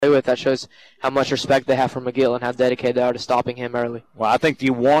with. That shows how much respect they have for McGill and how dedicated they are to stopping him early. Well, I think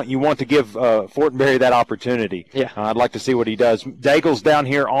you want to give Fortenberry that opportunity. Yeah. I'd like to see what he does. Daigle's down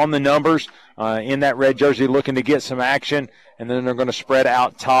here on the numbers in that red jersey looking to get some action, and then they're going to spread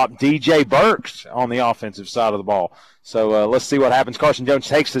out top. DJ Burks on the offensive side of the ball. So let's see what happens. Carson Jones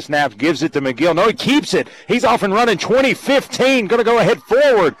takes the snap, gives it to McGill. No, he keeps it. He's off and running 20-15. Going to go ahead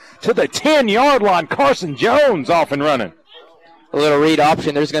forward to the 10-yard line. Carson Jones off and running. A little read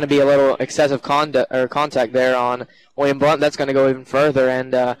option. There's going to be a little excessive contact there on William Blount. That's going to go even further.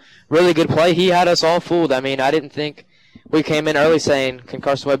 And really good play. He had us all fooled. I mean, I didn't think we came in early saying, can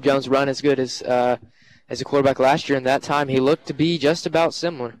Carson Webb Jones run as good as a quarterback last year? And that time he looked to be just about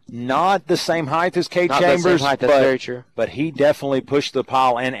similar. Not the same height as Cade Not Chambers. The same height, that's very true. But he definitely pushed the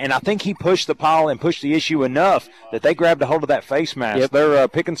pile. And I think he pushed the pile and pushed the issue enough that they grabbed a hold of that face mask. Yep. They're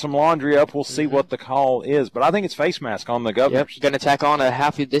picking some laundry up. We'll see what the call is. But I think it's face mask on the Governors. Yep, going to tack on a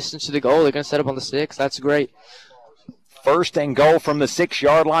half distance to the goal. They're going to set up on the 6. That's great. First and goal from the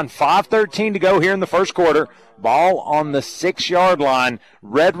 6-yard line. 5:13 to go here in the first quarter. Ball on the 6-yard line.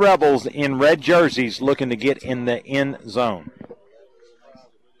 Red Rebels in red jerseys looking to get in the end zone.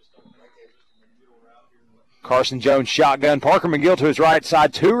 Carson Jones shotgun. Parker McGill to his right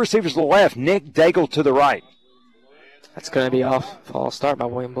side. 2 receivers to the left. Nick Daigle to the right. That's going to be off. False start by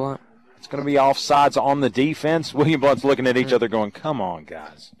William Blount. It's going to be offsides on the defense. William Blount's looking at each other going, come on,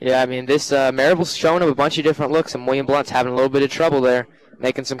 guys. Yeah, I mean, this Maryville's showing him a bunch of different looks, and William Blount's having a little bit of trouble there,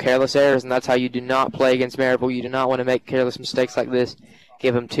 making some careless errors, and that's how you do not play against Maryville. You do not want to make careless mistakes like this.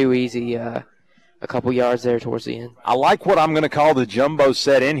 Give them too easy a couple yards there towards the end. I like what I'm going to call the jumbo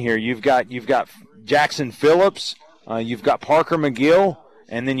set in here. You've got Jackson Phillips, you've got Parker McGill,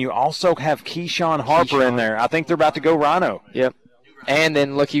 and then you also have Keyshawn Harper in there. I think they're about to go Rhino. Yep. And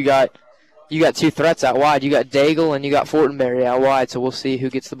then look, you got 2 threats out wide. You got Daigle and you got Fortenberry out wide, so we'll see who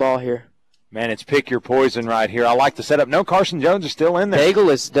gets the ball here. Man, it's pick your poison right here. I like the setup. No, Carson Jones is still in there.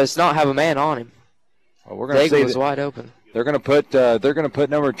 Daigle does not have a man on him. Well, we're going to see Daigle is wide open. They're going to put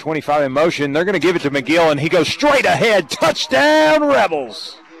number 25 in motion. They're going to give it to McGill, and he goes straight ahead. Touchdown,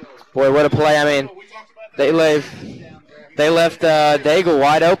 Rebels! Boy, what a play! I mean, they left Daigle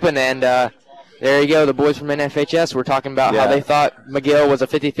wide open, and there you go. The boys from NFHS were talking about how they thought McGill was a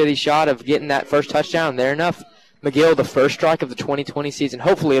 50-50 shot of getting that first touchdown. There enough. McGill, the first strike of the 2020 season,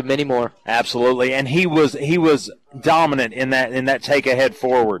 hopefully of many more. Absolutely, and he was dominant in that take ahead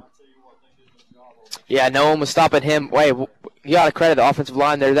forward. Yeah, no one was stopping him. Wait, you got to credit the offensive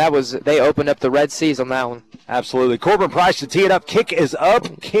line there. They opened up the Red Seas on that one. Absolutely. Corbin Price to tee it up. Kick is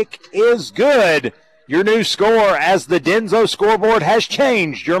up. Kick is good. Your new score as the Denso scoreboard has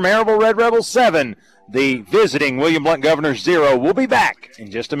changed. Your Maryville Red Rebels 7, the visiting William Blount Governors 0. We'll be back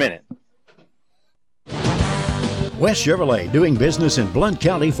in just a minute. West Chevrolet, doing business in Blount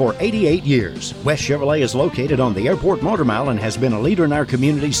County for 88 years. West Chevrolet is located on the Airport Motor Mile and has been a leader in our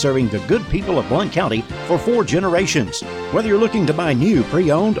community, serving the good people of Blount County for 4 generations. Whether you're looking to buy new,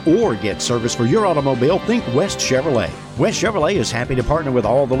 pre-owned, or get service for your automobile, think West Chevrolet. West Chevrolet is happy to partner with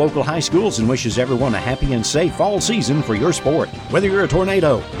all the local high schools and wishes everyone a happy and safe fall season for your sport. Whether you're a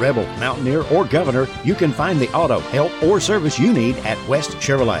Tornado, Rebel, Mountaineer, or Governor, you can find the auto, help, or service you need at West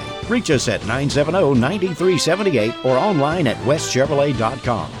Chevrolet. Reach us at 970-9378 or online at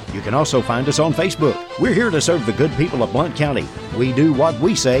westchevrolet.com. You can also find us on Facebook. We're here to serve the good people of Blount County. We do what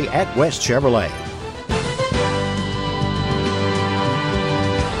we say at West Chevrolet.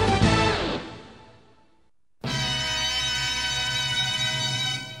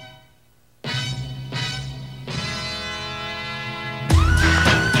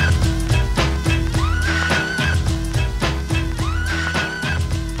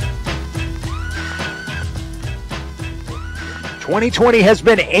 2020 has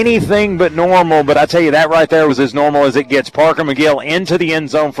been anything but normal, but I tell you, that right there was as normal as it gets. Parker McGill into the end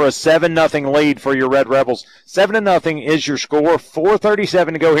zone for a 7-0 lead for your Red Rebels. 7-0 is your score.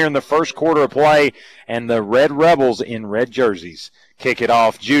 4:37 to go here in the first quarter of play, and the Red Rebels in red jerseys kick it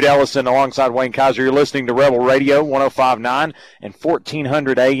off. Jude Ellison alongside Wayne Kiser. You're listening to Rebel Radio 105.9 and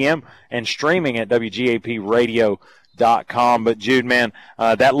 1400 AM and streaming at WGAPradio.com. But Jude, man,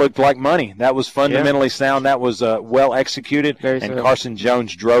 that looked like money. That was fundamentally sound. That was well executed. And Carson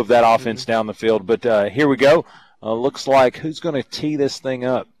Jones drove that offense down the field. But here we go. Looks like who's going to tee this thing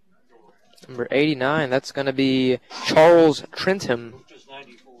up? Number 89, that's going to be Charles Trentham.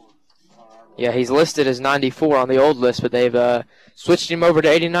 Yeah, he's listed as 94 on the old list, but they've switched him over to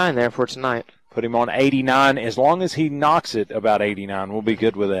 89 there for tonight. Put him on 89. As long as he knocks it about 89, we'll be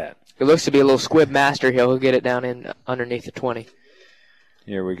good with that. It looks to be a little squib master. He'll get it down in underneath the 20.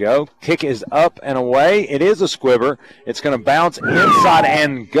 Here we go. Kick is up and away. It is a squibber. It's going to bounce inside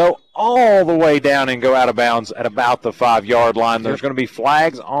and go all the way down and go out of bounds at about the 5-yard line. There's going to be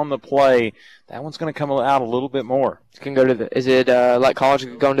flags on the play. That one's going to come out a little bit more. It can go to is it like college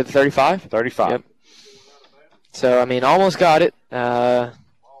going to the 35? 35. Yep. So, I mean, almost got it. Not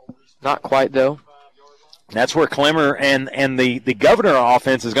quite, though. That's where Clemmer and the Governor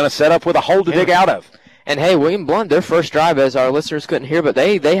offense is going to set up with a hole to dig out of. And, hey, William Blount, their first drive, as our listeners couldn't hear, but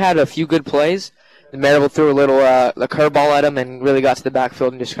they had a few good plays. Maryville threw a curveball at them and really got to the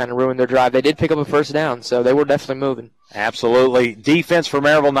backfield and just kind of ruined their drive. They did pick up a first down, so they were definitely moving. Absolutely. Defense for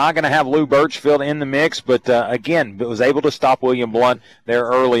Maryville not going to have Lou Birchfield in the mix, but, again, was able to stop William Blount there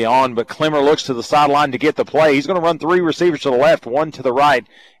early on. But Clemmer looks to the sideline to get the play. He's going to run 3 receivers to the left, 1 to the right,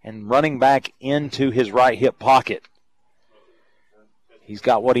 and running back into his right hip pocket. He's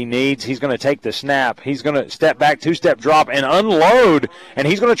got what he needs. He's going to take the snap. He's going to step back, 2-step drop, and unload. And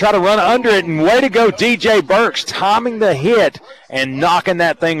he's going to try to run under it. And way to go, DJ Burks, timing the hit and knocking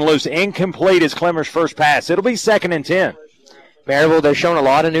that thing loose. Incomplete is Clemmer's first pass. It'll be 2nd and 10. Maryville, they're showing a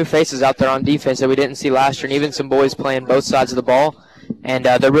lot of new faces out there on defense that we didn't see last year, and even some boys playing both sides of the ball. And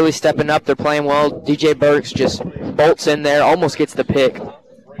they're really stepping up. They're playing well. DJ Burks just bolts in there, almost gets the pick,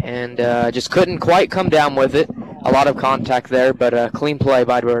 and just couldn't quite come down with it. A lot of contact there, but a clean play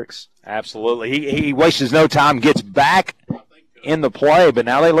by Burks. Absolutely. He wastes no time, gets back in the play, but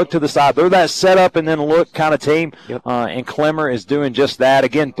now they look to the side. They're that set-up and then look kind of team, and Clemmer is doing just that.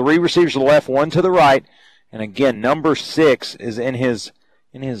 Again, 3 receivers to the left, 1 to the right, and again, number 6 is in his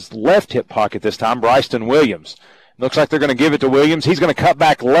left hip pocket this time, Bryston Williams. Looks like they're going to give it to Williams. He's going to cut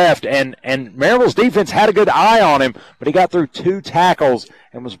back left, and Maryville's defense had a good eye on him, but he got through 2 tackles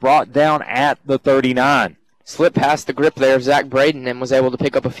and was brought down at the 39. Slipped past the grip there of Zach Braden and was able to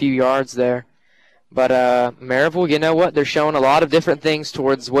pick up a few yards there. But Maryville, you know what? They're showing a lot of different things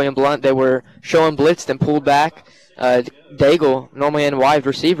towards William Blount. They were showing blitzed and pulled back. Daigle, normally in wide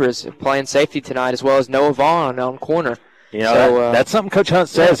receivers, playing safety tonight, as well as Noah Vaughn on corner. You know, that's something Coach Hunt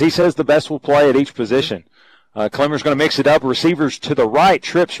says. He says the best will play at each position. Clemmer's going to mix it up. Receivers to the right,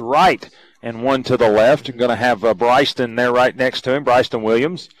 trips right, and 1 to the left. Going to have Bryston there right next to him, Bryston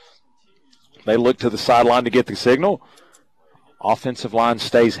Williams. They look to the sideline to get the signal. Offensive line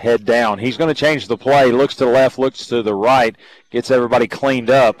stays head down. He's going to change the play. Looks to the left, looks to the right, gets everybody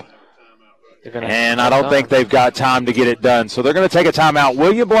cleaned up. And I don't think they've got time to get it done. So they're going to take a timeout.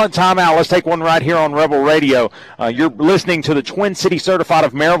 William Blount timeout. Let's take one right here on Rebel Radio. You're listening to the Twin City Certified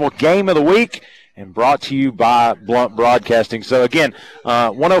of Maryville Game of the Week, and brought to you by Blount Broadcasting. So, again,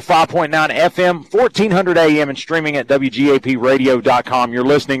 105.9 FM, 1400 AM, and streaming at WGAPradio.com. You're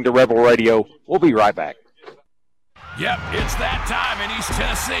listening to Rebel Radio. We'll be right back. Yep, it's that time in East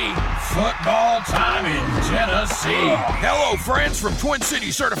Tennessee. Football time in Tennessee. Hello, friends from Twin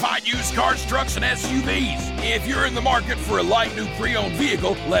City Certified Used Cars, Trucks, and SUVs. If you're in the market for a light new pre-owned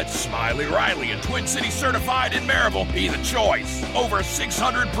vehicle, let Smiley Riley and Twin City Certified in Maryville be the choice. Over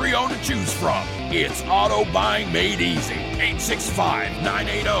 600 pre-owned to choose from. It's auto buying made easy.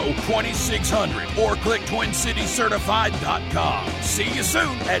 865-980-2600 or click TwinCityCertified.com. See you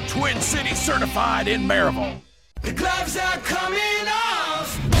soon at Twin City Certified in Maryville. The gloves are coming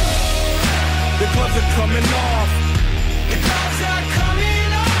off. The gloves are coming off. The gloves are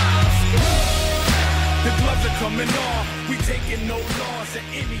coming off. The gloves are coming off. We taking no loss at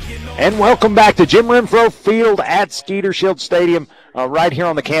any and all. And welcome back to Jim Renfro Field at Skeeter Shield Stadium, right here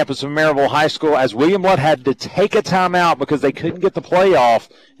on the campus of Maryville High School, as William Blount had to take a timeout because they couldn't get the play off,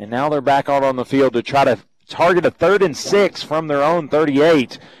 and now they're back out on the field to try to target a 3rd and 6 from their own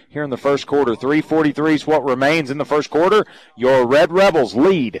 38 here in the first quarter. 3:43 is what remains in the first quarter. Your Red Rebels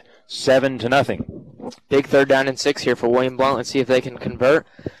lead 7-0. Big 3rd down and 6 here for William Blount. Let's see if they can convert.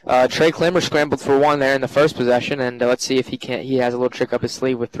 Trey Clemmer scrambled for 1 there in the first possession, and let's see if he has a little trick up his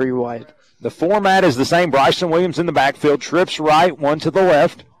sleeve with 3 wide. The format is the same. Bryson Williams in the backfield, trips right, 1 to the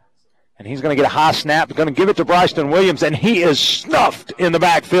left. And he's going to get a high snap. Going to give it to Bryston Williams, and he is snuffed in the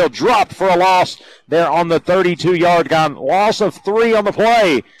backfield. Dropped for a loss there on the 32-yard line. Loss of 3 on the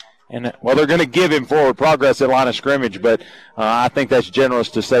play. And, well, they're going to give him forward progress at line of scrimmage, but I think that's generous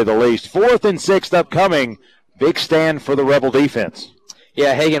to say the least. 4th and 6 upcoming. Big stand for the Rebel defense.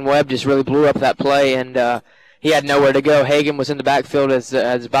 Yeah, Hagan Webb just really blew up that play, and he had nowhere to go. Hagan was in the backfield as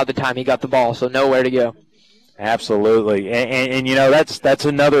about the time he got the ball, so nowhere to go. Absolutely. And you know, that's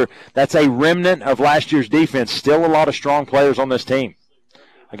a remnant of last year's defense. Still a lot of strong players on this team.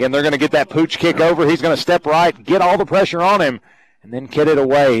 Again, they're going to get that pooch kick over. He's going to step right, get all the pressure on him, and then get it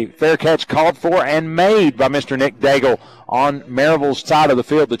away. Fair catch called for and made by Mr. Nick Daigle on Maryville's side of the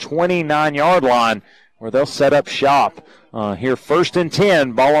field, the 29-yard line, where they'll set up shop. here 1st and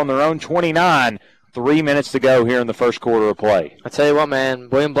 10, ball on their own 29. 3 minutes to go here in the first quarter of play. I tell you what, man,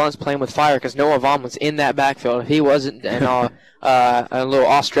 William Blount's playing with fire because Noah Vaughn was in that backfield. If he wasn't, and a little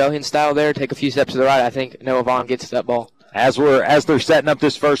Australian style there, take a few steps to the right, I think Noah Vaughn gets that ball. As they're setting up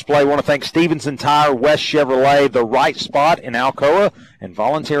this first play, I want to thank Stevenson Tire, West Chevrolet, The Right Spot in Alcoa, and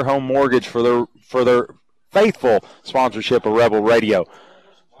Volunteer Home Mortgage for their faithful sponsorship of Rebel Radio.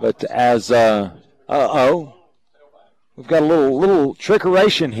 But as we've got a little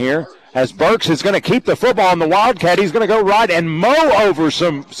trickeration here. As Burks is going to keep the football on the Wildcat, he's going to go right and mow over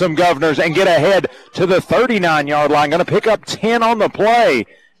some Governors and get ahead to the 39-yard line. Going to pick up 10 on the play,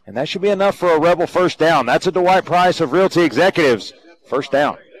 and that should be enough for a Rebel first down. That's a Dwight Price of Realty Executives first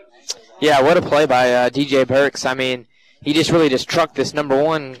down. Yeah, what a play by DJ Burks. I mean, he just trucked this number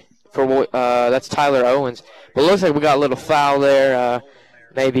one for that's Tyler Owens. But it looks like we got a little foul there.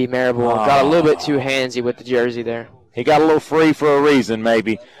 Maybe Maryville got a little bit too handsy with the jersey there. He got a little free for a reason,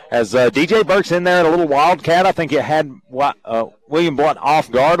 maybe. As DJ Burke's in there at a little Wildcat, I think it had William Blount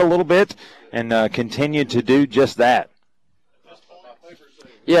off guard a little bit and continued to do just that.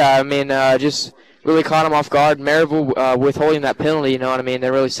 Yeah, I mean, just really caught him off guard. Maryville withholding that penalty, you know what I mean?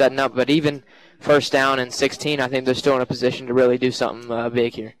 They're really setting up. But even first down and 16, I think they're still in a position to really do something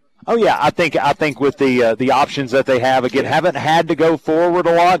big here. Oh, yeah, I think with the options that they have, again, haven't had to go forward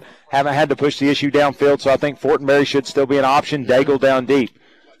a lot, haven't had to push the issue downfield, so I think Fortenberry should still be an option, Daigle down deep.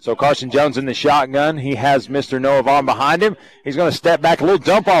 So Carson Jones in the shotgun. He has Mr. Noah Vaughn behind him. He's going to step back, a little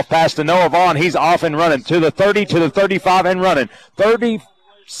dump-off pass to Noah Vaughn. He's off and running to the 30, to the 35, and running.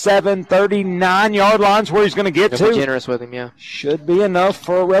 37, 39-yard lines where he's going to get to. Be generous with him, yeah. Should be enough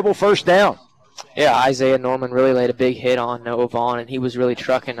for a Rebel first down. Yeah, Isaiah Norman really laid a big hit on Noah Vaughn, and he was really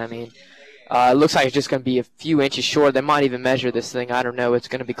trucking. I mean, it looks like it's just going to be a few inches short. They might even measure this thing. I don't know. It's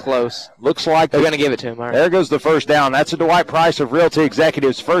going to be close. Looks like they're going to give it to him. All right. There goes the first down. That's a Dwight Price of Realty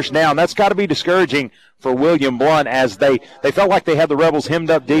Executives first down. That's got to be discouraging for William Blount as they felt like they had the Rebels hemmed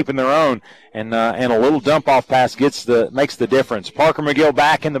up deep in their own, and a little dump-off pass makes the difference. Parker McGill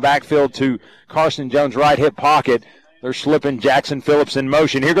back in the backfield to Carson Jones' right hip pocket. They're slipping Jackson Phillips in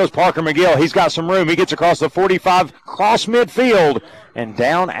motion. Here goes Parker McGill. He's got some room. He gets across the 45, cross midfield, and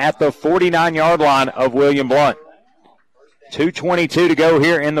down at the 49-yard line of William Blount. 2:22 to go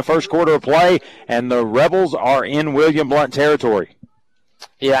here in the first quarter of play, and the Rebels are in William Blount territory.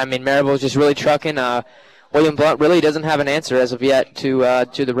 Yeah, I mean, Maryville's just really trucking. William Blount really doesn't have an answer as of yet to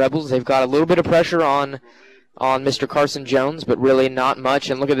the Rebels. They've got a little bit of pressure on Mr. Carson Jones, but really not much.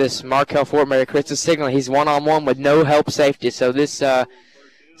 And look at this, Markel Fortenberry creates a signal. He's one-on-one with no help safety. So this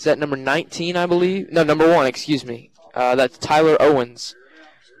is that number 19, I believe? No, number 1, excuse me. That's Tyler Owens.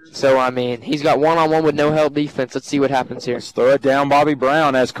 So, I mean, he's got one-on-one with no help defense. Let's see what happens here. Let's throw it down Bobby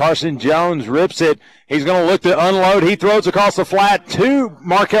Brown as Carson Jones rips it. He's going to look to unload. He throws across the flat to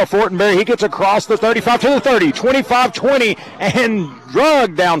Markel Fortenberry. He gets across the 35 to the 30, 25-20, and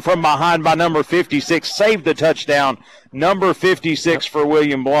drugged down from behind by number 56. Saved the touchdown. Number 56 for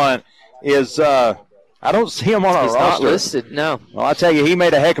William Blount is I don't see him on our roster. He's not listed, no. Well, I tell you, he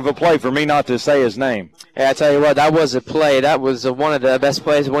made a heck of a play for me not to say his name. Yeah, I tell you what, that was a play. That was one of the best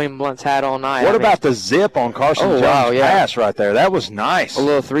plays William Blount's had all night. What about the zip on Carson Jones' pass right there? That was nice. A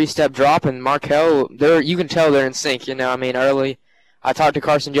little three-step drop, and Markel, you can tell they're in sync. You know, I mean, early. I talked to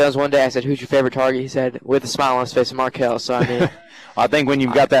Carson Jones one day. I said, "Who's your favorite target?" He said, with a smile on his face, Markel. So, I mean. I think when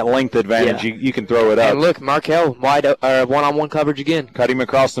you've got that length advantage, you can throw it up. And look, Markel, one-on-one coverage again. Cut him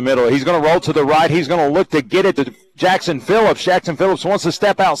across the middle. He's going to roll to the right. He's going to look to get it to Jackson Phillips. Jackson Phillips wants to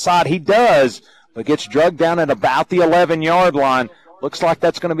step outside. He does, but gets drugged down at about the 11-yard line. Looks like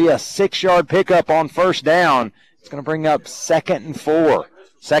that's going to be a 6-yard pickup on first down. It's going to bring up 2nd and 4.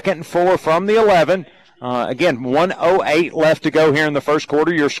 2nd and 4 from the 11. Again, 1:08 left to go here in the first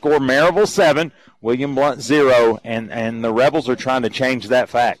quarter. Your score, Maryville 7, William Blount 0, and the Rebels are trying to change that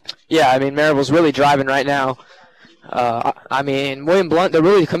fact. Yeah, I mean, Maryville's really driving right now. I mean, William Blount, they're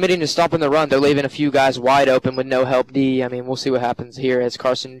really committing to stopping the run. They're leaving a few guys wide open with no help D. I mean, we'll see what happens here as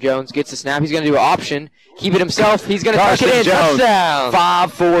Carson Jones gets the snap. He's going to do an option. Keep it himself. He's going to tuck it in. Jones, touchdown.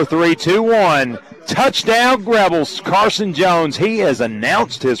 5, 4, 3, 2, 1. Touchdown, Rebels. Carson Jones, he has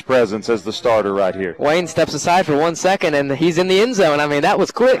announced his presence as the starter right here. Wayne steps aside for 1 second, and he's in the end zone. I mean, that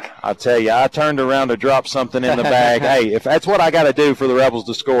was quick. I tell you, I turned around to drop something in the bag. Hey, if that's what I got to do for the Rebels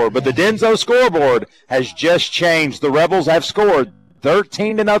to score. But the Denso scoreboard has just changed. The Rebels have scored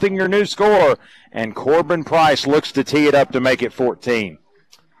 13-0, your new score, and Corbin Price looks to tee it up to make it 14.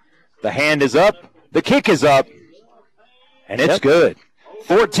 The hand is up. The kick is up, and it's good.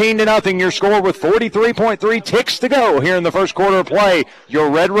 14-0, your score with 43.3 ticks to go here in the first quarter of play. Your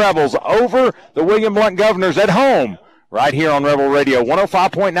Red Rebels over the William Blount Governors at home. right here on Rebel Radio,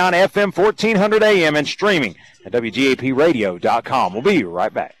 105.9 FM, 1400 AM, and streaming at WGAPradio.com. We'll be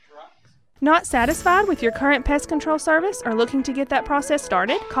right back. Not satisfied with your current pest control service or looking to get that process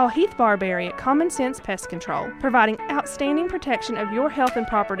started? Call Heath Barberry at Common Sense Pest Control, providing outstanding protection of your health and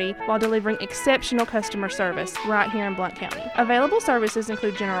property while delivering exceptional customer service right here in Blount County. Available services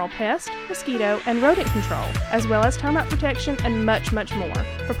include general pest, mosquito, and rodent control, as well as termite protection and much, much more.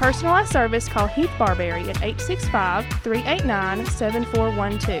 For personalized service, call Heath Barberry at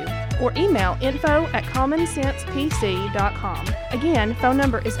 865-389-7412 or email info@commonsensepc.com. Again, phone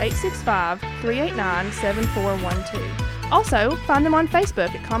number is 865-389-7412. Also, find them on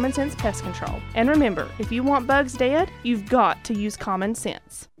Facebook at Common Sense Pest Control. And remember, if you want bugs dead, you've got to use common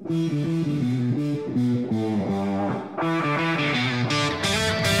sense.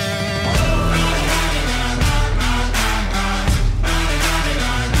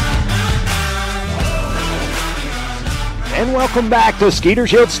 And welcome back to Skeeter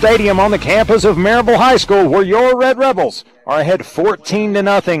Shield Stadium on the campus of Maryville High School, where your Red Rebels are ahead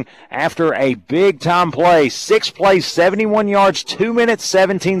 14-0 after a big-time play. 6 plays, 71 yards, 2 minutes,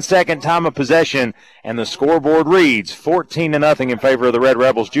 17-second time of possession, and the scoreboard reads 14-0 in favor of the Red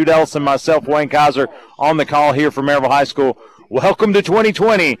Rebels. Jude Ellison, myself, Wayne Kiser, on the call here for Maryville High School. Welcome to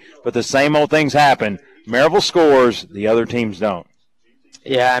 2020, but the same old things happen. Maryville scores, the other teams don't.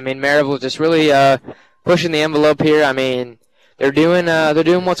 Yeah, I mean, Maryville just really pushing the envelope here. I mean, they're doing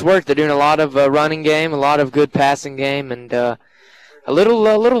what's worked. They're doing a lot of running game, a lot of good passing game, and a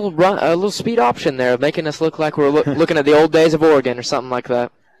little speed option there, making us look like we're looking at the old days of Oregon or something like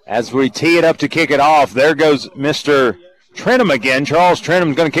that. As we tee it up to kick it off, there goes Mr. Trentham again. Charles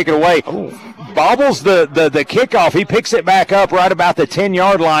Trentham's going to kick it away. Bobbles the kickoff. He picks it back up right about the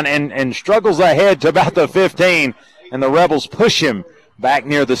 10-yard line and struggles ahead to about the 15, and the Rebels push him back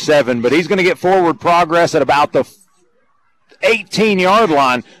near the 7, but he's going to get forward progress at about the 18-yard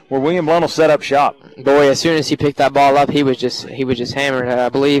line where Willliam Blount will set up shop. Boy, as soon as he picked that ball up, he was just hammered. I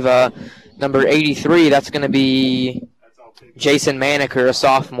believe number 83, that's going to be Jason Maneker, a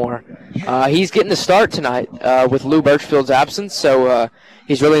sophomore. He's getting the start tonight with Lou Birchfield's absence, so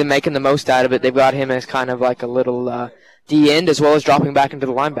he's really making the most out of it. They've got him as kind of like a little D-end, as well as dropping back into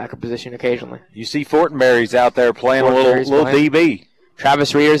the linebacker position occasionally. You see Fortenberry's out there playing a little DB.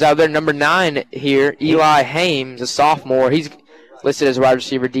 Travis Reeder's out there, number 9 here. Eli Hames, a sophomore. He's listed as wide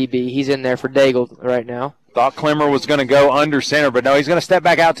receiver DB. He's in there for Daigle right now. Thought Clemmer was going to go under center, but no, he's going to step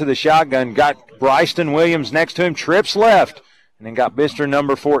back out to the shotgun. Got Bryston Williams next to him, trips left, and then got Bister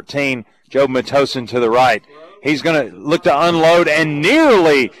number 14, Joe Matosin, to the right. He's going to look to unload and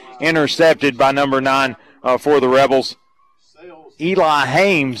nearly intercepted by number 9 for the Rebels, Eli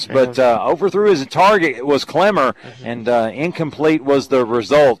Hames, but overthrew his target was Clemmer, and incomplete was the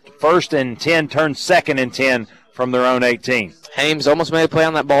result. 1st and 10 turned 2nd and 10 from their own 18. Hames almost made a play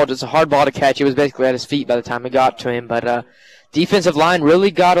on that ball. Just a hard ball to catch. He was basically at his feet by the time it got to him, but defensive line really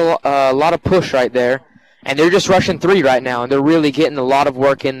got a lot of push right there, and they're just rushing 3 right now, and they're really getting a lot of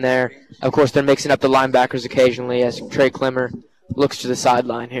work in there. Of course, they're mixing up the linebackers occasionally as Trey Clemmer looks to the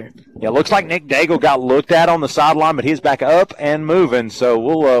sideline here. Yeah, looks like Nick Daigle got looked at on the sideline, but he's back up and moving, so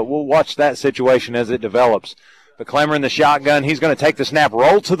we'll watch that situation as it develops. But Clemmer in the shotgun, he's going to take the snap,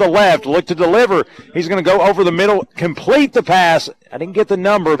 roll to the left, look to deliver. He's going to go over the middle, complete the pass. I didn't get the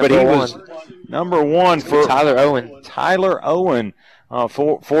number, but he was number 1 for Tyler Owen. Tyler Owen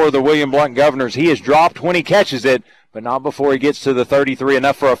for the Willliam Blount Governors. He has dropped when he catches it, but not before he gets to the 33.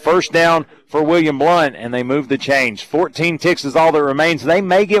 Enough for a first down for Willliam Blount, and they move the chains. 14 ticks is all that remains. They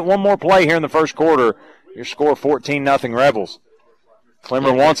may get one more play here in the first quarter. Your score 14-0 Rebels.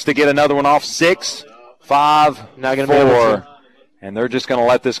 Clemmer wants to get another one off. 6, 5, not gonna be able 4, to. And they're just going to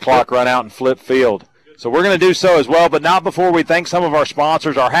let this clock run out and flip field. So we're going to do so as well, but not before we thank some of our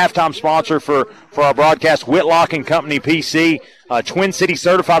sponsors. Our halftime sponsor for our broadcast, Whitlock & Company PC, Twin City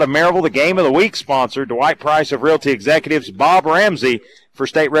Certified of Maryville, the Game of the Week sponsor, Dwight Price of Realty Executives, Bob Ramsey for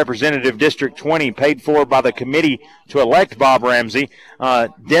State Representative District 20, paid for by the committee to elect Bob Ramsey,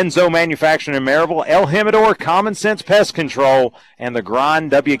 Denzo Manufacturing in Maryville, El Jimador, Common Sense Pest Control, and the Grind,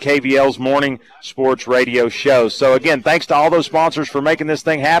 WKVL's morning sports radio show. So, again, thanks to all those sponsors for making this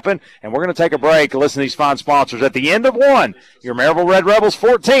thing happen, and we're going to take a break and listen to these fine sponsors. At the end of 1, your Maryville Red Rebels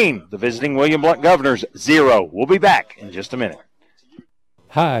 14, the visiting Willliam Blount Governors 0. We'll be back in just a minute.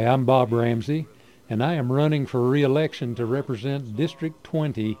 Hi, I'm Bob Ramsey, and I am running for re-election to represent District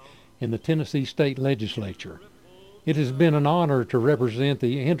 20 in the Tennessee State Legislature. It has been an honor to represent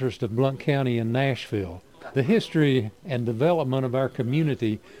the interest of Blount County and Nashville. The history and development of our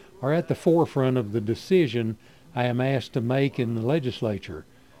community are at the forefront of the decision I am asked to make in the legislature.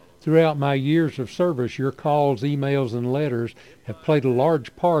 Throughout my years of service, your calls, emails, and letters have played a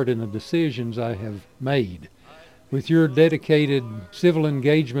large part in the decisions I have made. With your dedicated civil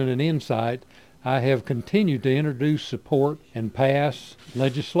engagement and insight, I have continued to introduce, support, and pass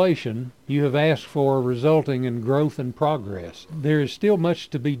legislation you have asked for, resulting in growth and progress. There is still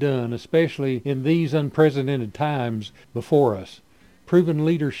much to be done, especially in these unprecedented times before us. Proven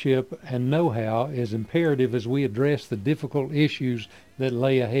leadership and know-how is imperative as we address the difficult issues that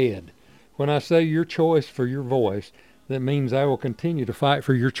lay ahead. When I say your choice for your voice, that means I will continue to fight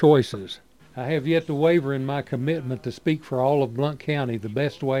for your choices. I have yet to waver in my commitment to speak for all of Blount County the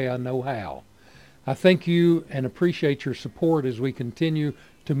best way I know how. I thank you and appreciate your support as we continue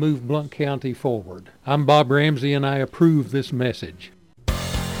to move Blount County forward. I'm Bob Ramsey, and I approve this message.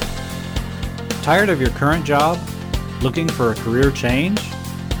 Tired of your current job? Looking for a career change?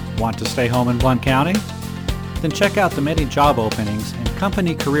 Want to stay home in Blount County? Then check out the many job openings and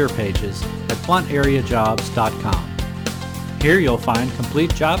company career pages at BlountAreaJobs.com. Here you'll find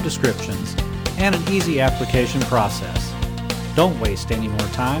complete job descriptions and an easy application process. Don't waste any more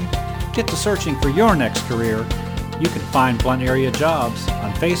time. Get to searching for your next career. You can find Blount Area Jobs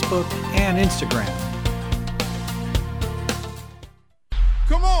on Facebook and Instagram.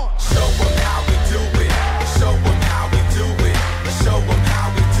 Come on! Show them how we do it. Show them how we do it. Show them how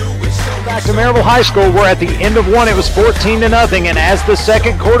we do it. Show Back to Maryville High School. We're at the end of one. It was 14-0, and as the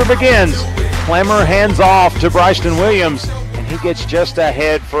second quarter begins, Clemmer hands off to Bryson Williams, and he gets just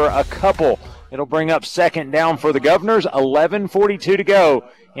ahead for a couple. It'll bring up second down for the Governors. 11:42 to go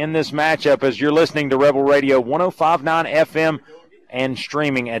in this matchup as you're listening to Rebel Radio 105.9 FM and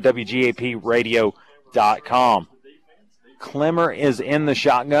streaming at WGAPradio.com. Clemmer is in the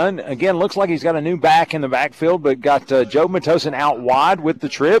shotgun. Again, looks like he's got a new back in the backfield, but got Joe Matosin out wide with the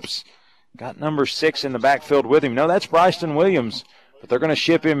trips. Got number 6 in the backfield with him. No, that's Bryson Williams, but they're going to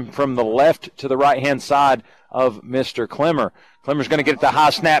ship him from the left to the right-hand side of Mr. Clemmer. Clemmer's going to get the high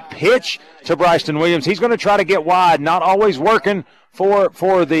snap pitch to Bryson Williams. He's going to try to get wide, not always working for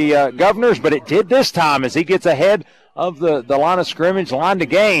the Governors, but it did this time as he gets ahead of the line of scrimmage, line to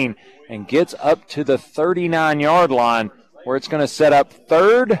gain, and gets up to the 39-yard line where it's going to set up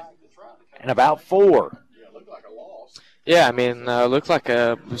third and about 4. Yeah, I mean, looked like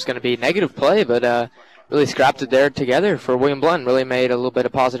it was going to be a negative play, but really scrapped it there together for William Blount. Really made a little bit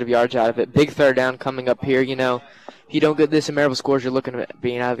of positive yards out of it. Big third down coming up here. You know, if you don't get this in Maryville scores, you're looking at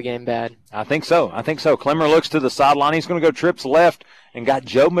being out of the game bad. I think so. Clemmer looks to the sideline. He's going to go trips left and got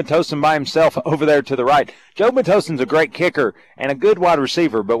Joe Matosin by himself over there to the right. Joe Matosin's a great kicker and a good wide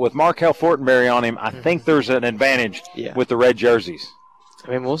receiver, but with Markel Fortenberry on him, I think there's an advantage with the red jerseys.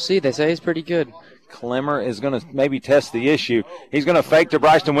 I mean, we'll see. They say he's pretty good. Clemmer is going to maybe test the issue. He's going to fake to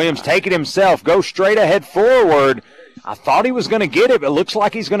Bryson Williams, take it himself, go straight ahead forward. I thought he was going to get it, but it looks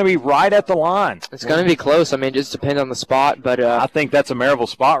like he's going to be right at the line. It's going to be close. I mean, it just depends on the spot. But I think that's a Maryville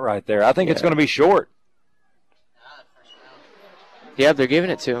spot right there. I think it's going to be short. Yeah, they're giving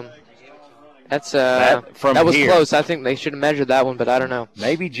it to him. That was here. Close. I think they should have measured that one, but I don't know.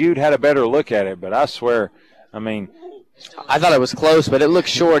 Maybe Jude had a better look at it, but I swear, I thought it was close, but it looks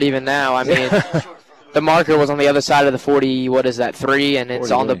short even now. I mean, the marker was on the other side of the 40, 3, and it's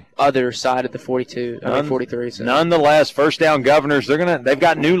 40. On the other side of the 43. So. Nonetheless, first down Governors, they've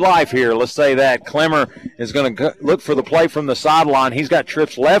got new life here. Let's say that. Clemmer is going to look for the play from the sideline. He's got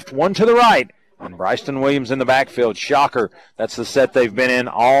trips left, one to the right, and Bryson Williams in the backfield. Shocker. That's the set they've been in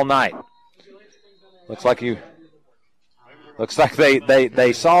all night. Looks like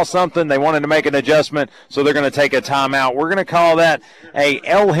they saw something. They wanted to make an adjustment, so they're going to take a timeout. We're going to call that a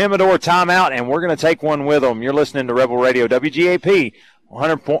El Jimador timeout, and we're going to take one with them. You're listening to Rebel Radio, WGAP,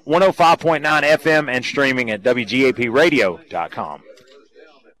 105.9 FM, and streaming at WGAPradio.com.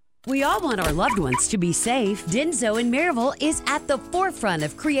 We all want our loved ones to be safe. Denso in Maryville is at the forefront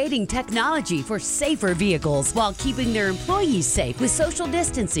of creating technology for safer vehicles while keeping their employees safe with social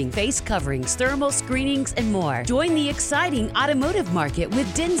distancing, face coverings, thermal screenings, and more. Join the exciting automotive market with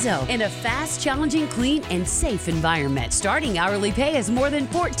Denso in a fast, challenging, clean, and safe environment. Starting hourly pay is more than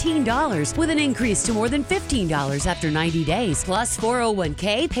 $14 with an increase to more than $15 after 90 days, plus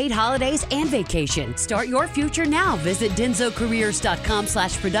 401k, paid holidays, and vacation. Start your future now. Visit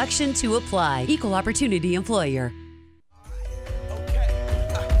densocareers.com/production to apply. Equal opportunity employer.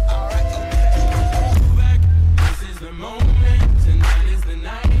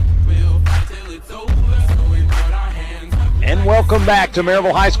 And welcome back to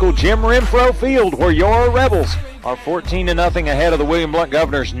Maryville High School Jim Renfro Field, where your Rebels are 14-0 ahead of the William Blount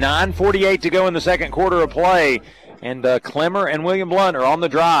Governors. 9:48 to go in the second quarter of play. And Clemmer and Willliam Blount are on the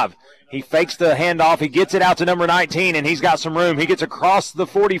drive. He fakes the handoff. He gets it out to number 19, and he's got some room. He gets across the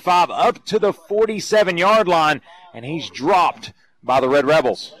 45 up to the 47-yard line, and he's dropped by the Red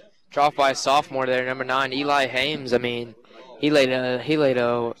Rebels. Dropped by a sophomore there, number 9, Eli Hames. I mean, he laid down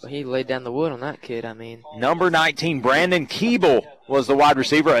the wood on that kid. I mean, number 19, Brandon Keeble was the wide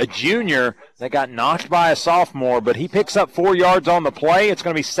receiver, a junior that got knocked by a sophomore, but he picks up 4 yards on the play. It's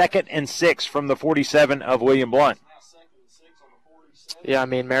going to be 2nd and 6 from the 47 of Willliam Blount. Yeah, I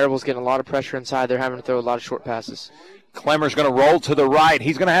mean, Maryville's getting a lot of pressure inside. They're having to throw a lot of short passes. Clemmer's going to roll to the right.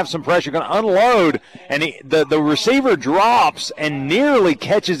 He's going to have some pressure, going to unload, and the receiver drops and nearly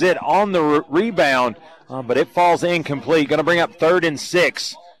catches it on the rebound, but it falls incomplete. Going to bring up 3rd and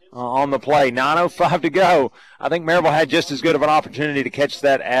 6 on the play. 9:05 to go. I think Maryville had just as good of an opportunity to catch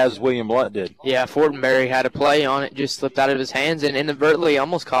that as Willliam Blount did. Yeah, Fortenberry had a play on it, just slipped out of his hands and inadvertently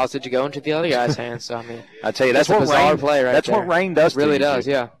almost caused it to go into the other guy's hands. So I mean, I tell you, that's what rain play right That's there. what rain does. It really to you. does.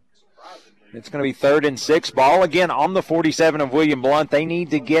 Yeah. It's going to be 3rd and 6. Ball again on the 47 of Willliam Blount. They need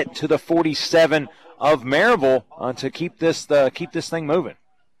to get to the 47 of Maryville to keep this thing moving.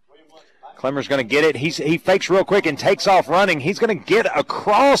 Clemmer's going to get it. He fakes real quick and takes off running. He's going to get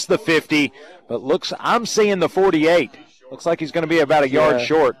across the 50, but I'm seeing the 48. Looks like he's going to be about a yard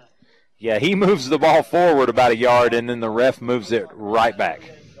short. Yeah, he moves the ball forward about a yard, and then the ref moves it right back.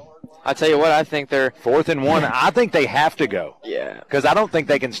 I tell you what, I think they're 4th and 1. I think they have to go. Yeah. Because I don't think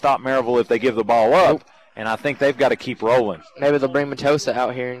they can stop Maryville if they give the ball up. Nope. And I think they've got to keep rolling. Maybe they'll bring Matosa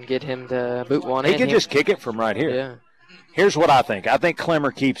out here and get him to boot one in. He could just kick it from right here. Yeah. Here's what I think. I think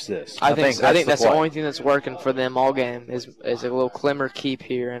Clemmer keeps this. I think that's the only thing that's working for them all game is a little Clemmer keep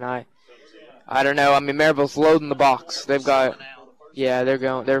here. And I don't know. I mean, Maryville's loading the box. They've got. Yeah,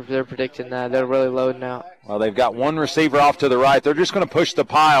 they're predicting that. They're really loading out. Well, they've got one receiver off to the right. They're just going to push the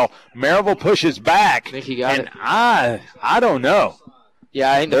pile. Maryville pushes back. I think he got it. I don't know.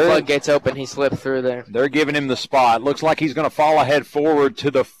 Yeah, I think the floodgate's open. He slipped through there. They're giving him the spot. Looks like he's going to fall ahead forward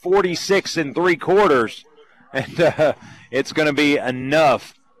to the 46 3/4. And it's going to be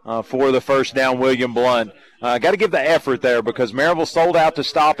enough for the first down, Willliam Blount. Got to give the effort there because Maryville sold out to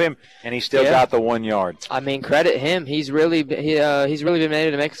stop him, and he still got the 1 yard. I mean, credit him. He's really been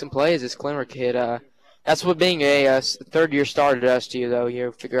able to make some plays, this Clemmer kid. That's what being a third-year starter does to you, though.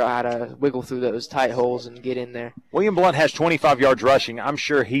 You figure out how to wiggle through those tight holes and get in there. Willliam Blount has 25 yards rushing. I'm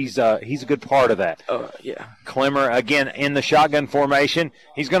sure he's a good part of that. Yeah. Clemmer, again, in the shotgun formation.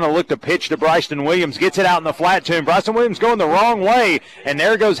 He's going to look to pitch to Bryson Williams. Gets it out in the flat to him. Bryson Williams going the wrong way, and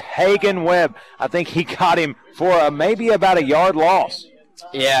there goes Hagan Webb. I think he got him for maybe about a yard loss.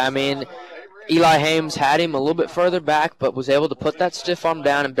 Yeah, I mean, Eli Hames had him a little bit further back, but was able to put that stiff arm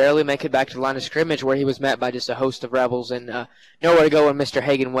down and barely make it back to the line of scrimmage, where he was met by just a host of Rebels and nowhere to go when Mr.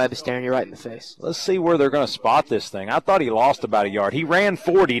 Hagan Webb is staring you right in the face. Let's see where they're going to spot this thing. I thought he lost about a yard. He ran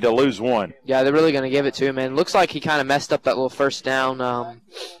 40 to lose 1. Yeah, they're really going to give it to him, and looks like he kind of messed up that little first down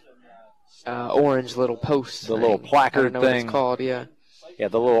orange little post. The little placard I don't know thing. What it's called, yeah. Yeah,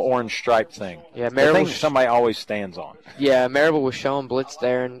 the little orange stripe thing. Yeah, the thing somebody always stands on. Yeah, Maryville was showing blitz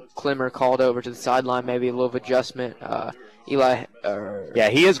there, and Clemmer called over to the sideline, maybe a little of adjustment. Eli. Yeah,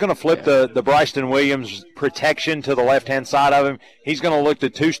 he is going to flip the Bryson Williams protection to the left-hand side of him. He's going to look to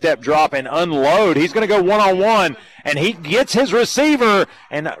two-step drop and unload. He's going to go one-on-one, and he gets his receiver,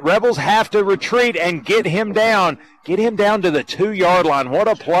 and Rebels have to retreat and get him down. Get him down to the 2-yard line. What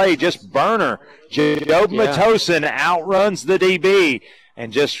a play. Just burner. Job Matosin outruns the DB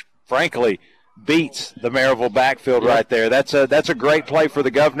and just, frankly, beats the Maryville backfield right there. That's a great play for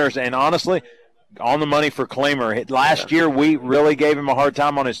the Governors, and honestly, on the money for Clemmer. Last year, we really gave him a hard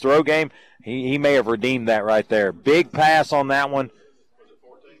time on his throw game. He may have redeemed that right there. Big pass on that one.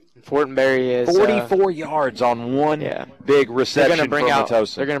 Fortenberry is 44 yards on one big reception from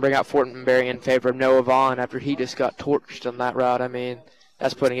Matosin. They're going to bring out Fortenberry in favor of Noah Vaughn after he just got torched on that route. I mean,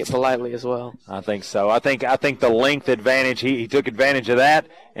 that's putting it politely as well. I think so. I think the length advantage, he took advantage of that,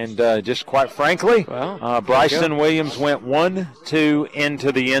 and just quite frankly, Bryson Williams went 1-2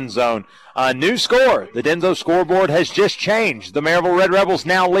 into the end zone. New score. The Denso scoreboard has just changed. The Maryville Red Rebels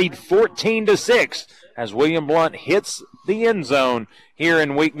now lead 14-6 as Willliam Blount hits the end zone here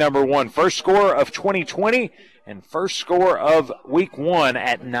in week number 1. First score of 2020 and first score of week 1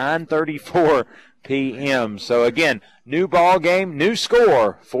 at 9:34 p.m. So again, new ball game, new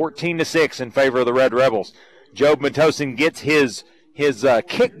score, 14-6 in favor of the Red Rebels. Job Matosin gets his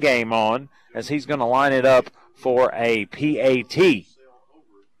kick game on as he's going to line it up for a PAT.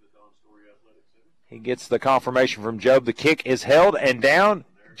 He gets the confirmation from Job. The kick is held and down.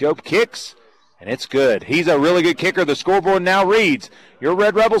 Job kicks, and it's good. He's a really good kicker. The scoreboard now reads, your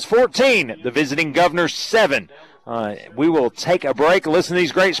Red Rebels 14, the visiting Governors 7. We will take a break, listen to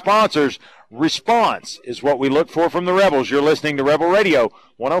these great sponsors. Response is what we look for from the Rebels. You're listening to Rebel Radio,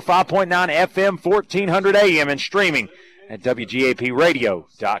 105.9 FM, 1400 AM, and streaming at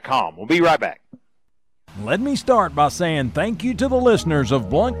WGAPradio.com. We'll be right back. Let me start by saying thank you to the listeners of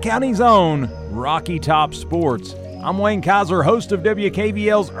Blount County's own Rocky Top Sports. I'm Wayne Kiser, host of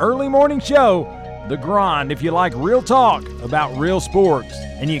WKVL's early morning show, The Grind. If you like real talk about real sports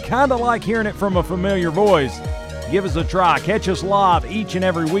and you kind of like hearing it from a familiar voice, give us a try. Catch us live each and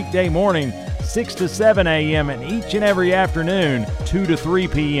every weekday morning, 6 to 7 a.m., and each and every afternoon, 2 to 3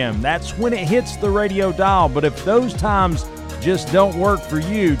 p.m. That's when it hits the radio dial. But if those times just don't work for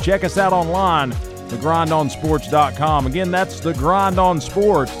you, check us out online, thegrindonsports.com. Again, that's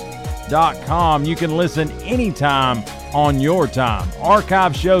thegrindonsports.com. You can listen anytime on your time.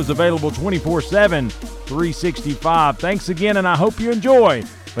 Archive shows available 24/7, 365. Thanks again, and I hope you enjoy.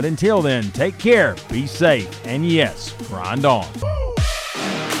 But until then, take care, be safe, and yes, grind on.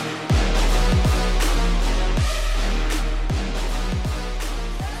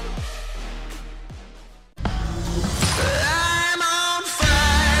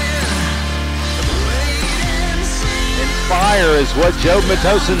 Fire is what Joe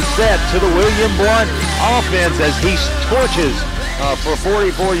Matosin set to the Willliam Blount offense as he torches for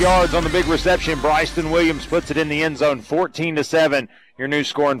 44 yards on the big reception. Bryson Williams puts it in the end zone, 14-7. Your new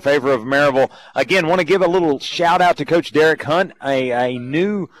score in favor of Maryville. Again, want to give a little shout out to Coach Derek Hunt, a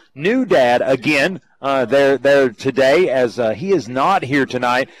new dad again there today, as he is not here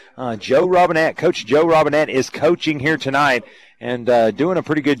tonight. Coach Joe Robinette is coaching here tonight and doing a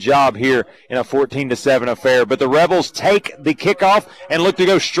pretty good job here in a 14-7 affair. But the Rebels take the kickoff and look to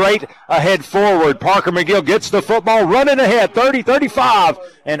go straight ahead forward. Parker McGill gets the football, running ahead, 30-35,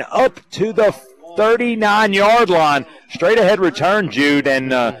 and up to the 39-yard line. Straight ahead return, Jude,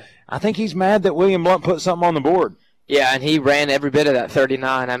 and I think he's mad that Willliam Blount put something on the board. Yeah, and he ran every bit of that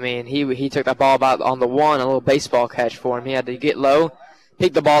 39. I mean, he took that ball about on the one, a little baseball catch for him. He had to get low,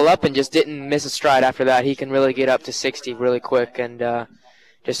 pick the ball up, and just didn't miss a stride after that. He can really get up to 60 really quick, and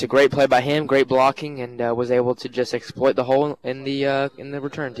just a great play by him, great blocking, and was able to just exploit the hole in the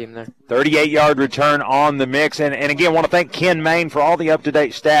return team there. 38-yard return on the mix, and again, want to thank Ken Main for all the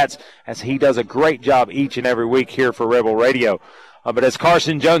up-to-date stats, as he does a great job each and every week here for Rebel Radio. But as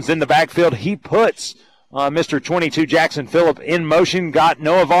Carson Jones in the backfield, he puts Mr. 22 Jackson Phillip in motion, got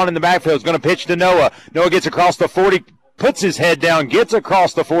Noah Vaughn in the backfield, is going to pitch to Noah. Noah gets across the 40, puts his head down, gets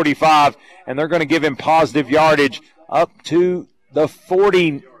across the 45, and they're going to give him positive yardage up to the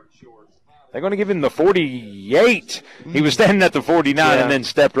 40. They're going to give him the 48. He was standing at the 49 and then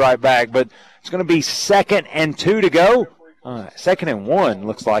stepped right back. But it's going to be 2nd and 2 to go. 2nd and 1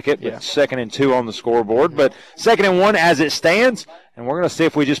 looks like it, but 2nd and 2 on the scoreboard. But 2nd and 1 as it stands, and we're going to see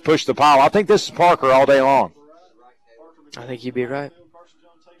if we just push the pile. I think this is Parker all day long. I think you'd be right.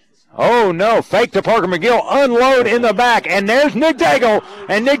 Oh, no, fake to Parker McGill, unload in the back, and there's Nick Daigle,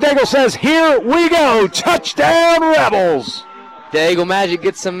 and Nick Daigle says, here we go, touchdown Rebels. Daigle Magic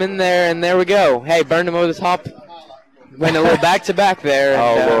gets them in there, and there we go. Hey, burned him over the top. Went a little back-to-back there.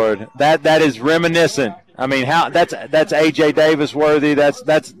 And, Lord, that is reminiscent. I mean, that's A.J. Davis worthy.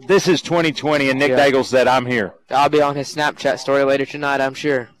 This is 2020, and Nick Daigle said, I'm here. I'll be on his Snapchat story later tonight, I'm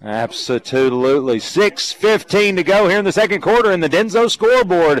sure. Absolutely. 6:15 to go here in the second quarter, and the Denso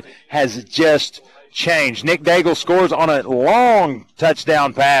scoreboard has just changed. Nick Daigle scores on a long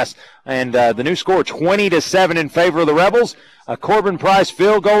touchdown pass, and the new score 20-7 in favor of the Rebels. A Corbin Price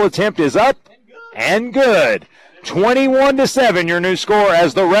field goal attempt is up and good. 21-7 your new score,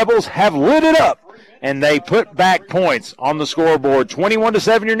 as the Rebels have lit it up and they put back points on the scoreboard.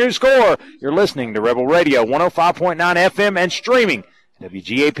 21-7 your new score. You're listening to Rebel Radio 105.9 FM and streaming at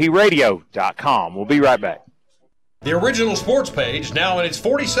WGAPradio.com. We'll be right back. The original sports page, now in its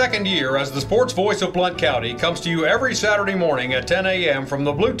 42nd year as the sports voice of Blount County, comes to you every Saturday morning at 10 a.m. from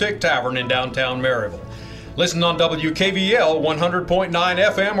the Blue Tick Tavern in downtown Maryville. Listen on WKVL 100.9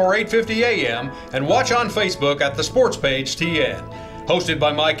 FM or 850 AM and watch on Facebook at the Sports Page TN. Hosted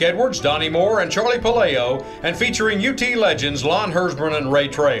by Mike Edwards, Donnie Moore, and Charlie Paleo, and featuring UT legends Lon Hersbrun and Ray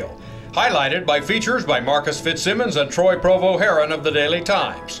Trail. Highlighted by features by Marcus Fitzsimmons and Troy Provo Heron of the Daily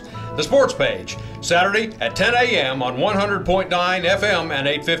Times. The Sports Page, Saturday at 10 a.m. on 100.9 FM and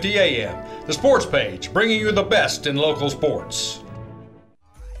 850 AM. The Sports Page, bringing you the best in local sports.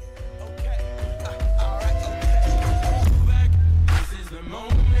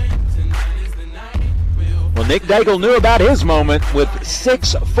 Well, Nick Daigle knew about his moment with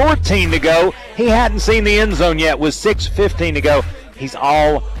 6:14 to go. He hadn't seen the end zone yet with 6:15 to go. He's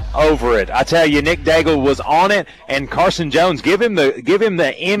all over it. I tell you, Nick Daigle was on it, and Carson Jones, give him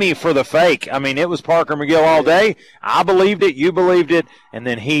the Emmy for the fake. I mean, it was Parker McGill all day. I believed it, you believed it, and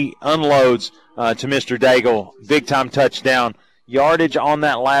then he unloads to Mr. Daigle. Big-time touchdown. Yardage on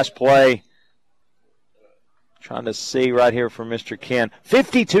that last play. Trying to see right here from Mr. Ken.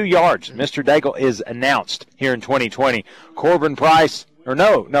 52 yards. Mr. Daigle is announced here in 2020. Corbin Price,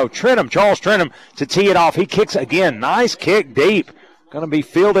 Charles Trenum to tee it off. He kicks again. Nice kick deep. Going to be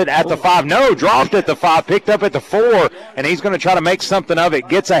fielded at the 5. No, dropped at the 5, picked up at the 4, and he's going to try to make something of it.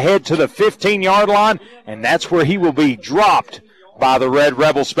 Gets ahead to the 15-yard line, and that's where he will be dropped by the Red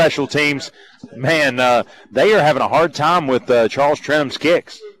Rebel special teams. Man, they are having a hard time with Charles Trenum's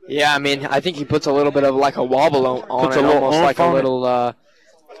kicks. Yeah, I mean, I think he puts a little bit of like a wobble on it, almost like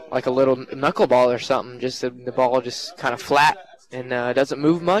a little knuckleball or something. Just the ball just kind of flat and doesn't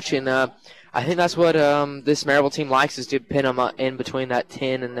move much. And I think that's what this Maryville team likes, is to pin them in between that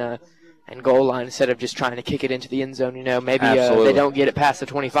 10 and goal line instead of just trying to kick it into the end zone. Maybe they don't get it past the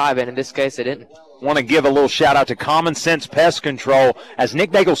 25, and in this case they didn't. Want to give a little shout-out to Common Sense Pest Control as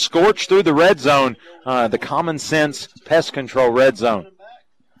Nick Daigle scorched through the red zone, the Common Sense Pest Control red zone.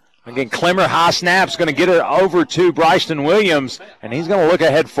 Again, Clemmer, high snap's going to get it over to Bryson Williams, and he's going to look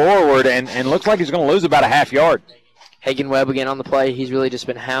ahead forward, and looks like he's going to lose about a half yard. Hagen Webb again on the play. He's really just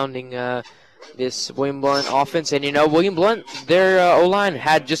been hounding this William Blount offense. And, William Blount, their O-line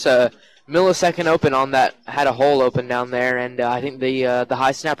had just a millisecond open on that, had a hole open down there, and I think the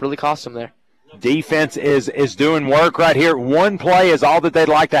high snap really cost them there. Defense is doing work right here. One play is all that they'd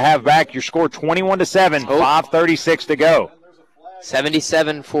like to have back. Your score 21-7, 5:36 to go.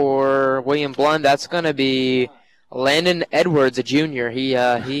 77 for William Blount. That's going to be Landon Edwards, a junior. He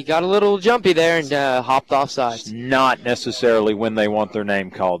got a little jumpy there and hopped off sides. Not necessarily when they want their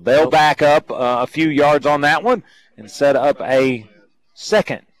name called. They'll back up a few yards on that one and set up a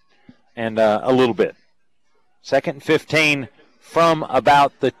second and a little bit. 2nd and 15 from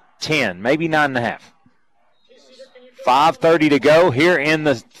about the 10, maybe 9.5. 5:30 to go here in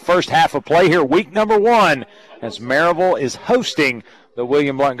the first half of play here, week number 1, as Maryville is hosting the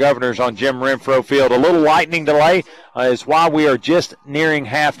William Blount Governors on Jim Renfro Field. A little lightning delay is why we are just nearing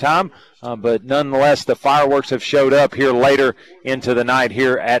halftime, but nonetheless the fireworks have showed up here later into the night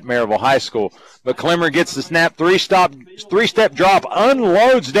here at Maryville High School. But Clemmer gets the snap, three-step drop,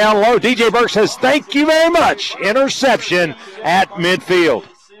 unloads down low. DJ Burke says, thank you very much. Interception at midfield.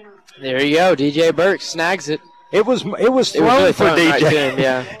 There you go. DJ Burke snags it. It was thrown for DJ. Right to him,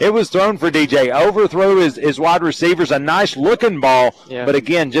 yeah. It was thrown for DJ. Overthrew his wide receivers. A nice looking ball, but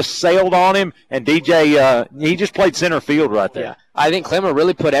again, just sailed on him. And DJ, he just played center field right there. Yeah. I think Clemmer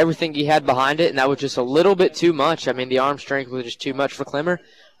really put everything he had behind it, and that was just a little bit too much. I mean, the arm strength was just too much for Clemmer.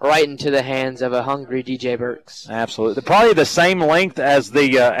 Right into the hands of a hungry DJ Burks. Absolutely. Probably the same length as the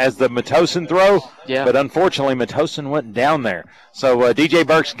Matosin throw, but unfortunately Matosin went down there. So DJ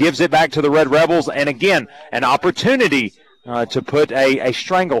Burks gives it back to the Red Rebels, and again, an opportunity to put a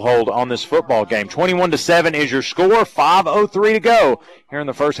stranglehold on this football game. 21-7 is your score, 5:03 to go here in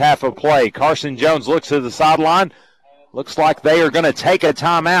the first half of play. Carson Jones looks to the sideline. Looks like they are going to take a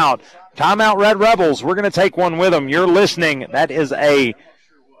timeout. Timeout, Red Rebels. We're going to take one with them. You're listening. That is a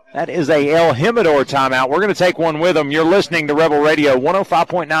El Jimador timeout. We're going to take one with them. You're listening to Rebel Radio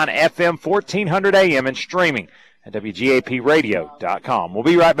 105.9 FM, 1400 AM, and streaming at WGAPradio.com. We'll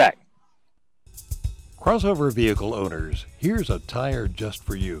be right back. Crossover vehicle owners, here's a tire just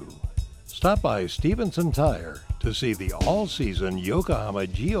for you. Stop by Stevenson Tire to see the all-season Yokohama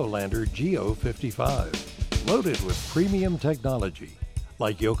Geolander Geo 55, loaded with premium technology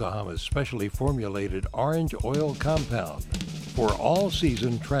like Yokohama's specially formulated orange oil compound for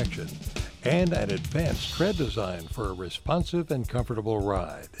all-season traction and an advanced tread design for a responsive and comfortable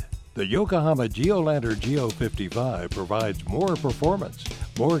ride. The Yokohama Geolander Geo 55 provides more performance,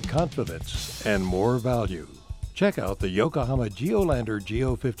 more confidence, and more value. Check out the Yokohama Geolander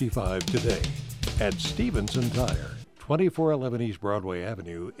Geo 55 today at Stevenson Tire, 2411 East Broadway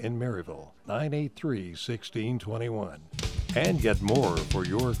Avenue in Maryville, 983-1621. And get more for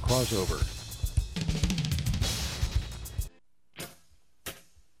your crossover.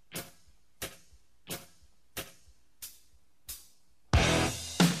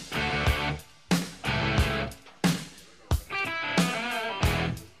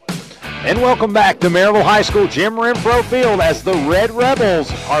 And welcome back to Maryville High School, Jim Renfro Field, as the Red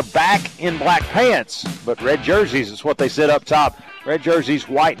Rebels are back in black pants, but red jerseys is what they said up top. Red jerseys,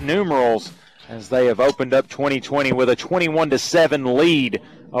 white numerals, as they have opened up 2020 with a 21-7 lead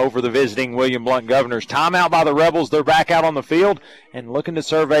over the visiting William Blount Governors. Timeout by the Rebels. They're back out on the field and looking to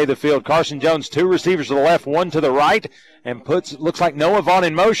survey the field. Carson Jones, 2 receivers to the left, 1 to the right, and looks like Noah Vaughn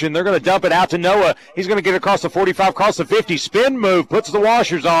in motion. They're going to dump it out to Noah. He's going to get across the 45, across the 50, spin move, puts the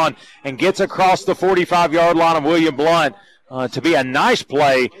washers on, and gets across the 45-yard line of William Blount to be a nice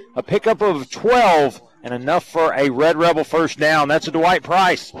play, a pickup of 12, and enough for a Red Rebel first down. That's a Dwight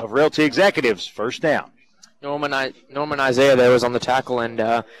Price of Realty Executives, first down. Norman Isaiah there was on the tackle, and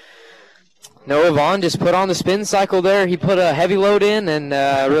Noah Vaughn just put on the spin cycle there. He put a heavy load in and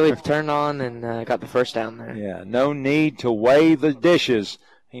really turned on and got the first down there. Yeah, no need to weigh the dishes.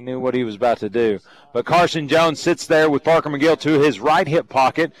 He knew what he was about to do. But Carson Jones sits there with Parker McGill to his right hip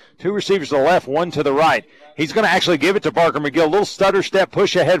pocket. 2 receivers to the left, 1 to the right. He's going to actually give it to Parker McGill. A little stutter step,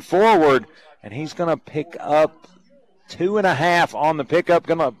 push ahead forward, and he's going to pick up 2.5 on the pickup.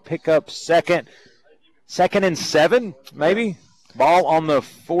 Going to pick up second and 7, maybe. Ball on the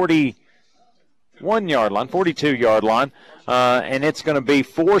 41-yard line, 42-yard line. And it's going to be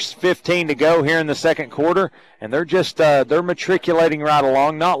 4:15 to go here in the second quarter. And they're just they're matriculating right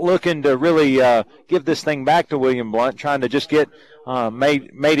along, not looking to really give this thing back to William Blount, trying to just get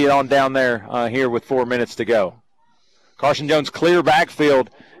made it on down there here with 4 minutes to go. Carson Jones clear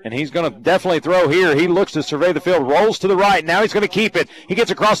backfield. And he's going to definitely throw here. He looks to survey the field, rolls to the right. Now he's going to keep it. He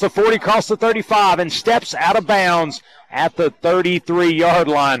gets across the 40, across the 35, and steps out of bounds at the 33-yard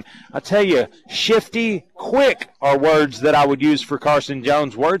line. I tell you, shifty, quick are words that I would use for Carson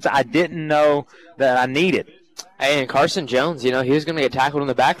Jones, words I didn't know that I needed. Hey, and Carson Jones, he was going to get tackled in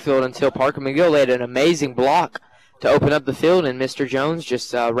the backfield until Parker McGill laid an amazing block to open up the field, and Mr. Jones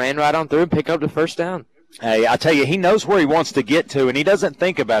just ran right on through and picked up the first down. Hey, I tell you, he knows where he wants to get to, and he doesn't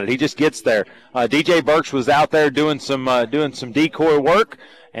think about it. He just gets there. DJ Burks was out there doing some decoy work,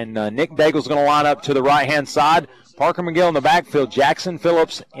 and Nick Daigle's going to line up to the right-hand side. Parker McGill in the backfield. Jackson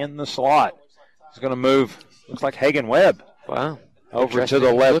Phillips in the slot. He's going to move, looks like Hagan Webb. Wow. Over to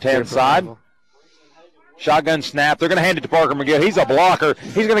the left-hand side. Shotgun snap. They're going to hand it to Parker McGill. He's a blocker.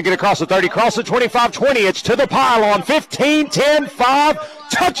 He's going to get across the 30, across the 25, 20. It's to the pylon. 15, 10, 5.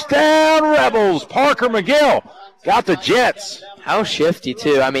 Touchdown, Rebels. Parker McGill got the Jets. How shifty,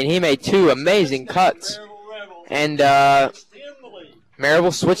 too. I mean, he made 2 amazing cuts. And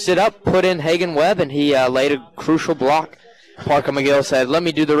Maryville switched it up, put in Hagan Webb, and he laid a crucial block. Parker McGill said, let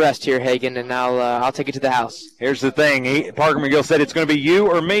me do the rest here, Hagan, and I'll take it to the house. Here's the thing. Parker McGill said it's going to be you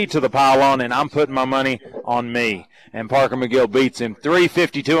or me to the pylon, and I'm putting my money on me. And Parker McGill beats him.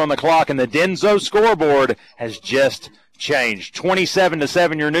 3:52 on the clock, and the Denso scoreboard has just changed.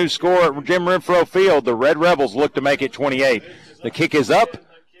 27-7 your new score at Jim Renfro Field. The Red Rebels look to make it 28. The kick is up.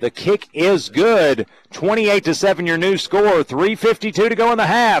 The kick is good. 28-7 your new score. 3:52 to go in the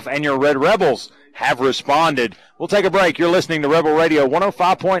half, and your Red Rebels have responded. We'll take a break. You're listening to Rebel Radio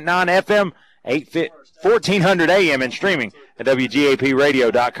 105.9 FM, 1400 AM, and streaming at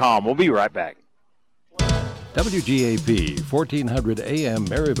WGAPradio.com. We'll be right back. WGAP 1400 AM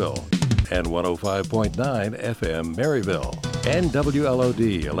Maryville and 105.9 FM Maryville, and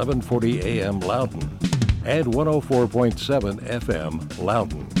WLOD 1140 AM Loudon and 104.7 FM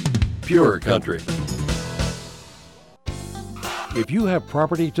Loudon. Pure Country. If you have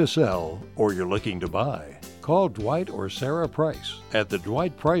property to sell or you're looking to buy, call Dwight or Sarah Price at the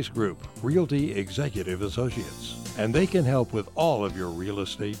Dwight Price Group, Realty Executive Associates, and they can help with all of your real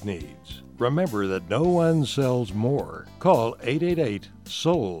estate needs. Remember that no one sells more. Call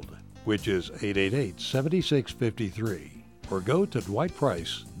 888-SOLD, which is 888-7653, or go to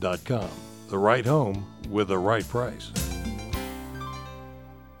dwightprice.com. The right home with the right price.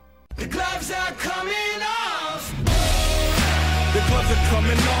 The gloves are coming off. The gloves are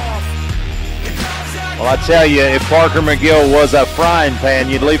coming off. Well, I tell you, if Parker McGill was a frying pan,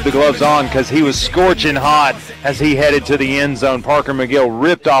 you'd leave the gloves on because he was scorching hot as he headed to the end zone. Parker McGill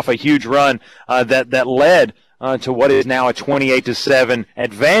ripped off a huge run that led to what is now a 28-7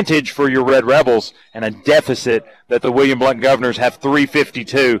 advantage for your Red Rebels and a deficit that the William Blount Governors have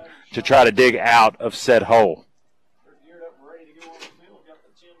 3:52 to try to dig out of said hole.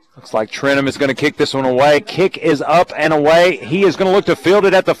 Looks like Trenum is going to kick this one away. Kick is up and away. He is going to look to field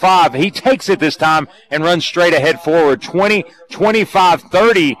it at the 5. He takes it this time and runs straight ahead forward. 20, 25,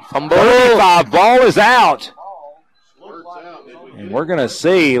 30, 35. Ball is out. And we're going to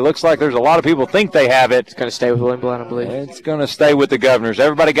see. Looks like there's a lot of people think they have it. It's going to stay with William Blount, I believe. It's going to stay with the Governors.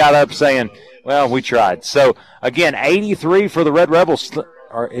 Everybody got up saying, well, we tried. So, again, 83 for the Red Rebels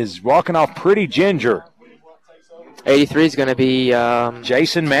is walking off pretty ginger. 83 is going to be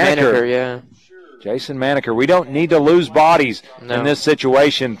Jason Maneker. Yeah. Jason Maneker, we don't need to lose bodies in this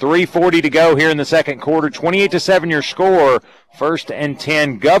situation. 3:40 to go here in the second quarter. 28-7 your score. 1st and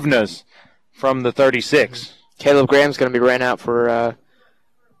 10, Governors from the 36. Caleb Graham's going to be ran out for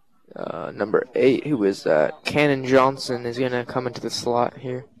number 8. Who is that? Cannon Johnson is going to come into the slot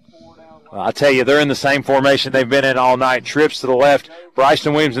here. Well, I tell you, they're in the same formation they've been in all night. Trips to the left.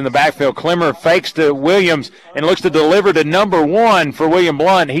 Bryson Williams in the backfield. Clemmer fakes to Williams and looks to deliver to number 1 for William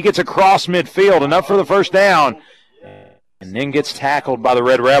Blount. He gets across midfield, enough for the first down, and then gets tackled by the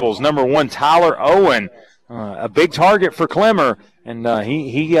Red Rebels. Number 1, Tyler Owen, a big target for Clemmer, and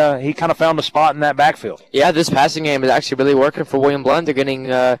he kind of found a spot in that backfield. Yeah, this passing game is actually really working for William Blount. They're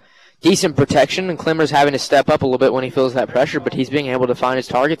getting decent protection, and Clemmer's having to step up a little bit when he feels that pressure, but he's being able to find his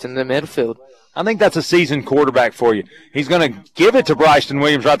targets in the midfield. I think that's a seasoned quarterback for you. He's going to give it to Bryson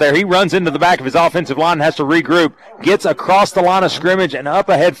Williams right there. He runs into the back of his offensive line and has to regroup, gets across the line of scrimmage and up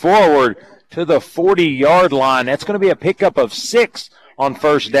ahead forward to the 40-yard line. That's going to be a pickup of 6 on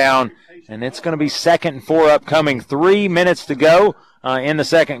first down, and it's going to be 2nd and 4 upcoming. 3 minutes to go in the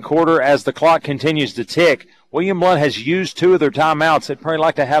second quarter as the clock continues to tick. William Blount has used 2 of their timeouts. They'd probably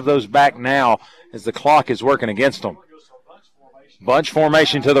like to have those back now as the clock is working against them. Bunch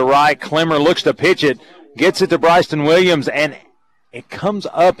formation to the right. Clemmer looks to pitch it, gets it to Bryson Williams, and it comes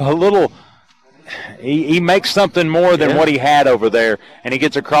up a little. He makes something more than what he had over there, and he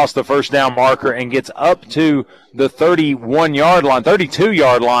gets across the first down marker and gets up to the 31-yard line,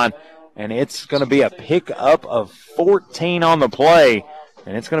 32-yard line, and it's going to be a pickup of 14 on the play,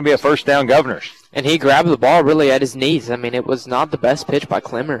 and it's going to be a first down, Governors. And he grabbed the ball really at his knees. I mean, it was not the best pitch by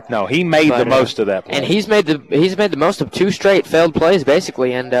Clemmer. No, he made the most of that play. And he's made the most of 2 straight failed plays,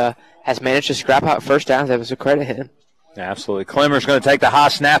 basically, and has managed to scrap out first downs. That was a credit to him. Absolutely. Clemmer's going to take the high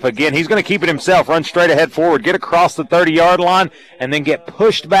snap again. He's going to keep it himself, run straight ahead forward, get across the 30-yard line, and then get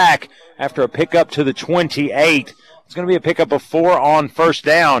pushed back after a pickup to the 28. It's going to be a pickup of 4 on first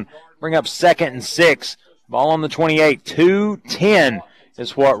down. Bring up 2nd and 6. Ball on the 28. 2:10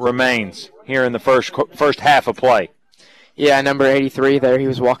 is what remains here in the first half of play. Yeah, number 83 there. He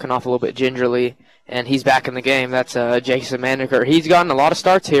was walking off a little bit gingerly, and he's back in the game. That's Jason Maneker. He's gotten a lot of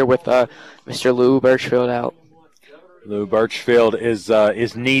starts here with Mr. Lou Birchfield out. Lou Birchfield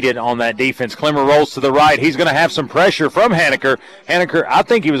is needed on that defense. Clemmer rolls to the right. He's going to have some pressure from Haneker. Haneker, I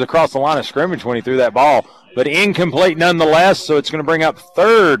think he was across the line of scrimmage when he threw that ball, but incomplete nonetheless, so it's going to bring up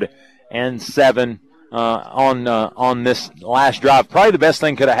 3rd and 7 on this last drive. Probably the best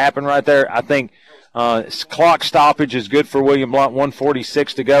thing could have happened right there. I think clock stoppage is good for William Blount.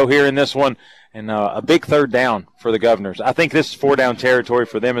 1:46 to go here in this one, and a big 3rd down for the Governors. I think this is 4-down territory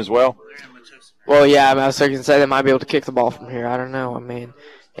for them as well. Well, yeah, I was going to say they might be able to kick the ball from here. I don't know. I mean,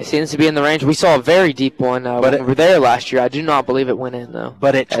 it seems to be in the range. We saw a very deep one when we were there last year. I do not believe it went in, though.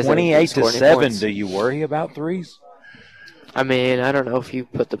 But at 28-7, do you worry about threes? I mean, I don't know if you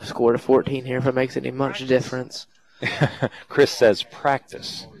put the score to 14 here, if it makes any much difference. Chris says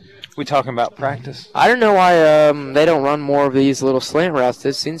practice. We talking about practice? I don't know why they don't run more of these little slant routes.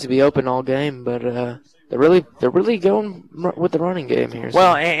 This seems to be open all game, but they're really going with the running game here. So.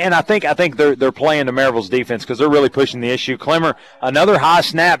 Well, and I think they're playing to Maryville's defense because they're really pushing the issue. Clemmer, another high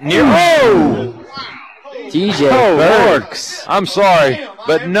snap near. Oh! DJ Burks. I'm sorry,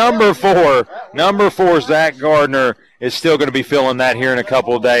 but number four, Zach Gardner is still going to be feeling that here in a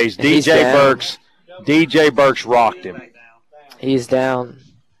couple of days. DJ Burks rocked him. He's down.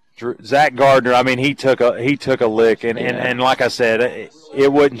 Zach Gardner, I mean, he took a lick, and like I said,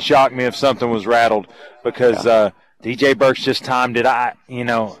 it wouldn't shock me if something was rattled because DJ Burks just timed it.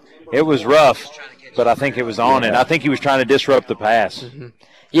 It was rough, but I think it was on it. I think he was trying to disrupt the pass. Mm-hmm.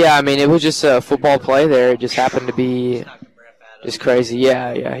 Yeah, I mean, it was just a football play there. It just happened to be just crazy.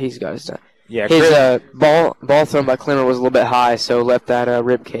 Yeah, he's got his time. Yeah, his ball thrown by Clemmer was a little bit high, so left that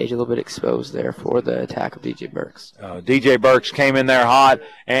rib cage a little bit exposed there for the attack of DJ Burks. DJ Burks came in there hot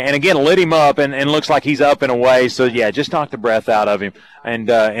and again lit him up and looks like he's up and away. So yeah, just knocked the breath out of him. And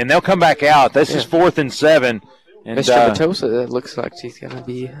they'll come back out. This is 4th and 7. And Mr. Matosa, it looks like he's going to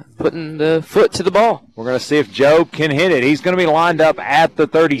be putting the foot to the ball. We're going to see if Job can hit it. He's going to be lined up at the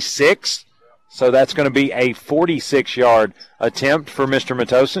 36, so that's going to be a 46-yard attempt for Mr.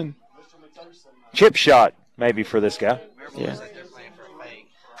 Matosa. Chip shot maybe for this guy. Yeah.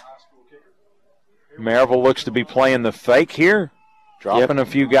 Maryville looks to be playing the fake here, dropping a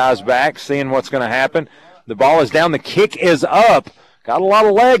few guys back, seeing what's going to happen. The ball is down. The kick is up. Got a lot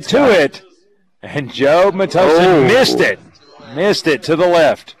of leg to it. And Joe Matosa missed it to the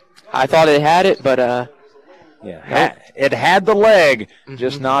left. I thought it had it, but Yeah, it had the leg,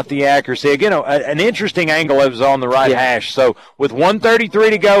 just not the accuracy. Again, an interesting angle. It was on the right hash. So with 1:33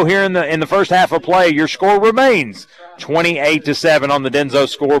 to go here in the first half of play, your score remains 28-7 on the Denso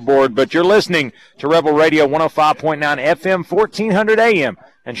scoreboard. But you're listening to Rebel Radio 105.9 FM, 1400 AM,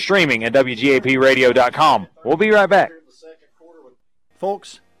 and streaming at WGAPradio.com. We'll be right back.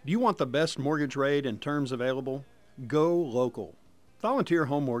 Folks, do you want the best mortgage rate and terms available? Go local. Volunteer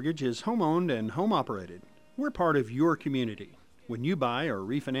Home Mortgage is home-owned and home-operated. We're part of your community. When you buy or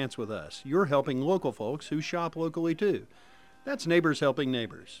refinance with us, you're helping local folks who shop locally too. That's neighbors helping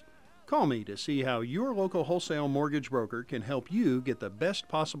neighbors. Call me to see how your local wholesale mortgage broker can help you get the best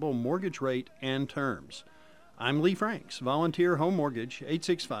possible mortgage rate and terms. I'm Lee Franks, Volunteer Home Mortgage,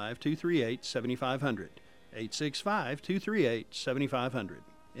 865-238-7500. 865-238-7500.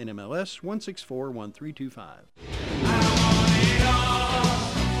 NMLS 1641325.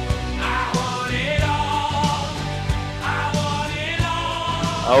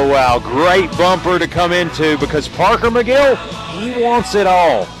 Oh, wow, great bumper to come into because Parker McGill, he wants it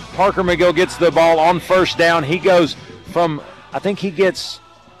all. Parker McGill gets the ball on first down. He goes from, I think he gets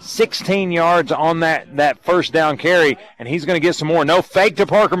 16 yards on that first down carry, and he's going to get some more. No fake to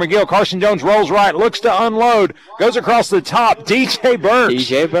Parker McGill. Carson Jones rolls right, looks to unload, goes across the top. DJ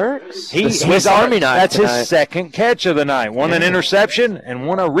Burks. He's Swiss Army knife. That's tonight. His second catch of the night. One an interception and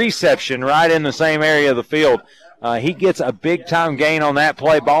one a reception right in the same area of the field. He gets a big-time gain on that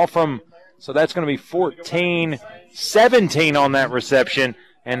play. Ball from, so that's going to be 14-17 on that reception.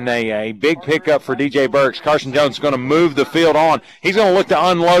 And a big pickup for DJ Burks. Carson Jones is going to move the field on. He's going to look to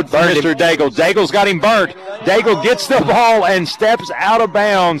unload for Mr. Daigle. Daigle's got him burnt. Daigle gets the ball and steps out of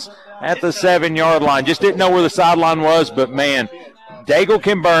bounds at the 7-yard line. Just didn't know where the sideline was, but, man, Daigle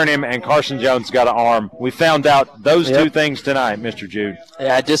can burn him, and Carson Jones got an arm. We found out those two things tonight, Mr. Jude.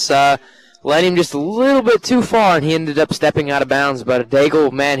 Yeah, just led him just a little bit too far, and he ended up stepping out of bounds. But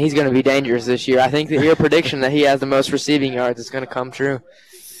Daigle, man, he's going to be dangerous this year. I think that your prediction that he has the most receiving yards is going to come true.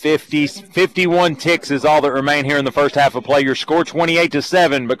 51 ticks is all that remain here in the first half of play. Your score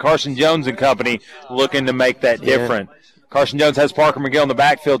 28-7, but Carson Jones and company looking to make that different. Carson Jones has Parker McGill in the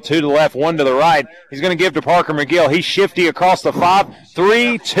backfield, 2 to the left, 1 to the right. He's going to give to Parker McGill. He's shifty across the 5,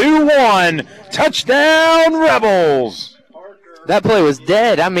 3, 2, 1. Touchdown, Rebels! That play was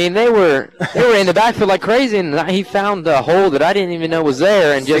dead. I mean, they were in the backfield like crazy, and he found a hole that I didn't even know was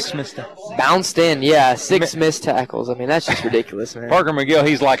there and just bounced in. Yeah, 6 missed tackles. I mean, that's just ridiculous, man. Parker McGill,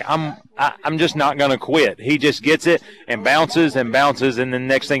 he's like, I'm just not going to quit. He just gets it and bounces, and then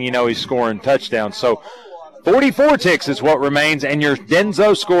next thing you know, he's scoring touchdowns. So 44 ticks is what remains, and your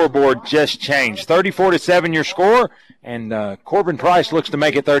Denso scoreboard just changed. 34-7 your score, and Corbin Price looks to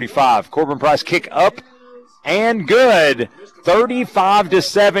make it 35. Corbin Price kick up and good.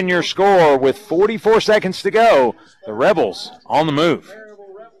 35-7 your score with 44 seconds to go. The Rebels on the move.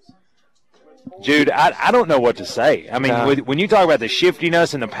 Jude, I don't know what to say. I mean, when you talk about the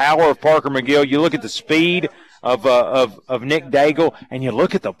shiftiness and the power of Parker McGill, you look at the speed of Nick Daigle, and you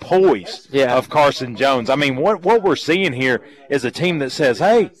look at the poise of Carson Jones. I mean, what we're seeing here is a team that says,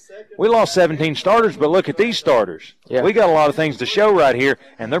 hey, we lost 17 starters, but look at these starters. Yeah. We got a lot of things to show right here,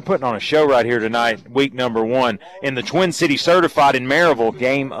 and they're putting on a show right here tonight, week number 1, in the Twin City Certified in Maryville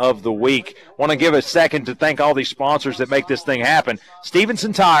Game of the Week. Want to give a second to thank all these sponsors that make this thing happen.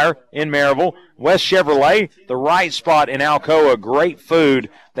 Stevenson Tire in Maryville, West Chevrolet, The Right Spot in Alcoa, great food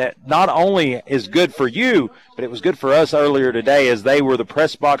that not only is good for you, but it was good for us earlier today as they were the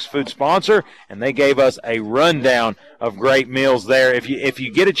Press Box Food sponsor, and they gave us a rundown of great meals there. If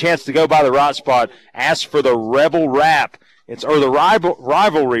you get a chance to go by The Right Spot, ask for the Rebel Wrap. Or the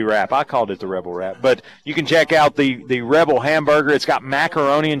rivalry wrap. I called it the Rebel Wrap. But you can check out the Rebel hamburger. It's got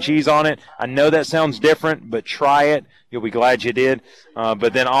macaroni and cheese on it. I know that sounds different, but try it. You'll be glad you did.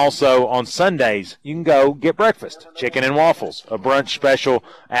 But then also on Sundays, you can go get breakfast, chicken and waffles, a brunch special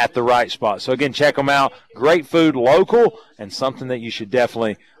at the Right Spot. So, again, check them out. Great food, local, and something that you should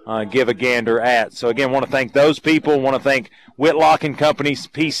definitely give a gander at. So, again, want to thank those people. Want to thank Whitlock and Company's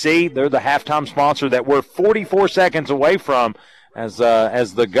PC. They're the halftime sponsor that we're 44 seconds away from as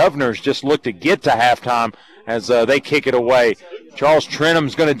the Governors just look to get to halftime as they kick it away. Charles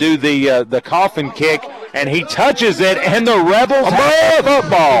Trenum's going to do the coffin kick, and he touches it, and the Rebels have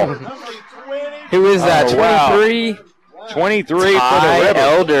football. Who is that, 23? 23 for the Rebels.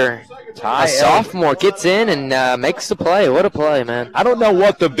 Elder. A sophomore gets in and makes the play. What a play, man. I don't know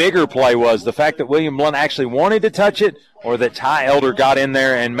what the bigger play was, the fact that Willliam Blount actually wanted to touch it or that Ty Elder got in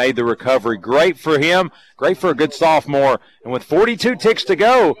there and made the recovery. Great for him. Great for a good sophomore. And with 42 ticks to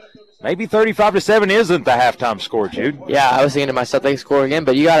go, maybe 35-7 isn't the halftime score, Jude. Yeah, I was thinking to myself they could score again,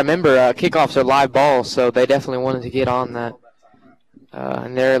 but you got to remember kickoffs are live balls, so they definitely wanted to get on that.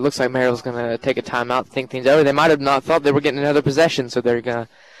 And there it looks like Maryville's going to take a timeout to think things over. They might have not thought they were getting another possession, so they're going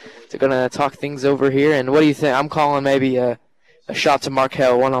to talk things over here. And what do you think? I'm calling maybe a shot to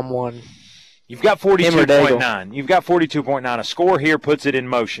Markel one-on-one. You've got 42.9. You've got 42.9. A score here puts it in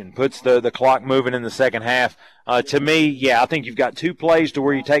motion, puts the clock moving in the second half. To me, yeah, I think you've got 2 plays to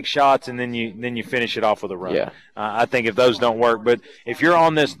where you take shots and then you finish it off with a run. Yeah. I think if those don't work, but if you're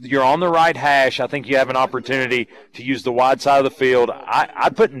on the right hash, I think you have an opportunity to use the wide side of the field.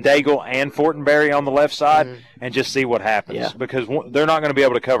 I'd put Daigle and Fortenberry on the left side and just see what happens because they're not going to be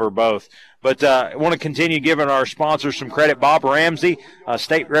able to cover both. But I want to continue giving our sponsors some credit. Bob Ramsey,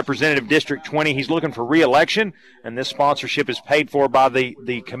 State Representative District 20, he's looking for re-election, and this sponsorship is paid for by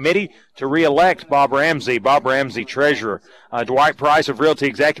the committee to re-elect Bob Ramsey. Bob Ramsey, treasurer. Dwight Price of Realty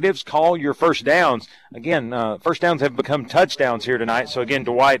Executives, call your first downs. Again, first downs have become touchdowns here tonight. So, again,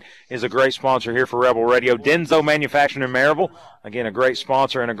 Dwight is a great sponsor here for Rebel Radio. Denzo Manufacturing in Maryville, again, a great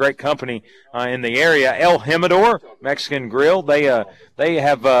sponsor and a great company in the area. El Jimador Mexican Grill, they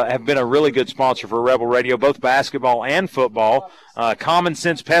have been a really good sponsor for Rebel Radio, both basketball and football. Common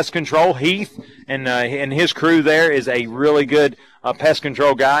Sense Pest Control, Heath and his crew there is a really good pest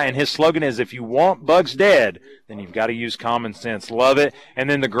control guy, and his slogan is, if you want bugs dead, then you've got to use common sense. Love it. And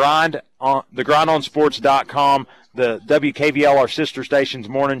then the grindonsports.com, the WKVL, our sister station's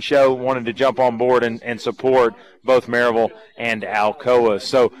morning show, wanted to jump on board and support both Maryville and Alcoa.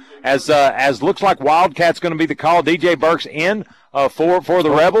 So as looks like Wildcat's going to be the call, DJ Burke's in for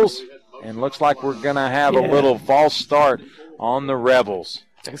the Rebels, and looks like we're going to have a little false start on the Rebels.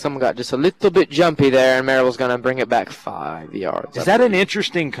 I think someone got just a little bit jumpy there, and Maryville's going to bring it back 5 yards. Is that an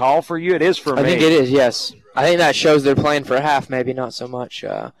interesting call for you? It is for me. I think it is, yes. I think that shows they're playing for a half, maybe not so much.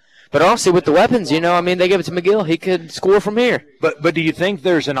 But honestly, with the weapons, they give it to McGill. He could score from here. But do you think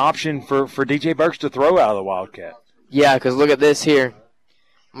there's an option for DJ Burks to throw out of the Wildcat? Yeah, because look at this here.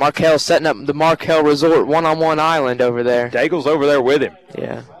 Markel's setting up the Markel Resort one-on-one island over there. Daigle's over there with him.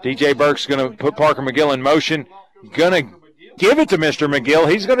 Yeah. DJ Burks going to put Parker McGill in motion. Going to give it to Mr. McGill.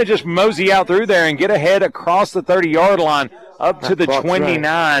 He's going to just mosey out through there and get ahead across the 30-yard line up to the 29.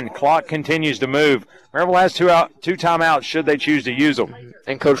 Right. Clock continues to move. Maryville has two timeouts should they choose to use them.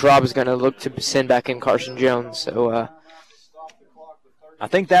 And Coach Rob is going to look to send back in Carson Jones. So I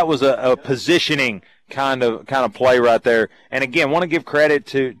think that was a positioning kind of play right there. And, again, want to give credit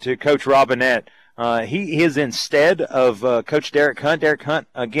to Coach Robinette. He is instead of Coach Derek Hunt. Derek Hunt,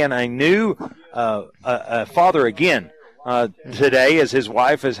 again, a new father again. Today, as his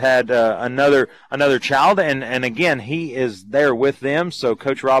wife has had another child, and again he is there with them. So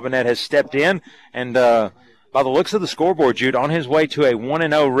Coach Robinette has stepped in, and by the looks of the scoreboard, Jude, on his way to a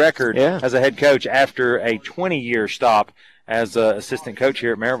 1-0 record as a head coach after a 20-year stop as assistant coach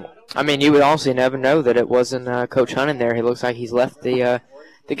here at Maryville. I mean, you would also never know that it wasn't Coach Hunt in there. He looks like he's left the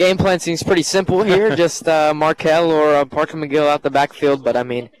game plan seems pretty simple here, just Markel or Parker McGill out the backfield, but I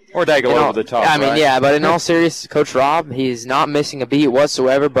mean. Or Daigle over the top. I mean, yeah, but in all seriousness, Coach Rob, he's not missing a beat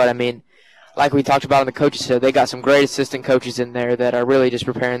whatsoever. But, I mean, like we talked about in the coaches show, they got some great assistant coaches in there that are really just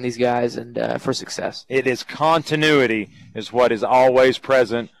preparing these guys and for success. It is continuity is what is always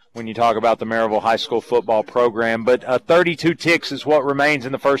present when you talk about the Maryville High School football program. But 32 ticks is what remains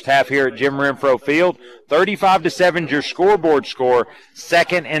in the first half here at Jim Renfro Field. 35-7 is your scoreboard score.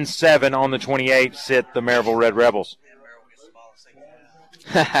 2nd and 7 on the 28 sit the Maryville Red Rebels.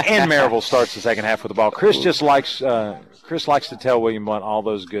 And Maryville starts the second half with the ball. Chris likes to tell Willliam Blount all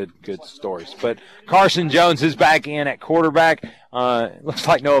those good stories. But Carson Jones is back in at quarterback. Looks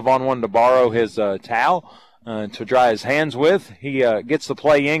like Noah Vaughn wanted to borrow his towel to dry his hands with. He gets the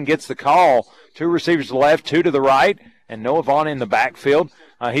play in, gets the call. 2 receivers to the left, 2 to the right, and Noah Vaughn in the backfield.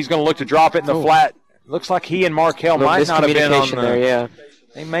 He's going to look to drop it in the flat. Looks like he and Markel might not have been on the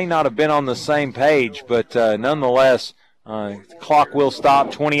They may not have been on the same page, but nonetheless, the clock will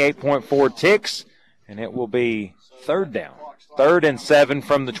stop. 28.4 ticks, and it will be third down. 3rd and 7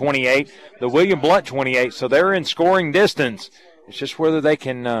 from the 28, the Willliam Blount 28. So they're in scoring distance. It's just whether they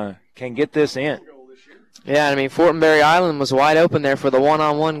can get this in. Yeah, I mean, Fortenberry Island was wide open there for the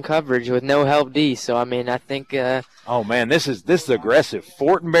one-on-one coverage with no help D. So I mean, I think. Oh man, this is aggressive.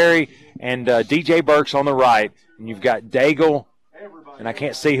 Fortenberry and DJ Burks on the right, and you've got Daigle. And I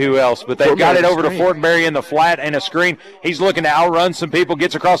can't see who else, but they've got it over to Fortenberry in the flat and a screen. He's looking to outrun some people,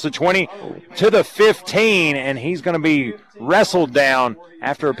 gets across the 20 to the 15, and he's going to be wrestled down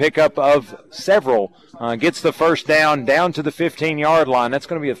after a pickup of several. Gets the first down to the 15-yard line. That's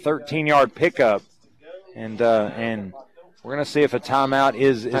going to be a 13-yard pickup. And We're going to see if a timeout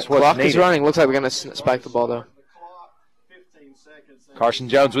is what's clock needed. is running. Looks like we're going to spike the ball, though. Carson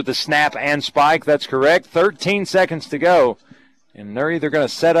Jones with the snap and spike. That's correct. 13 seconds to go. And they're either going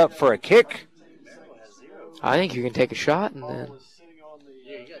to set up for a kick. I think you can take a shot and then.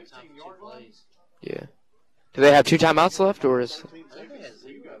 Yeah. Do they have 2 timeouts left, or is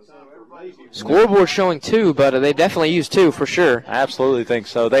scoreboard showing 2? But they definitely use 2 for sure. I absolutely think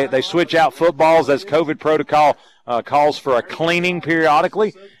so. They switch out footballs as COVID protocol calls for a cleaning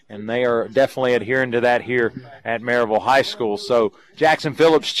periodically, and they are definitely adhering to that here at Maryville High School. So Jackson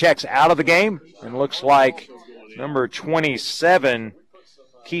Phillips checks out of the game, and looks like number 27,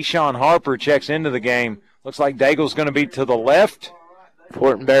 Keyshawn Harper, checks into the game. Looks like Daigle's going to be to the left.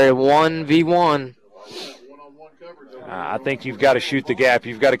 Fortenberry 1v1. I think you've got to shoot the gap.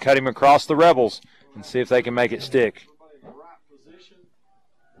 You've got to cut him across the Rebels and see if they can make it stick.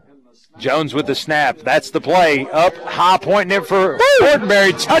 Jones with the snap. That's the play. Up high, pointing it for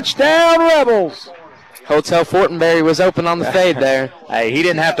Fortenberry. Touchdown, Rebels. Hotel Fortenberry was open on the fade there. Hey, he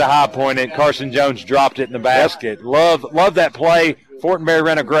didn't have to high point it. Carson Jones dropped it in the basket. Love that play. Fortenberry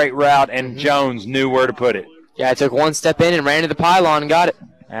ran a great route, and Jones knew where to put it. Yeah, I took one step in and ran to the pylon and got it.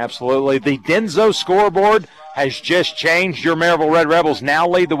 Absolutely. The Denso scoreboard has just changed. Your Maryville Red Rebels now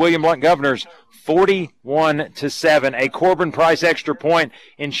lead the Willliam Blount Governors 41-7. A Corbin Price extra point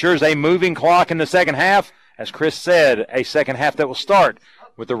ensures a moving clock in the second half. As Chris said, a second half that will start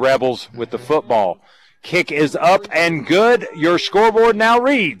with the Rebels with the football. Kick is up and good. Your scoreboard now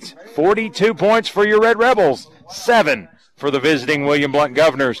reads 42 points for your Red Rebels, 7 for the visiting Willliam Blount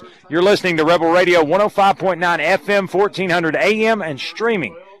Governors. You're listening to Rebel Radio 105.9 FM, 1400 AM, and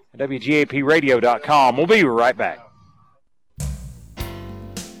streaming at WGAPradio.com. We'll be right back.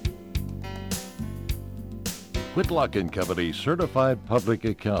 Whitlock & Company Certified Public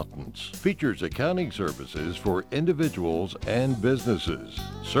Accountants features accounting services for individuals and businesses.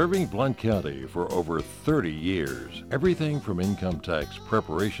 Serving Blount County for over 30 years. Everything from income tax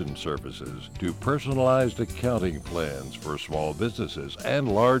preparation services to personalized accounting plans for small businesses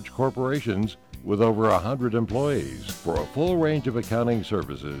and large corporations with over 100 employees for a full range of accounting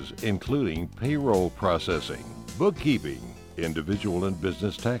services, including payroll processing, bookkeeping, individual and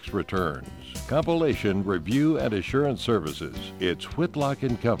business tax returns, compilation, review, and assurance services. It's Whitlock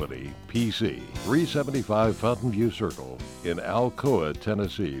 & Company, PC, 375 Fountain View Circle in Alcoa,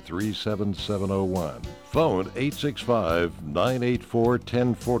 Tennessee, 37701. Phone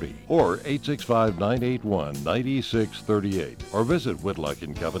 865-984-1040 or 865-981-9638. Or visit Whitlock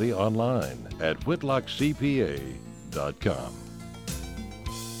 & Company online at whitlockcpa.com.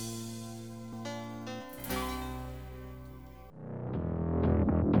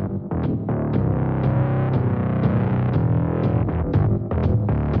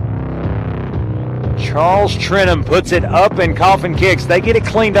 Charles Trenum puts it up and Coffin kicks. They get it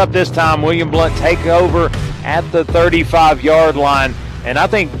cleaned up this time. Willliam Blount take over at the 35-yard line. And I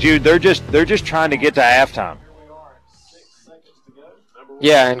think, Jude, they're just trying to get to halftime.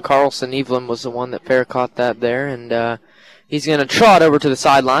 Yeah, and Carlson Evelyn was the one that fair caught that there. And he's going to trot over to the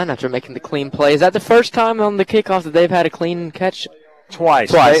sideline after making the clean play. Is that the first time on the kickoff that they've had a clean catch?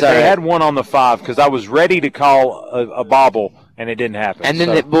 Twice. They had one on the 5 because I was ready to call a bobble. And it didn't happen. And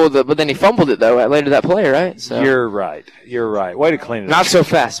then but then he fumbled it, though, later that play, right? So. You're right. Way to clean it up. Not so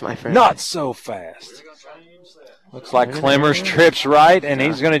fast, my friend. Not so fast. Looks like Clemmers trips right, and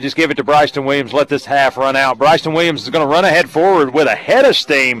he's going to just give it to Bryson Williams, let this half run out. Bryson Williams is going to run ahead forward with a head of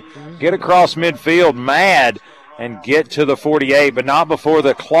steam, get across midfield, mad, and get to the 48, but not before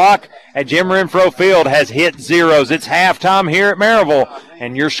the clock at Jim Renfro Field has hit zeros. It's halftime here at Maryville,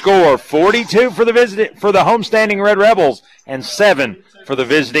 and your score, 42 for the homestanding Red Rebels and 7 for the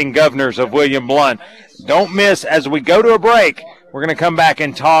visiting Governors of Willliam Blount. Don't miss, as we go to a break, we're going to come back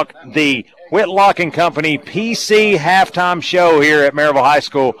and talk the Whitlock & Company PC halftime show here at Maryville High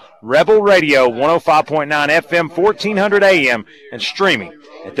School. Rebel Radio, 105.9 FM, 1400 AM, and streaming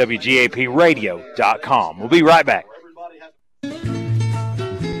at WGAPradio.com. We'll be right back.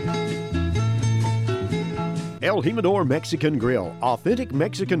 El Jimador Mexican Grill, authentic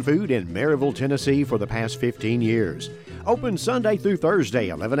Mexican food in Maryville, Tennessee for the past 15 years. Open Sunday through Thursday,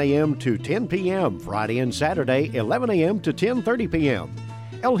 11 a.m. to 10 p.m., Friday and Saturday, 11 a.m. to 10:30 p.m.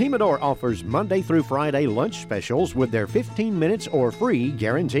 El Jimador offers Monday through Friday lunch specials with their 15 minutes or free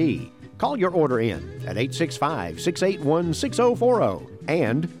guarantee. Call your order in at 865-681-6040,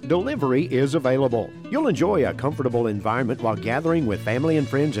 and delivery is available. You'll enjoy a comfortable environment while gathering with family and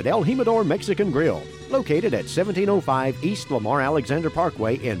friends at El Jimador Mexican Grill, located at 1705 East Lamar Alexander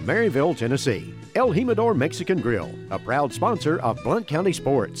Parkway in Maryville, Tennessee. El Jimador Mexican Grill, a proud sponsor of Blount County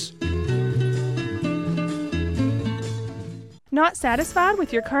Sports. Not satisfied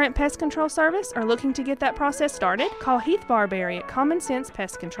with your current pest control service or looking to get that process started? Call Heath Barberry at Common Sense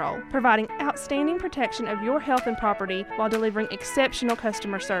Pest Control, providing outstanding protection of your health and property while delivering exceptional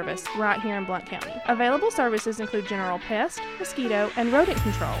customer service right here in Blount County. Available services include general pest, mosquito, and rodent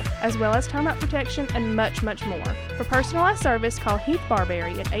control, as well as termite protection and much, much more. For personalized service, call Heath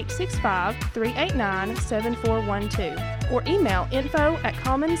Barberry at 865-389-7412 or email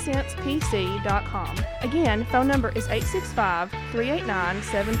info@commonsensepc.com. Again, phone number is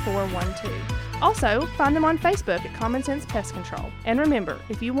 865-389-7412. Also, find them on Facebook at Common Sense Pest Control. And remember,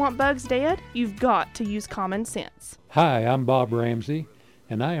 if you want bugs dead, you've got to use common sense. Hi, I'm Bob Ramsey,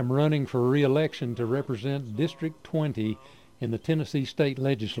 and I am running for re-election to represent District 20 in the Tennessee State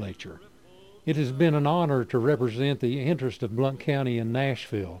Legislature. It has been an honor to represent the interest of Blount County and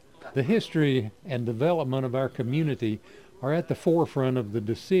Nashville. The history and development of our community are at the forefront of the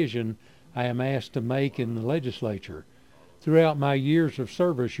decision I am asked to make in the legislature. Throughout my years of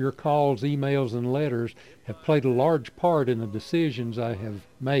service, your calls, emails, and letters have played a large part in the decisions I have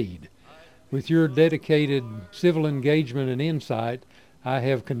made. With your dedicated civil engagement and insight, I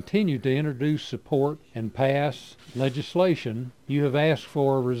have continued to introduce, support, and pass legislation you have asked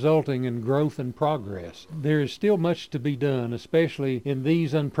for, resulting in growth and progress. There is still much to be done, especially in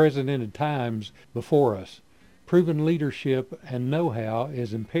these unprecedented times before us. Proven leadership and know-how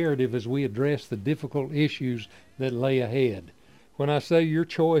is imperative as we address the difficult issues that lay ahead. When I say your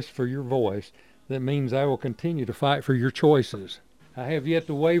choice for your voice, that means I will continue to fight for your choices. I have yet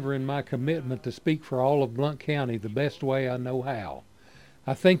to waver in my commitment to speak for all of Blount County the best way I know how.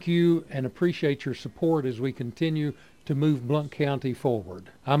 I thank you and appreciate your support as we continue to move Blount County forward.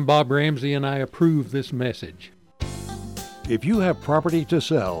 I'm Bob Ramsey, and I approve this message. If you have property to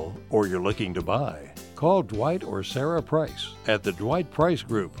sell or you're looking to buy, call Dwight or Sarah Price at the Dwight Price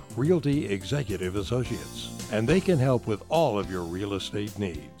Group Realty Executive Associates, and they can help with all of your real estate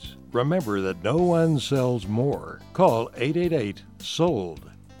needs. Remember that no one sells more. Call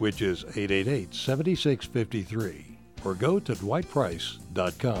 888-SOLD, which is 888-7653. Or go to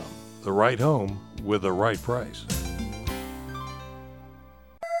dwightprice.com. The right home with the right price.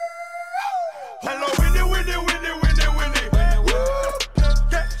 Hello, Winnie, Winnie, Winnie, Winnie, Winnie.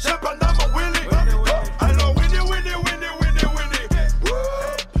 Yeah, Shepherd, I'm a Winnie. Hello, Winnie, Winnie, Winnie, Winnie, Winnie.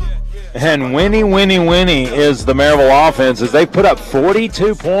 And Winnie is the Maryville offense as they put up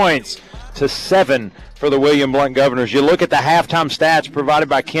 42 points to 7 for the Willliam Blount Governors. You look at the halftime stats provided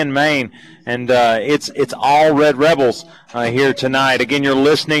by Ken Main, and it's all Red Rebels here tonight. Again, you're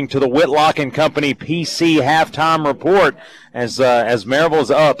listening to the Whitlock and Company PC halftime report as Maryville is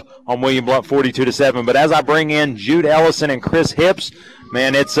up on Willliam Blount 42-7. But as I bring in Jude Ellison and Chris Hips,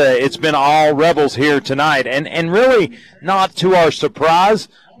 man, it's been all Rebels here tonight, and really not to our surprise.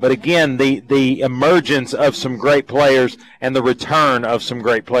 But again, the emergence of some great players and the return of some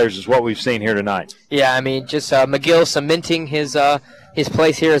great players is what we've seen here tonight. Yeah, I mean, just McGill cementing his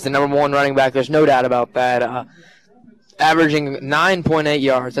place here as the number one running back. There's no doubt about that. Averaging 9.8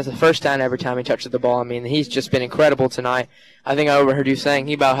 yards. That's the first down every time he touches the ball. I mean, he's just been incredible tonight. I think I overheard you saying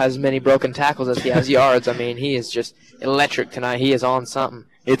he about has as many broken tackles as he has yards. I mean, he is just electric tonight. He is on something.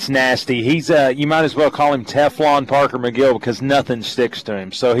 It's nasty. He's you might as well call him Teflon Parker McGill because nothing sticks to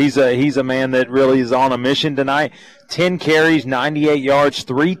him. So he's a man that really is on a mission tonight. 10 carries, 98 yards,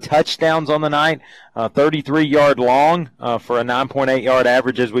 3 touchdowns on the night, 33-yard long for a 9.8-yard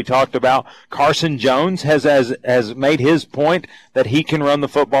average, as we talked about. Carson Jones has made his point that he can run the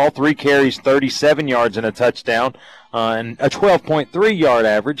football. 3 carries, 37 yards, and a touchdown. And a 12.3-yard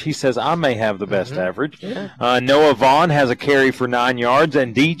average. He says, I may have the best average. Yeah. Noah Vaughn has a carry for 9 yards.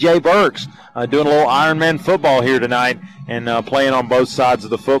 And D.J. Burks doing a little Ironman football here tonight and playing on both sides of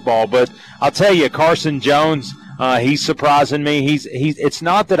the football. But I'll tell you, Carson Jones, he's surprising me. It's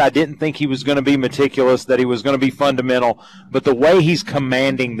not that I didn't think he was going to be meticulous, that he was going to be fundamental, but the way he's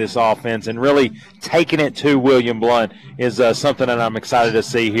commanding this offense and really taking it to Willliam Blount is something that I'm excited to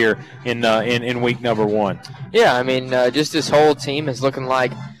see here in week number 1. Yeah, I mean, just this whole team is looking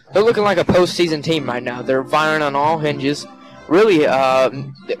like a postseason team right now. They're firing on all hinges. Really,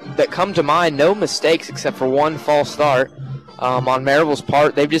 that come to mind, no mistakes except for one false start. On Maryville's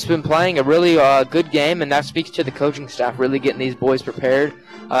part, they've just been playing a really good game, and that speaks to the coaching staff really getting these boys prepared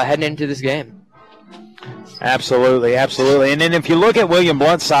heading into this game. Absolutely. And then if you look at Willliam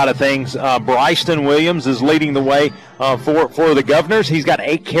Blount's side of things, Bryston Williams is leading the way for the Governors. He's got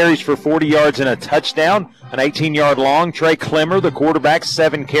 8 carries for 40 yards and a touchdown, an 18-yard long. Trey Clemmer, the quarterback,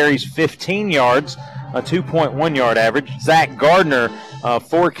 7 carries, 15 yards, a 2.1-yard average. Zach Gardner,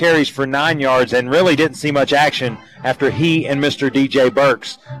 4 carries for 9 yards, and really didn't see much action after he and Mr. D.J.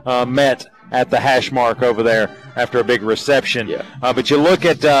 Burks met at the hash mark over there after a big reception. Yeah. But you look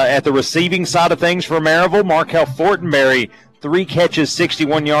at the receiving side of things for Maryville, Markel Fortenberry, 3 catches,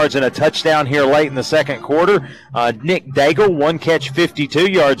 61 yards, and a touchdown here late in the second quarter. Nick Daigle, 1 catch,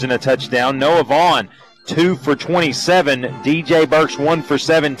 52 yards, and a touchdown. Noah Vaughn, 2 for 27. DJ Burks, 1 for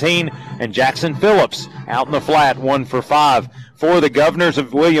 17. And Jackson Phillips, out in the flat, 1 for 5. For the Governors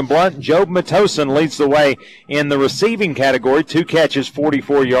of Willliam Blount, Job Matosin leads the way in the receiving category, 2 catches,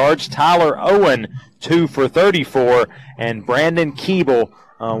 44 yards. Tyler Owen, 2 for 34. And Brandon Keeble,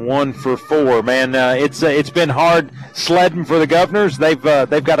 1 for 4. Man, it's been hard sledding for the Governors. They've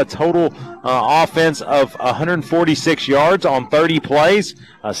got a total offense of 146 yards on 30 plays,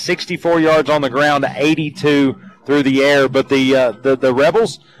 64 yards on the ground, 82 through the air. But the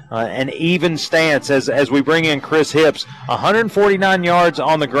Rebels, an even stance as we bring in Chris Hips, 149 yards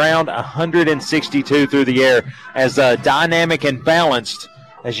on the ground, 162 through the air, as dynamic and balanced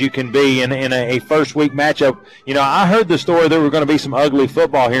as you can be in a first-week matchup. You know, I heard the story there were going to be some ugly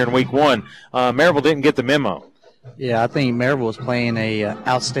football here in Week 1. Maryville didn't get the memo. Yeah, I think Maryville was playing a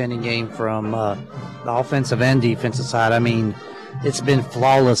outstanding game from the offensive and defensive side. I mean, it's been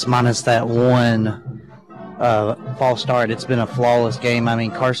flawless minus that one false start. It's been a flawless game. I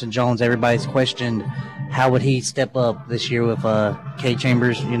mean, Carson Jones, everybody's questioned how would he step up this year with Kay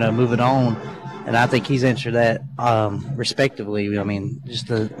Chambers, moving on. And I think he's answered that respectively. I mean, just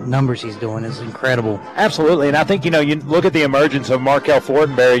the numbers he's doing is incredible. Absolutely. And I think, you look at the emergence of Markel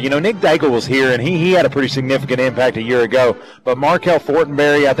Fortenberry. Nick Daigle was here, and he had a pretty significant impact a year ago. But Markel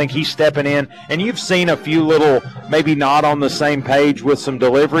Fortenberry, I think he's stepping in. And you've seen a few little, maybe not on the same page with some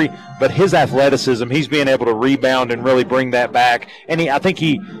delivery, but his athleticism, he's being able to rebound and really bring that back. And I think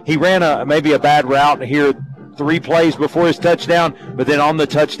he ran maybe a bad route here 3 plays before his touchdown, but then on the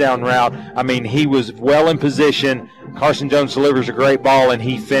touchdown route, I mean, he was well in position. Carson Jones delivers a great ball, and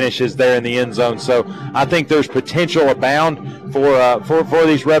he finishes there in the end zone. So I think there's potential abound for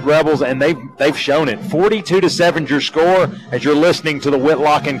these Red Rebels, and they've shown it. 42-7 your score as you're listening to the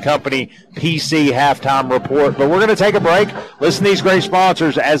Whitlock & Company PC halftime report. But we're going to take a break, listen to these great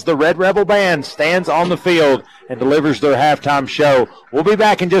sponsors as the Red Rebel Band stands on the field and delivers their halftime show. We'll be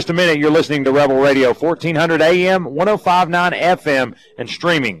back in just a minute. You're listening to Rebel Radio, 1400 AM, 105.9 FM, and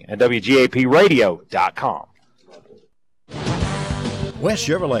streaming at WGAPradio.com. West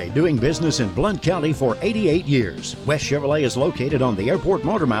Chevrolet, doing business in Blount County for 88 years. West Chevrolet is located on the Airport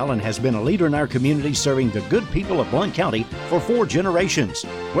Motor Mile and has been a leader in our community, serving the good people of Blount County for 4 generations.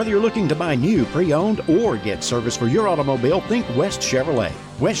 Whether you're looking to buy new, pre-owned, or get service for your automobile, think West Chevrolet.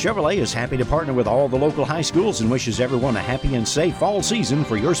 West Chevrolet is happy to partner with all the local high schools and wishes everyone a happy and safe fall season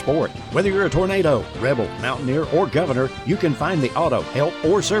for your sport. Whether you're a Tornado, Rebel, Mountaineer, or Governor, you can find the auto, help,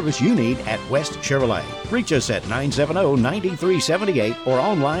 or service you need at West Chevrolet. Reach us at 970-9378 or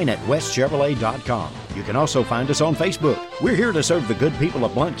online at westchevrolet.com. You can also find us on Facebook. We're here to serve the good people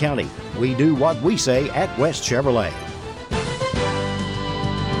of Blount County. We do what we say at West Chevrolet.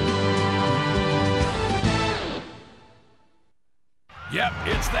 Yep,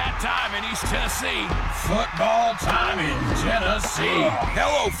 it's that time in East Tennessee. Football time in Tennessee.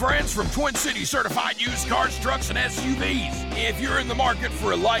 Hello, friends from Twin Cities Certified Used Cars, Trucks, and SUVs. If you're in the market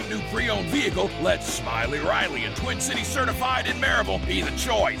for a light new pre-owned vehicle, let Smiley Riley and Twin Cities Certified in Maryville be the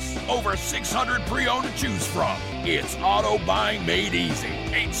choice. Over 600 pre-owned to choose from. It's auto buying made easy.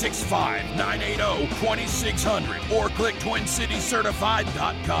 865-980-2600 or click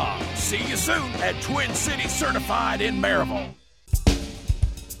TwinCitiesCertified.com. See you soon at Twin Cities Certified in Maryville.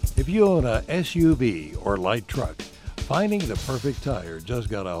 If you own a SUV or light truck, finding the perfect tire just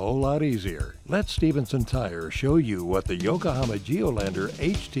got a whole lot easier. Let Stevenson Tire show you what the Yokohama Geolander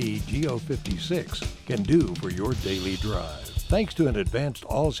HT Geo56 can do for your daily drive. Thanks to an advanced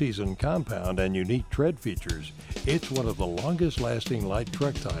all-season compound and unique tread features, it's one of the longest-lasting light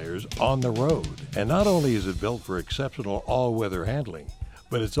truck tires on the road. And not only is it built for exceptional all-weather handling,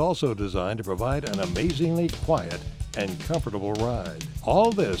 but it's also designed to provide an amazingly quiet and comfortable ride.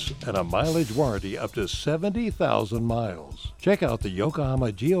 All this and a mileage warranty up to 70,000 miles. Check out the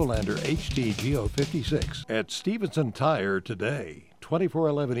Yokohama Geolander HT Geo56 at Stevenson Tire today.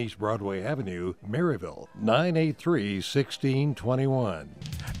 2411 East Broadway Avenue, Maryville, 983-1621.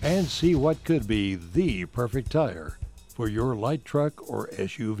 And see what could be the perfect tire for your light truck or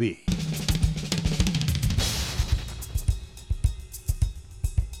SUV.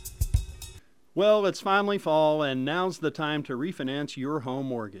 Well, it's finally fall, and now's the time to refinance your home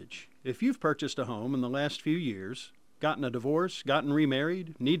mortgage. If you've purchased a home in the last few years, gotten a divorce, gotten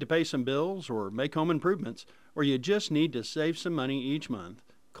remarried, need to pay some bills or make home improvements, or you just need to save some money each month,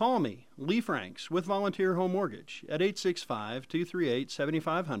 call me, Lee Franks, with Volunteer Home Mortgage at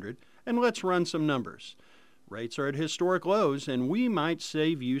 865-238-7500, and let's run some numbers. Rates are at historic lows, and we might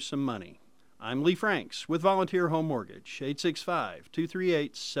save you some money. I'm Lee Franks with Volunteer Home Mortgage,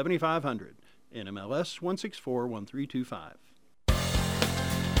 865-238-7500, NMLS 1641325.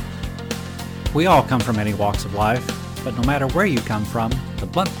 We all come from many walks of life, but no matter where you come from, the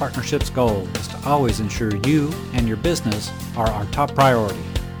Blount Partnership's goal is to always ensure you and your business are our top priority.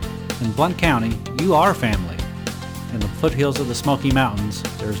 In Blount County, you are family. In the foothills of the Smoky Mountains,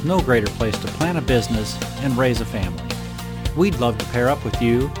 there is no greater place to plan a business and raise a family. We'd love to pair up with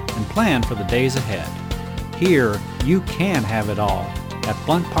you and plan for the days ahead. Here, you can have it all at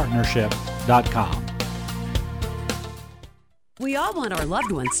bluntpartnership.com. We all want our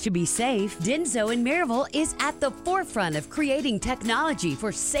loved ones to be safe. Denso in Maryville is at the forefront of creating technology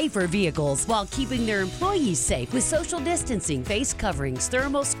for safer vehicles while keeping their employees safe with social distancing, face coverings,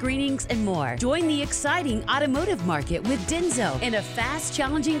 thermal screenings, and more. Join the exciting automotive market with Denso in a fast,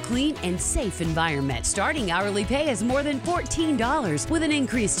 challenging, clean, and safe environment. Starting hourly pay is more than $14 with an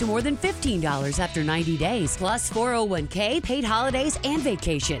increase to more than $15 after 90 days, plus 401k, paid holidays, and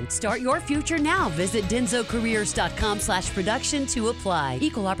vacation. Start your future now. Visit densocareers.com/production to apply.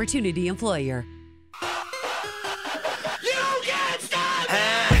 Equal opportunity employer. You can't stop!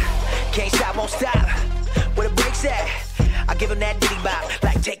 Can't stop, won't stop. Where the brakes at? I give him that diddy bop.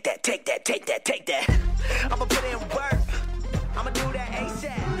 Like, take that, take that, take that, take that. I'ma put in work. I'ma do that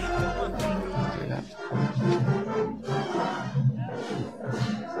ASAP.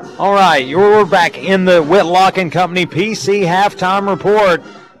 All right, we're back in the Whitlock & Company PC Halftime Report.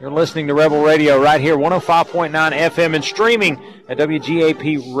 You're listening to Rebel Radio right here, 105.9 FM, and streaming at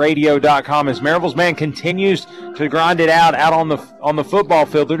WGAPradio.com as Maryville's man continues to grind it out on the football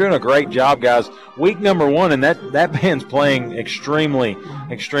field. They're doing a great job, guys. Week number 1, and that band's playing extremely,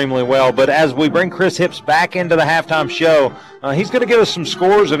 extremely well. But as we bring Chris Hips back into the halftime show, he's going to give us some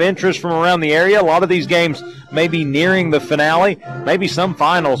scores of interest from around the area. A lot of these games may be nearing the finale, maybe some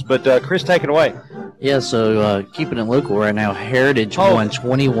finals. But, Chris, take it away. Yeah, so keeping it local right now, Heritage won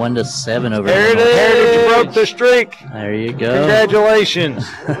 21-7 over Heritage broke the streak. There you go. Congratulations.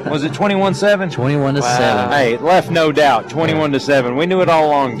 Was it 21-7? 21-7. Wow. Hey, left no doubt. 21-7. We knew it all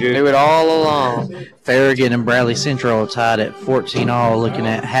along, dude. Knew it all along. Farragut and Bradley Central tied at 14-all looking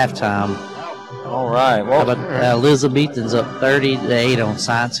at halftime. All right. Well, how about Elizabethan's up 30-8 on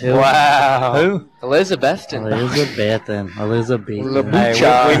Science Hill. Wow. Who? Elizabethan. Hey,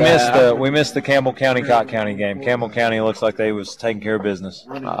 we missed the Campbell County Cott County game. Campbell County looks like they was taking care of business.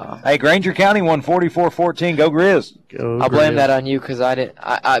 Hey, Granger County won 44-14. Go Grizz. I'll blame that on you because I didn't.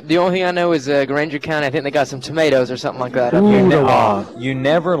 The only thing I know is Granger County. I think they got some tomatoes or something like that. You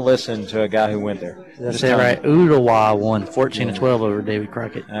never listened to a guy who went there. That's it, right? Ooltewah won 14-12 over David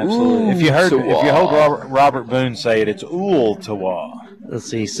Crockett. Absolutely. If you heard Robert Boone say it, it's Ooltewah. Let's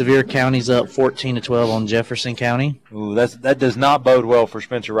see. Sevier County's up 14-12 on Jefferson County. Ooh, that does not bode well for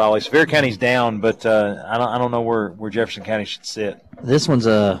Spencer Riley. Sevier County's down, but I don't know where Jefferson County should sit. This one's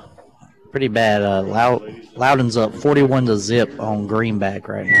pretty bad. Loudon's up 41-0 on Greenback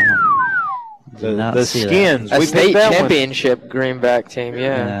right now. The Skins. We state championship Greenback team.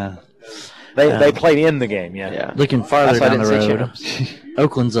 Yeah. They played in the game. Yeah. Looking farther down the road.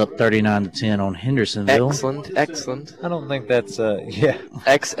 Oakland's up 39-10 on Hendersonville. Excellent. I don't think that's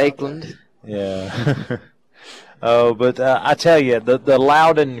Ex-Oakland. Yeah. But I tell you, the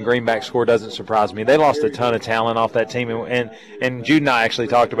Loudon Greenback score doesn't surprise me. They lost a ton of talent off that team, and Jude and I actually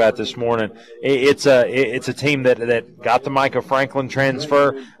talked about it this morning. It's a team that got the Micah Franklin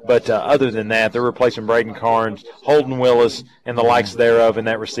transfer, but other than that, they're replacing Braden Carnes, Holden Willis, and the likes thereof in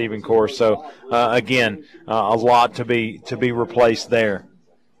that receiving corps. So again, a lot to be replaced there.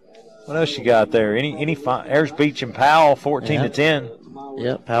 What else you got there? Ayers Beach and Powell 14-10.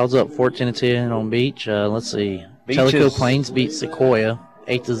 Yep, Powell's up 14-10 on Beach. Let's see. Tellico Plains beat Sequoia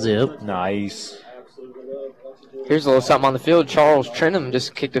 8-0. Nice. Here's a little something on the field. Charles Trentham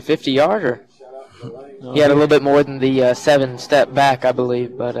just kicked a 50-yarder. He had a little bit more than the 7-step back, I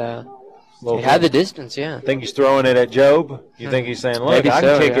believe, but he had the distance, yeah. Think he's throwing it at Job? You think he's saying, look, I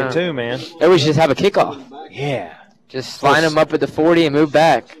can kick it too, man. Maybe we should just have a kickoff. Yeah. Just line him up at the 40 and move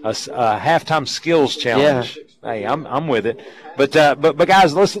back. A halftime skills challenge. Yeah. Hey, I'm with it. But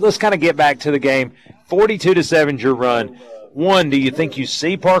guys, let's kind of get back to the game. 42-7's your run. One, do you think you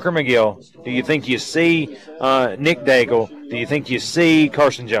see Parker McGill? Do you think you see Nick Daigle? Do you think you see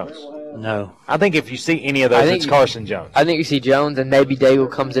Carson Jones? No. I think if you see any of those, it's Carson Jones. I think you see Jones, and maybe Daigle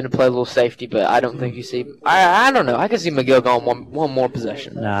comes in to play a little safety, but I don't think you see – I don't know. I can see McGill going one more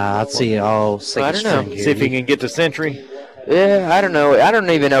possession. Nah, I'd see all second string. See if he can get to Century. Yeah, I don't know. I don't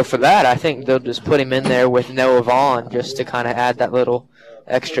even know for that. I think they'll just put him in there with Noah Vaughn just to kind of add that little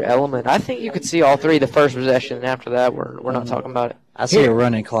extra element. I think you could see all three the first possession, and after that, we're not talking about it. I see a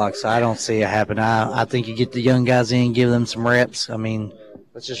running clock, so I don't see it happen. I think you get the young guys in, give them some reps. I mean,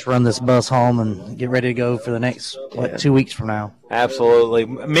 let's just run this bus home and get ready to go for the next 2 weeks from now. Absolutely.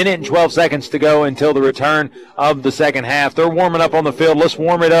 Minute and 12 seconds to go until the return of the second half. They're warming up on the field. Let's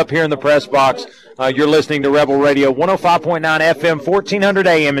warm it up here in the press box. You're listening to Rebel Radio 105.9 FM, 1400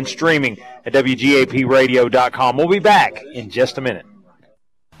 AM, and streaming at WGAPradio.com. We'll be back in just a minute.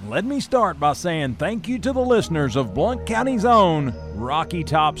 Let me start by saying thank you to the listeners of Blount County's own Rocky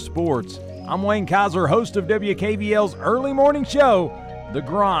Top Sports. I'm Wayne Kiser, host of WKVL's early morning show, The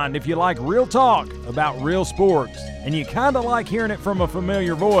Grind. If you like real talk about real sports and you kind of like hearing it from a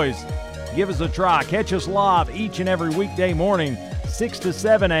familiar voice, give us a try. Catch us live each and every weekday morning, 6 to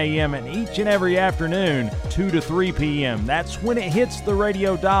 7 a.m., and each and every afternoon, 2 to 3 p.m. That's when it hits the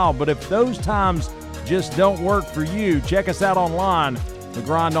radio dial. But if those times just don't work for you, check us out online,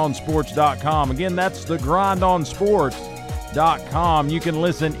 thegrindonsports.com. Again, that's thegrindonsports.com. You can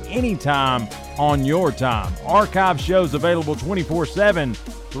listen anytime on your time. Archive shows available 24/7,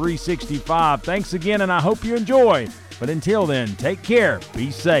 365. Thanks again, and I hope you enjoy. But until then, take care,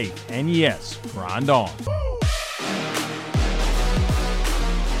 be safe, and yes, grind on.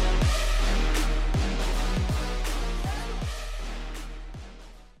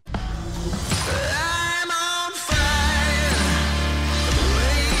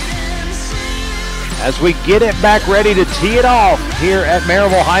 As we get it back ready to tee it off here at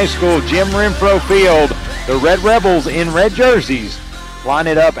Maryville High School, Jim Renfro Field, the Red Rebels in red jerseys line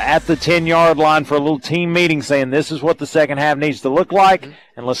it up at the 10-yard line for a little team meeting saying this is what the second half needs to look like,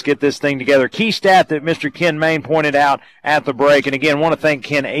 and let's get this thing together. Key stat that Mr. Ken Main pointed out at the break, and again, want to thank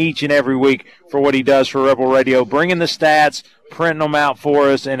Ken each and every week for what he does for Rebel Radio, bringing the stats, printing them out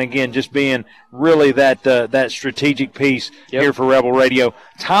for us, and again, just being really that strategic piece here for Rebel Radio.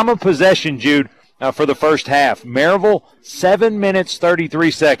 Time of possession, Jude, for the first half. Maryville, 7 minutes, 33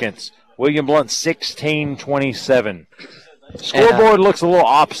 seconds. Willliam Blount, 16:27. Scoreboard looks a little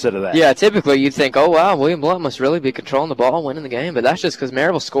opposite of that. Yeah, typically you'd think, oh, wow, Willliam Blount must really be controlling the ball and winning the game, but that's just because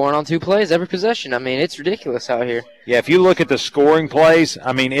Maryville's scoring on 2 plays every possession. I mean, it's ridiculous out here. Yeah, if you look at the scoring plays,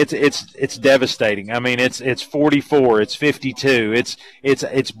 I mean, it's devastating. I mean, it's 44, it's 52,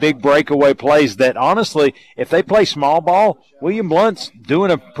 it's big breakaway plays that, honestly, if they play small ball, Willliam Blount's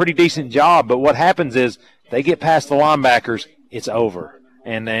doing a pretty decent job, but what happens is they get past the linebackers, it's over.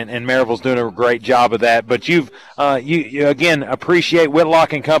 And Maryville's doing a great job of that. But you again appreciate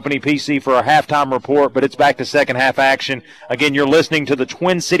Whitlock and Company PC for our halftime report, but it's back to second half action. Again, you're listening to the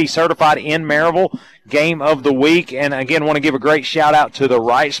Twin City Certified in Maryville Game of the Week. And again, want to give a great shout out to the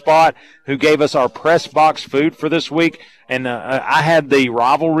Right Spot who gave us our press box food for this week. And I had the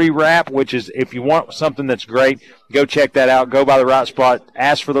rivalry wrap, which is if you want something that's great, go check that out. Go by the Right Spot,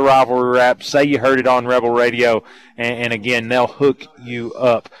 ask for the rivalry wrap, say you heard it on Rebel Radio, and again, they'll hook you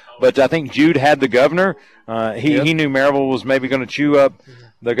up. But I think Jude had the governor. He knew Maryville was maybe going to chew up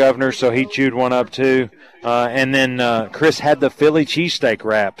the governor, so he chewed one up too. And then Chris had the Philly cheesesteak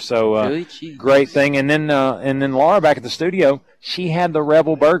wrap, so great thing. And then Laura back at the studio, she had the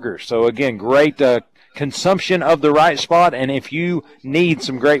Rebel burger. So again, great consumption of the Right Spot, and if you need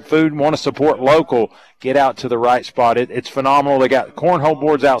some great food and want to support local, get out to the Right Spot. It's phenomenal. They got cornhole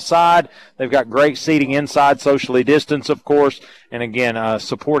boards outside. They've got great seating inside, socially distanced, of course. And again,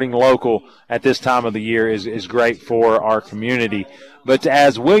 supporting local at this time of the year is great for our community. But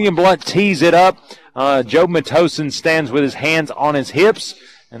as Willliam Blount tees it up, Joe Matosin stands with his hands on his hips,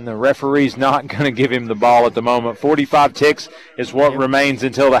 and the referee's not going to give him the ball at the moment. 45 ticks is what remains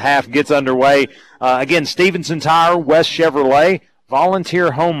until the half gets underway. Again, Stevenson Tire, West Chevrolet,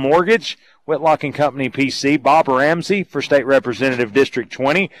 Volunteer Home Mortgage, Whitlock and Company PC, Bob Ramsey for State Representative District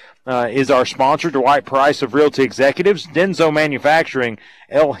 20 is our sponsor. Dwight Price of Realty Executives, Denzo Manufacturing,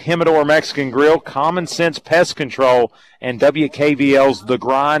 El Jimador Mexican Grill, Common Sense Pest Control, and WKVL's The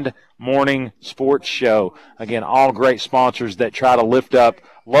Grind Morning Sports Show. Again, all great sponsors that try to lift up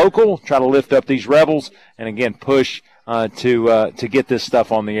local, try to lift up these Rebels, and again push to get this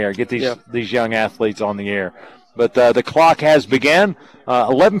stuff on the air, get these young athletes on the air. But the clock has begun.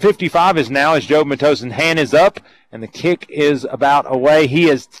 11:55 is now as Joe Matosin's hand is up, and the kick is about away. He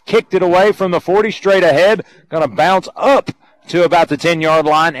has kicked it away from the 40 straight ahead, going to bounce up to about the 10-yard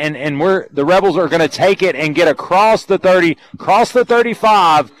line, and the Rebels are going to take it and get across the 30, across the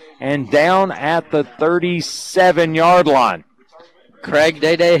 35, and down at the 37-yard line. Craig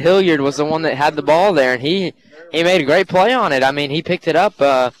Day Hilliard was the one that had the ball there, and he made a great play on it. I mean, he picked it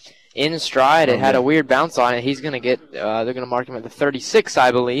up in stride. It had a weird bounce on it. He's going to get they're going to mark him at the 36,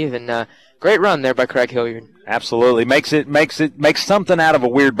 I believe, and Great run there by Craig Hilliard. Absolutely. Makes something out of a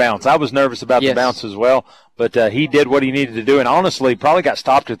weird bounce. I was nervous about the bounce as well, but he did what he needed to do, and honestly probably got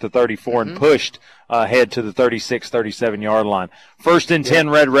stopped at the 34 and pushed ahead to the 36, 37-yard line. 1st and 10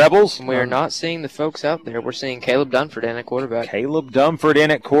 Red Rebels. And we are not seeing the folks out there. We're seeing Caleb Dunford in at quarterback. Caleb Dunford in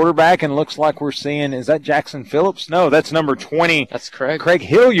at quarterback, and looks like we're seeing, is that Jackson Phillips? No, that's number 20. That's Craig. Craig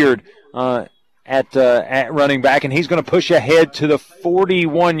Hilliard at running back, and he's going to push ahead to the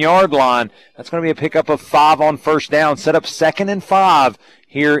 41-yard line. That's going to be a pickup of 5 on first down. Set up 2nd and 5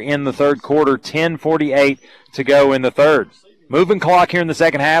 here in the third quarter. 10:48 to go in the third. Moving clock here in the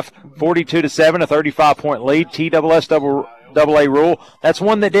second half. 42-7, a 35-point lead. TSSAA rule. That's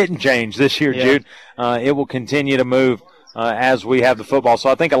one that didn't change this year, Jude. It will continue to move as we have the football. So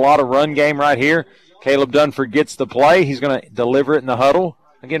I think a lot of run game right here. Caleb Dunford gets the play. He's going to deliver it in the huddle.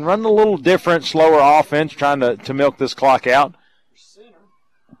 Again, running a little different, slower offense, trying to milk this clock out.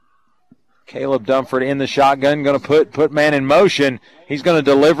 Caleb Dunford in the shotgun, going to put man in motion. He's going to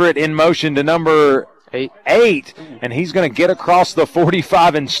deliver it in motion to number 8, and he's going to get across the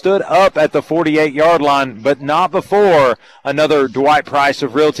 45 and stood up at the 48-yard line, but not before another Dwight Price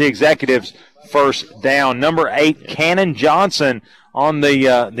of Realty Executives first down. Number 8, Cannon Johnson on the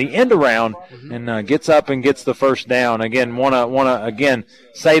end around and gets up and gets the first down. Again, wanna again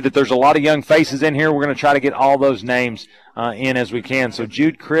say that there's a lot of young faces in here. We're going to try to get all those names in as we can. So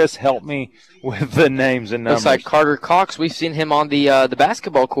Jude, Chris, help me with the names and numbers. Looks like Carter Cox. We've seen him on the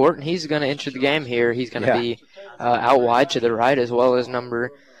basketball court, and he's going to enter the game here. He's going to be out wide to the right, as well as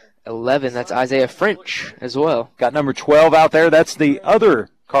number 11. That's Isaiah French as well. Got number 12 out there. That's the other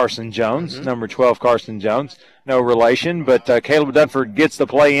Carson Jones, number 12 Carson Jones. No relation, but Caleb Dunford gets the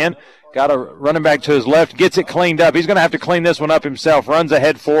play in. Got a running back to his left, gets it cleaned up. He's going to have to clean this one up himself. Runs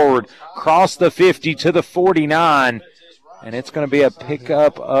ahead forward, cross the 50 to the 49, and it's going to be a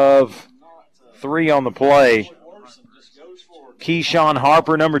pickup of 3 on the play. Keyshawn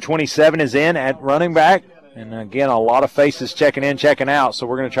Harper, number 27, is in at running back. And, again, a lot of faces checking in, checking out, so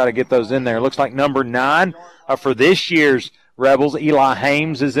we're going to try to get those in there. Looks like number 9 for this year's Rebels, Eli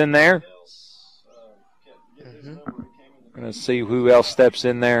Hames, is in there. We're going to see who else steps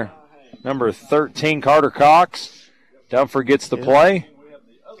in there. Number 13, Carter Cox. Dunford gets the play.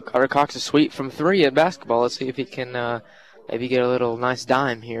 Carter Cox is sweet from 3 at basketball. Let's see if he can maybe get a little nice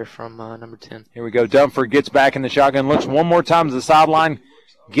dime here from number 10. Here we go. Dunford gets back in the shotgun, looks one more time to the sideline,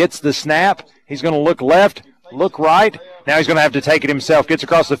 gets the snap. He's going to look left, look right. Now he's going to have to take it himself. Gets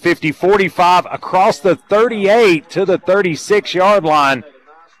across the 50, 45, across the 38 to the 36-yard line.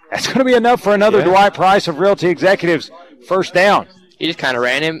 That's going to be enough for another Dwight Price of Realty Executives first down. He just kind of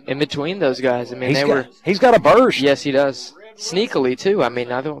ran him in between those guys. I mean, he's got a burst. Yes, he does. Sneakily, too. I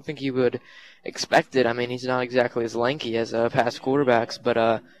mean, I don't think you would expect it. I mean, he's not exactly as lanky as past quarterbacks,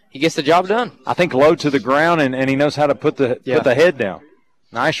 but he gets the job done. I think low to the ground, and he knows how to put the head down.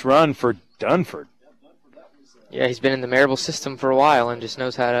 Nice run for Dunford. Yeah, he's been in the Maryville system for a while and just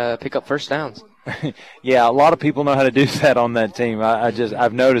knows how to pick up first downs. Yeah, a lot of people know how to do that on that team.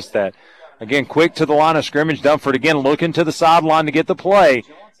 I've noticed that. Again, quick to the line of scrimmage. Dunford again looking to the sideline to get the play.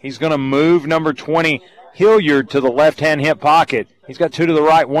 He's going to move number 20, Hilliard, to the left-hand hip pocket. He's got 2 to the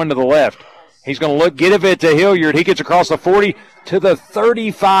right, 1 to the left. He's going to give it to Hilliard. He gets across the 40 to the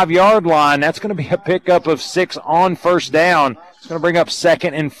 35-yard line. That's going to be a pickup of 6 on first down. It's going to bring up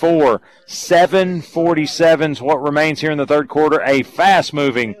 2nd and 4. 7:47 is what remains here in the third quarter. A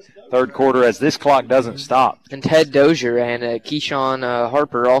fast-moving third quarter as this clock doesn't stop. And Ted Dozier and Keyshawn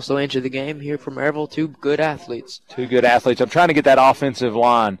Harper also enter the game here for Maryville. 2 good athletes. 2 good athletes. I'm trying to get that offensive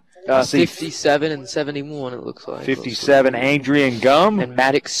line. 57 and 71, it looks like. 57, Adrian Gum. And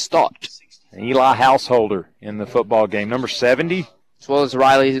Maddox Stott. Eli Householder in the football game. Number 70. As well as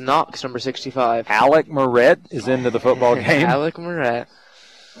Riley Knox, number 65. Alec Moret is into the football game. Alec Moret.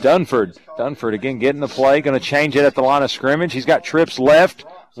 Dunford again getting the play. Going to change it at the line of scrimmage. He's got trips left,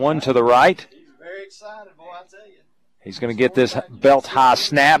 1 to the right. Very excited, boy, I tell you. He's going to get this belt-high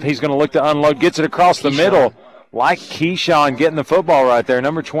snap. He's going to look to unload. Gets it across the middle. Like Keyshawn getting the football right there,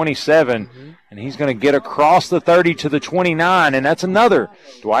 number 27. And he's going to get across the 30 to the 29, and that's another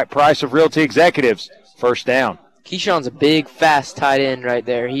Dwight Price of Realty Executives first down. Keyshawn's a big, fast tight end right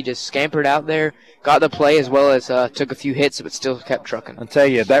there. He just scampered out there, got the play as well as took a few hits, but still kept trucking. I'll tell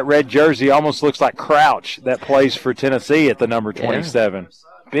you, that red jersey almost looks like Crouch that plays for Tennessee at the number 27.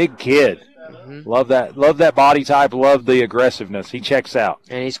 Big kid. Love that body type, love the aggressiveness. He checks out.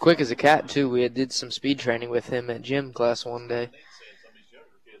 And he's quick as a cat, too. We did some speed training with him at gym class one day.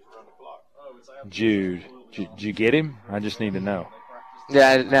 Jude, did you get him? I just need to know.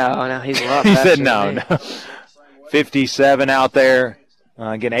 Yeah, no, he's a lot He faster said than no, me. no. 57 out there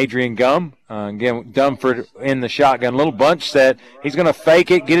Again, Adrian Gum. Again, Dunford in the shotgun. Little bunch set. He's going to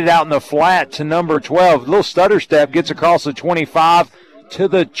fake it, get it out in the flat to number 12. Little stutter step, gets across the 25 to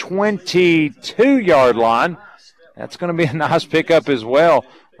the 22-yard line. That's going to be a nice pickup as well.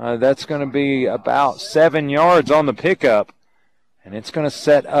 That's going to be about 7 yards on the pickup. And it's going to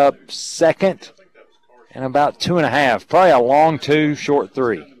set up second and about 2.5. Probably a long 2, short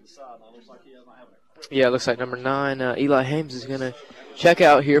 3. Yeah, it looks like number 9, Eli Hames, is going to check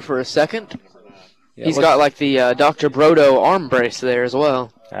out here for a second. Yeah, he's got like the Dr. Brodo arm brace there as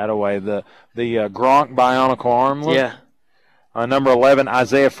well. Thataway, the Gronk bionicle arm look. Yeah. Number 11,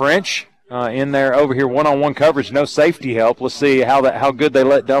 Isaiah French, in there over here, one-on-one coverage, no safety help. Let's see how good they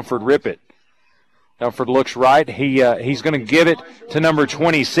let Dunford rip it. Dunford looks right. He's going to give it to number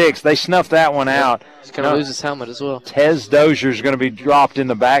 26. They snuffed that one out. He's going to lose his helmet as well. Tez Dozier's going to be dropped in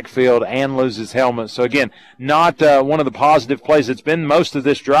the backfield and lose his helmet. So, again, not one of the positive plays. It's been most of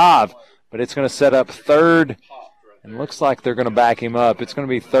this drive, but it's going to set up third, and looks like they're going to back him up. It's going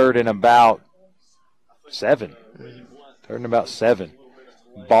to be third and about 7. Third and about 7.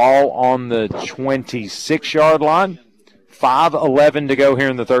 Ball on the 26-yard line. 5:11 to go here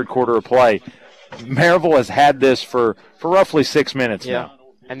in the third quarter of play. Maryville has had this for roughly 6 minutes now.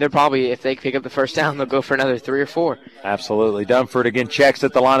 And they're probably, if they pick up the first down, they'll go for another 3 or 4. Absolutely. Dunford again checks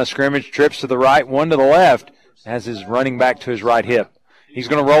at the line of scrimmage, trips to the right, one to the left, has his running back to his right hip. He's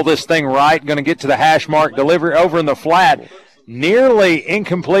going to roll this thing right, going to get to the hash mark, deliver over in the flat. Nearly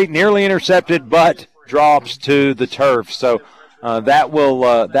incomplete, nearly intercepted, but drops to the turf. So that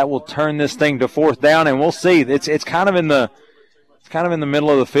will turn this thing to fourth down, and we'll see. It's kind of in the middle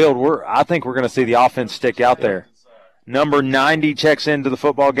of the field. I think we're going to see the offense stick out there. Number 90 checks into the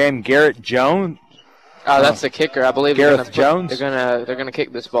football game. Garrett Jones. Oh, that's the kicker. I believe Gareth Jones. They're gonna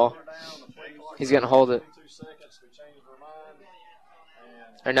kick this ball. He's gonna hold it.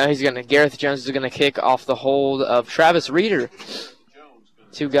 Or no, Gareth Jones is gonna kick off the hold of Travis Reeder.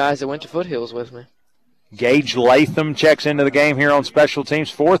 2 guys that went to Foothills with me. Gage Latham checks into the game here on special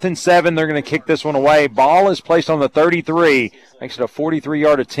teams. 4th and 7. They're going to kick this one away. Ball is placed on the 33. Makes it a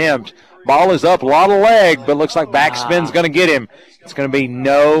 43-yard attempt. Ball is up, a lot of leg, but looks like backspin's going to get him. It's going to be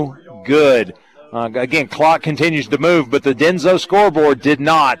no good. Again, clock continues to move, but the Denso scoreboard did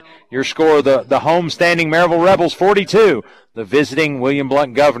not. Your score, the home-standing Maryville Rebels 42, the visiting Willliam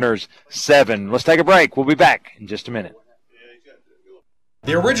Blount Governors 7. Let's take a break. We'll be back in just a minute.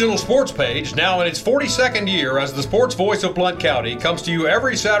 The original sports page, now in its 42nd year as the sports voice of Blount County, comes to you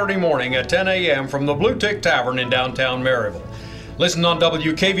every Saturday morning at 10 a.m. from the Blue Tick Tavern in downtown Maryville. Listen on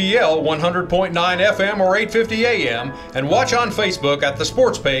WKVL 100.9 FM or 850 AM and watch on Facebook at the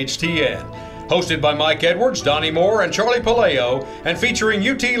Sports Page TN. Hosted by Mike Edwards, Donnie Moore, and Charlie Paleo, and featuring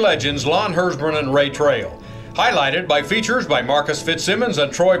UT legends Lon Hersbrun and Ray Trail. Highlighted by features by Marcus Fitzsimmons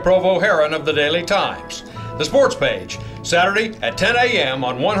and Troy Provo-Heron of the Daily Times. The Sports Page, Saturday at 10 a.m.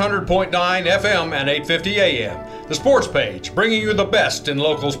 on 100.9 FM and 850 AM. The Sports Page, bringing you the best in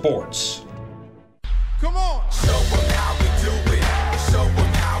local sports. Come on! Show them how we do it. Show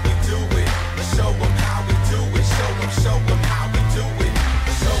them how we do it. Show them how we do it. Show them how we do it.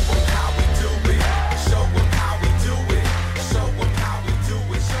 Show them how we do it. Show them how we do it. Show them how we do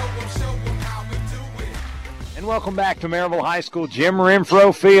it. Show them how we do it. And welcome back to Maryville High School, Jim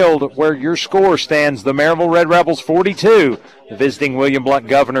Renfro Field, where your score stands the Maryville Red Rebels 42, the visiting Willliam Blount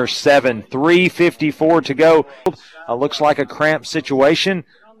Governors 7. 3:54 to go. Looks like a cramped situation.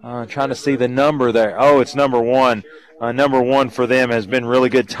 Trying to see the number there. Oh, it's number 1. Number 1 for them has been really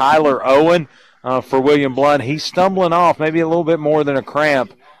good. Tyler Owen for Willliam Blount. He's stumbling off, maybe a little bit more than a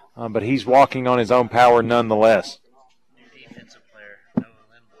cramp, but he's walking on his own power nonetheless.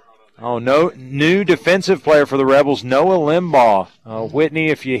 Oh, no, new defensive player for the Rebels, Noah Limbaugh. Whitney,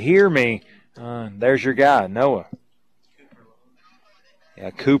 if you hear me, there's your guy, Noah.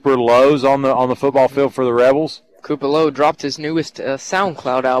 Yeah, Cooper Lowe's on the football field for the Rebels. Cooper Lowe dropped his newest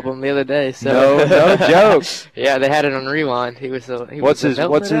SoundCloud album the other day. So. No joke. Yeah, they had it on Rewind. What's his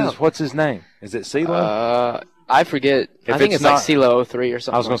name? Is it CeeLo? I forget. I think it's like CeeLo 03 or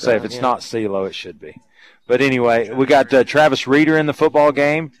something. I was going to say, if it's not CeeLo, it should be. But anyway, we got Travis Reeder in the football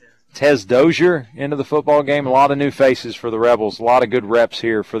game. Tez Dozier into the football game. A lot of new faces for the Rebels. A lot of good reps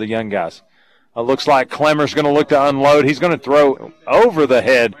here for the young guys. Looks like Clemmer's going to look to unload. He's going to throw over the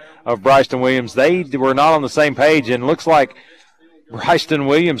head of Bryson Williams. They were not on the same page, and looks like Bryson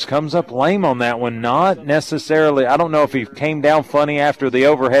Williams comes up lame on that one. Not necessarily. I don't know if he came down funny after the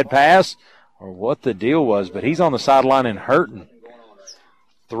overhead pass or what the deal was, but he's on the sideline and hurting.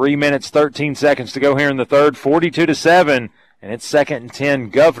 3 minutes, 13 seconds to go here in the third, 42-7, and it's 2nd and 10.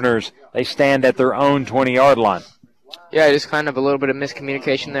 Governors, they stand at their own 20-yard line. Yeah, just kind of a little bit of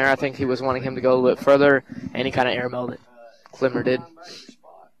miscommunication there. I think he was wanting him to go a little bit further, and he kind of airmailed it. Clemmer did.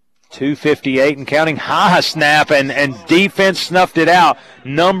 2:58 and counting. High snap, and defense snuffed it out.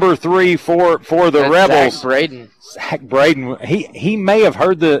 Number 3 for the Rebels. Zach Braden. He may have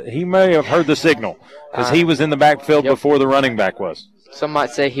heard the signal because he was in the backfield before the running back was. Some might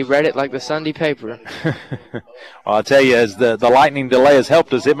say he read it like the Sunday paper. Well, I'll tell you, as the lightning delay has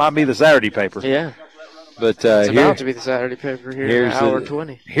helped us, it might be the Saturday paper. Yeah. But it's about to be the Saturday paper here in an hour and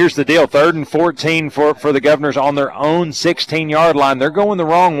 20. Here's the deal. 3rd and 14 for the Governors on their own 16-yard line. They're going the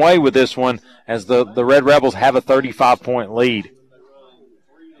wrong way with this one as the Red Rebels have a 35-point lead.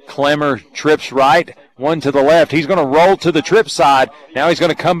 Clemmer trips right, one to the left. He's going to roll to the trip side. Now he's going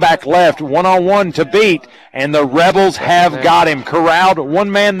to come back left, one-on-one to beat, and the Rebels have got him. Corralled,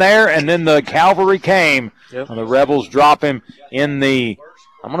 one man there, and then the cavalry came. Yep. And the Rebels drop him in the,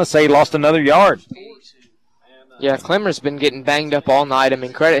 I'm going to say he lost another yard. Yeah, Clemmer's been getting banged up all night. I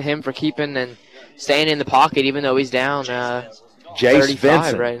mean, credit him for keeping and staying in the pocket even though he's down Jace 35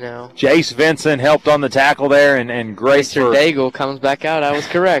 Vincent right now. Jace Vincent helped on the tackle there, and great Mr. Daigle comes back out. I was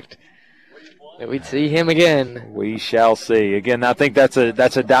correct. We'd see him again. We shall see. Again, I think that's a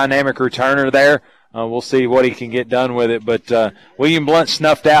dynamic returner there. We'll see what he can get done with it. But Willliam Blount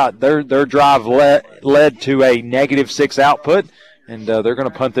snuffed out. Their drive led to a -6 output, and they're going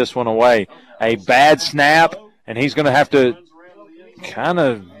to punt this one away. A bad snap, and he's going to have to kind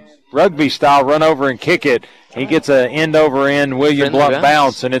of rugby style run over and kick it. He gets an end-over-end Willliam Blount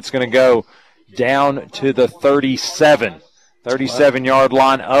bounce, and it's going to go down to the 37-yard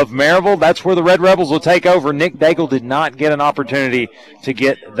line of Maryville. That's where the Red Rebels will take over. Nick Daigle did not get an opportunity to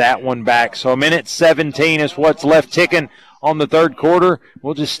get that one back. So 1:17 is what's left ticking on the third quarter.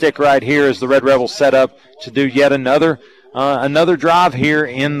 We'll just stick right here as the Red Rebels set up to do yet another drive here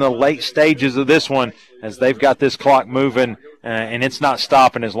in the late stages of this one as they've got this clock moving, and it's not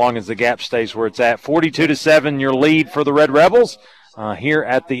stopping as long as the gap stays where it's at. 42-7, your lead for the Red Rebels. Here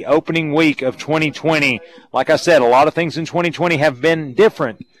at the opening week of 2020. Like I said, a lot of things in 2020 have been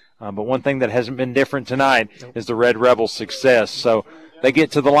different, but one thing that hasn't been different tonight is the Red Rebels' success. So they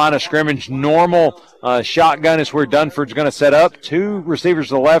get to the line of scrimmage. Normal shotgun is where Dunford's going to set up. 2 receivers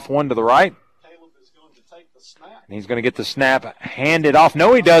to the left, 1 to the right. And he's going to get the snap handed off.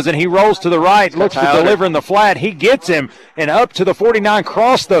 No, he doesn't. He rolls to the right, looks to deliver in the flat. He gets him, and up to the 49,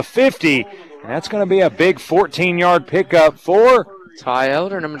 cross the 50. And that's going to be a big 14-yard pickup for Ty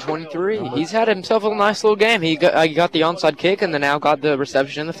Elder, number 23. He's had himself a nice little game. He got the onside kick and then now got the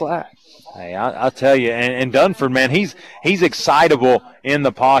reception in the flat. Hey, I'll tell you, and Dunford, man, he's excitable in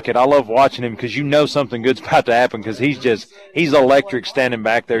the pocket. I love watching him because you know something good's about to happen because he's electric standing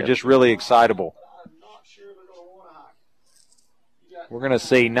back there, just really excitable. We're going to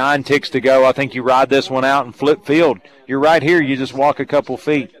see 9 ticks to go. I think you ride this one out and flip field. You're right here. You just walk a couple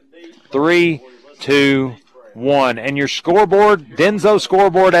feet. 3, 2, 1. And your scoreboard, Denzo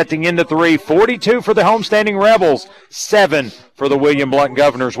scoreboard at the end of 3, 42 for the homestanding Rebels, 7 for the Willliam Blount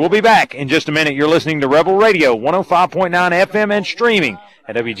Governors. We'll be back in just a minute. You're listening to Rebel Radio, 105.9 FM and streaming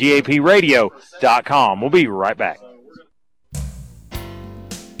at WGAPradio.com. We'll be right back.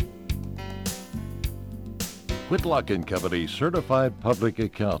 Whitlock & Company Certified Public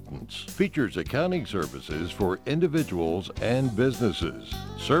Accountants features accounting services for individuals and businesses.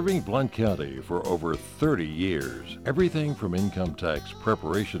 Serving Blount County for over 30 years. Everything from income tax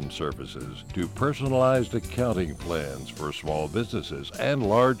preparation services to personalized accounting plans for small businesses and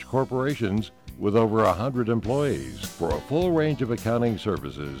large corporations with over 100 employees for a full range of accounting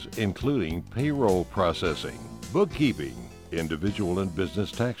services, including payroll processing, bookkeeping, individual and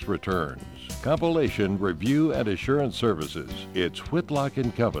business tax returns, compilation, review, and assurance services. It's Whitlock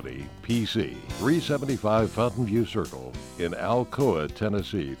 & Company, PC, 375 Fountain View Circle in Alcoa,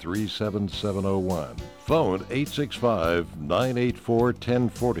 Tennessee, 37701. Phone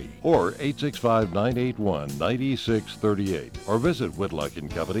 865-984-1040 or 865-981-9638 or visit Whitlock &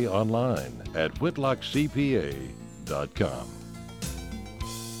 Company online at whitlockcpa.com.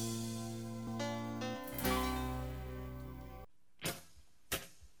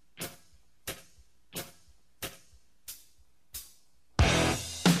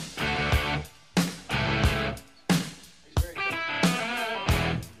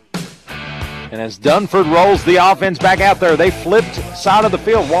 And as Dunford rolls the offense back out there, they flipped side of the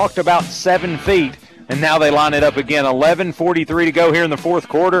field, walked about 7 feet, And now they line it up again. 11:43 to go here in the fourth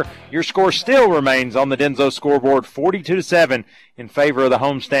quarter. Your score still remains on the Denso scoreboard, 42-7 in favor of the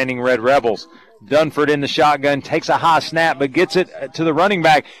homestanding Red Rebels. Dunford in the shotgun, takes a high snap, but gets it to the running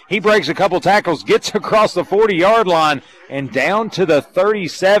back. He breaks a couple tackles, gets across the 40-yard line, and down to the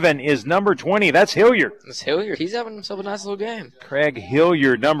 37 is number 20. That's Hilliard. That's Hilliard. He's having himself a nice little game. Craig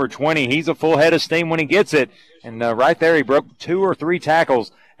Hilliard, number 20. He's a full head of steam when he gets it. And right there, he broke 2 or 3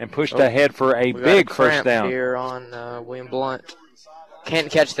 tackles and pushed ahead for a big first down. Here on William Blount.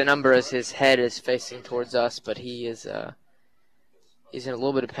 Can't catch the number as his head is facing towards us, but he is he's in a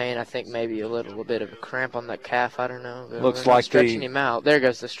little bit of pain. I think maybe a little bit of a cramp on that calf. I don't know. Looks like stretching him out. There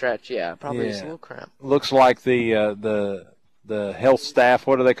goes the stretch. Yeah, probably just a little cramp. Looks like the health staff.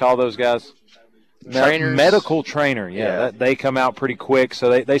 What do they call those guys? Trainers. Medical trainer. Yeah. They come out pretty quick.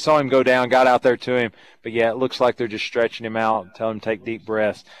 So they saw him go down, got out there to him. But yeah, it looks like they're just stretching him out, telling him to take deep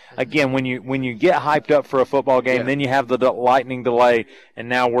breaths. Again, when you get hyped up for a football game, then you have the lightning delay, and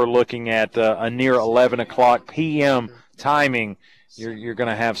now we're looking at a near 11 o'clock p.m. timing. You're going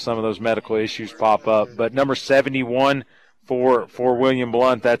to have some of those medical issues pop up. But number 71 for William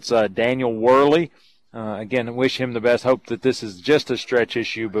Blount, that's Daniel Worley. Again, wish him the best. Hope that this is just a stretch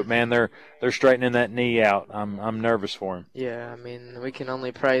issue. But man, they're straightening that knee out. I'm nervous for him. Yeah, I mean, we can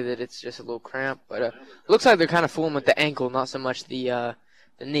only pray that it's just a little cramp. But it looks like they're kind of fooling with the ankle, not so much the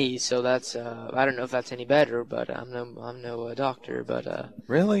knee. So that's I don't know if that's any better. But I'm no doctor. But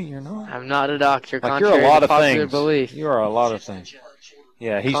really, you're not. I'm not a doctor. Like you're a lot of things. Belief. You are a lot of things.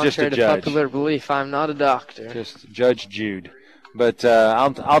 Yeah, he's contrary just a judge. To popular belief, I'm not a doctor. Just Judge Jude. But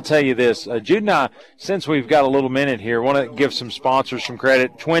I'll tell you this. Jude and I, since we've got a little minute here, want to give some sponsors some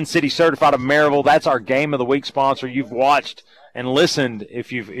credit. Twin City Certified of Maryville, that's our Game of the Week sponsor. You've watched and listened,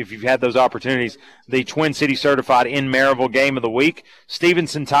 if you've had those opportunities, the Twin City Certified in Maryville Game of the Week.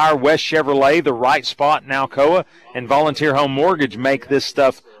 Stevenson Tire, West Chevrolet, The Right Spot in Alcoa, and Volunteer Home Mortgage make this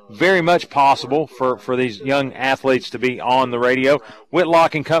stuff very much possible for these young athletes to be on the radio.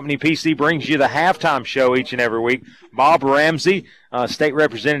 Whitlock and Company PC brings you the halftime show each and every week. Bob Ramsey, State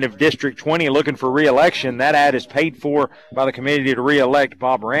Representative District 20, looking for re-election. That ad is paid for by the committee to re-elect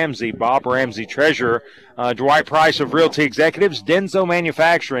Bob Ramsey Treasurer. Dwight Price of Realty Executives, Denso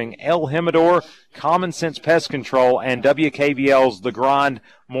Manufacturing, El Jimador, Common Sense Pest Control, and WKVL's The Grind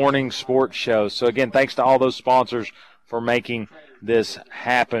Morning Sports Show. So, again, thanks to all those sponsors for making this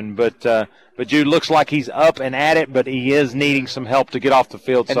happen. But Jude looks like he's up and at it, but he is needing some help to get off the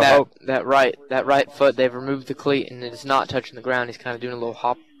field. And so that right foot, they've removed the cleat, and it's not touching the ground. He's kind of doing a little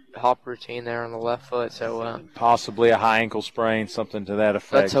hop routine there on the left foot. So possibly a high ankle sprain, something to that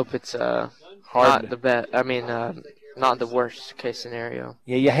effect. Let's hope it's not the best. I mean, not the worst case scenario.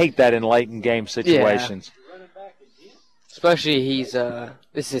 Yeah, you hate that in late in game situations. Yeah. Especially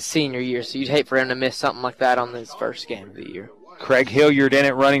this is his senior year, so you'd hate for him to miss something like that on his first game of the year. Craig Hilliard in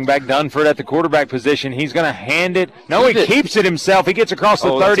it, running back. Dunford at the quarterback position. He's going to hand it. No, he keeps it himself. He gets across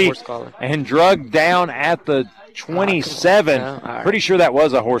the 30 and drugged down at the 27. Pretty sure that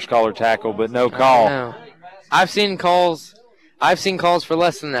was a horse collar tackle, but no call. I've seen calls for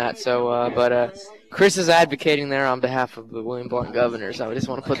less than that. So, but Chris is advocating there on behalf of the William Blount Governors. I just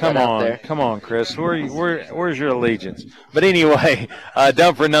want to put that out there. Come on, Chris. Where's your allegiance? But anyway,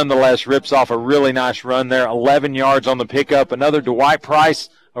 Dunford nonetheless rips off a really nice run there. 11 yards on the pickup. Another Dwight Price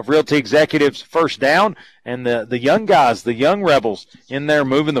of Realty Executives first down. And the young guys, the young Rebels, in there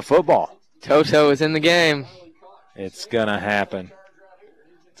moving the football. Toto is in the game. It's going to happen.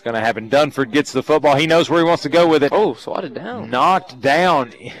 It's going to happen. Dunford gets the football. He knows where he wants to go with it. Oh, swatted down. Knocked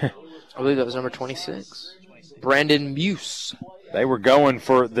down. I believe that was number 26, Brandon Muse. They were going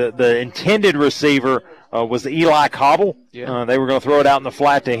for the intended receiver was Eli Cobble. Yeah. They were going to throw it out in the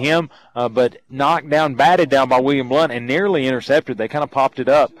flat to him, but knocked down, batted down by William Blount and nearly intercepted. They kind of popped it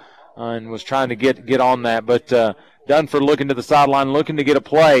up and was trying to get on that. But Dunford looking to the sideline, looking to get a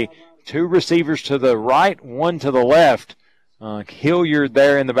play. 2 receivers to the right, 1 to the left. Hilliard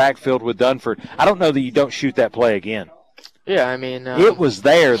there in the backfield with Dunford. I don't know that you don't shoot that play again. Yeah, I mean... it was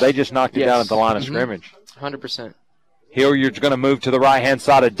there. They just knocked it down at the line of scrimmage. 100%. Hilliard's going to move to the right-hand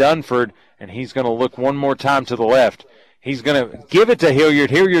side of Dunford, and he's going to look one more time to the left. He's going to give it to Hilliard.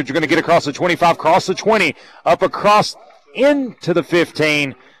 Hilliard's going to get across the 25, cross the 20, up across into the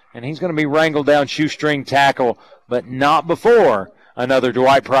 15, and he's going to be wrangled down, shoestring tackle, but not before another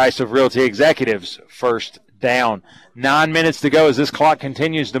Dwight Price of Realty Executives first down. 9 minutes to go as this clock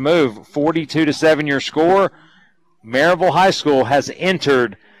continues to move. 42-7 your score. Maryville High School has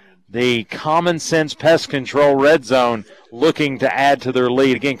entered the Common Sense Pest Control red zone, looking to add to their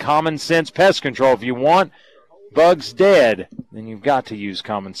lead. Again, Common Sense Pest Control. If you want bugs dead, then you've got to use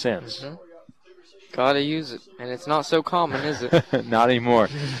Common Sense. Gotta use it, and it's not so common, is it? Not anymore.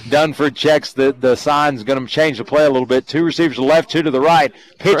 Dunford checks the sign's going to change the play a little bit. 2 receivers to the left, 2 to the right.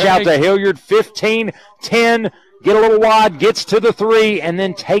 Pitch out to Hilliard, 15, 10, get a little wide, gets to the 3, and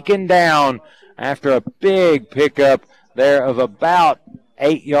then taken down after a big pickup there of about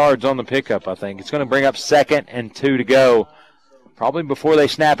 8 yards on the pickup, I think. It's going to bring up 2nd and 2 to go. Probably before they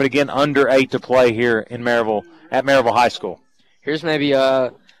snap it again, under 8 to play here in Maryville, at Maryville High School. Here's maybe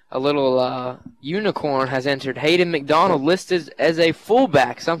a little unicorn has entered. Hayden McDonald listed as a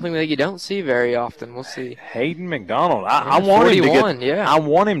fullback, something that you don't see very often. We'll see. Hayden McDonald. I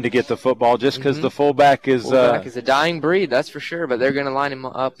want him to get the football just because the fullback is a dying breed, that's for sure. But they're going to line him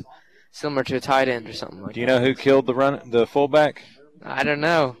up similar to a tight end or something like that. Do you know who killed the fullback? I don't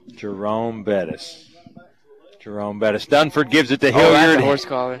know. Jerome Bettis. Dunford gives it to Hilliard. That's a horse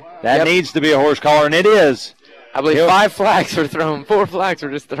collar. That needs to be a horse collar, and it is. I believe 5 flags were thrown. 4 flags were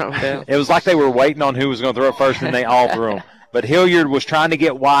just thrown down. It was like they were waiting on who was going to throw it first, and they all threw them. But Hilliard was trying to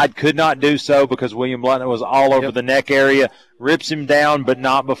get wide, could not do so because Willliam Blount was all over the neck area, rips him down, but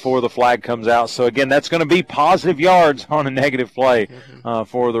not before the flag comes out. So, again, that's going to be positive yards on a negative play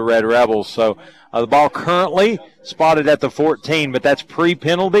for the Red Rebels. So the ball currently spotted at the 14, but that's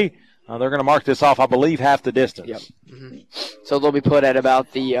pre-penalty. They're going to mark this off, I believe, half the distance. Yep. So they'll be put at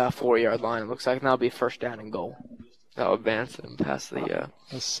about the 4-yard line, it looks like, and that'll be 1st down and goal. That'll advance them past the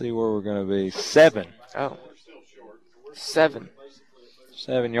Let's see where we're going to be. 7. Oh. 7.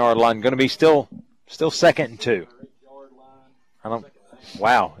 7-yard line. Going to be still 2nd and 2.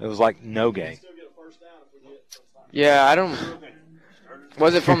 Wow, it was like no gain. Yeah,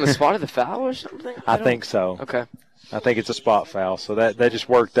 was it from the spot of the foul or something? I think so. Okay. I think it's a spot foul, so that just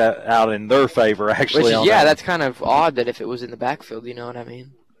worked that out in their favor, actually. That's kind of odd that if it was in the backfield, you know what I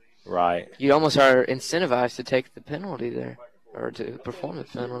mean? Right. You almost are incentivized to take the penalty there, or to perform the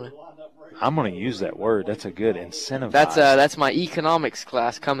penalty. I'm going to use that word. That's a good incentivized. That's my economics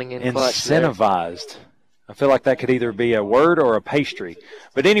class coming in clutch. Incentivized. I feel like that could either be a word or a pastry.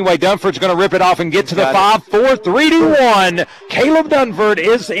 But anyway, Dunford's going to rip it off and get to the 5, 4, 3-1. Caleb Dunford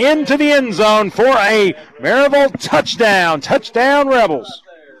is into the end zone for a Maryville touchdown. Touchdown, Rebels.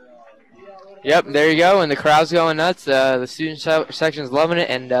 Yep, there you go, and the crowd's going nuts. The student section's loving it,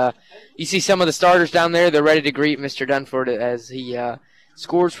 and you see some of the starters down there. They're ready to greet Mr. Dunford as he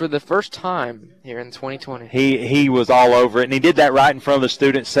scores for the first time here in 2020. He was all over it, and he did that right in front of the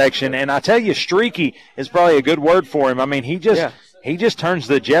student section. And I tell you, streaky is probably a good word for him. I mean, he just turns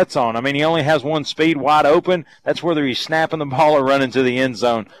the jets on. I mean, he only has one speed, wide open. That's whether he's snapping the ball or running to the end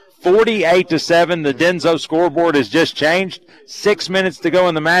zone. 48-7, the Denso scoreboard has just changed. 6 minutes to go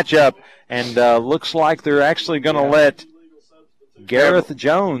in the matchup, and looks like they're actually going to let Gareth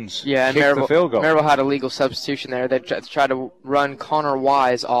Jones kick the field goal. Maryville had a legal substitution there. They tried to run Connor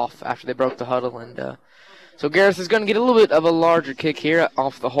Wise off after they broke the huddle. And so Gareth is going to get a little bit of a larger kick here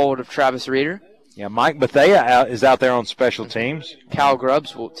off the hold of Travis Reeder. Yeah, Mike Bethea is out there on special teams. Cal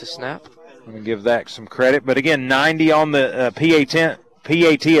Grubbs to snap. I'm going to give that some credit. But, again, 90 on the PAT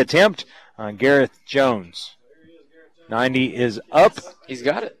attempt. Gareth Jones. 90 is up. He's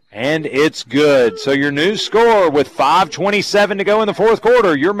got it. And it's good. So your new score with 5:27 to go in the fourth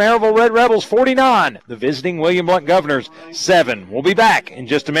quarter, your Maryville Red Rebels 49, the visiting Willliam Blount Governors 7. We'll be back in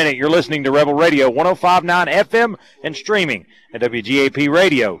just a minute. You're listening to Rebel Radio 105.9 FM and streaming at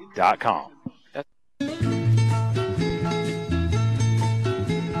WGAPradio.com.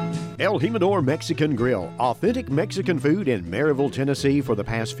 El Jimador Mexican Grill, authentic Mexican food in Maryville, Tennessee for the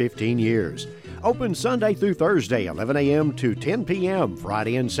past 15 years. Open Sunday through Thursday, 11 a.m. to 10 p.m.,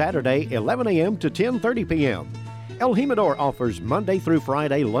 Friday and Saturday, 11 a.m. to 10:30 p.m. El Jimador offers Monday through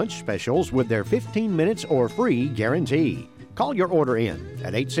Friday lunch specials with their 15 minutes or free guarantee. Call your order in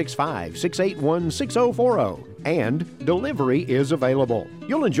at 865-681-6040, and delivery is available.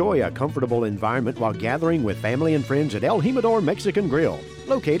 You'll enjoy a comfortable environment while gathering with family and friends at El Jimador Mexican Grill,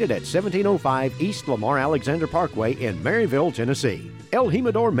 located at 1705 East Lamar Alexander Parkway in Maryville, Tennessee. El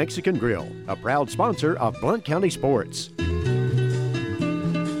Jimador Mexican Grill, a proud sponsor of Blount County Sports.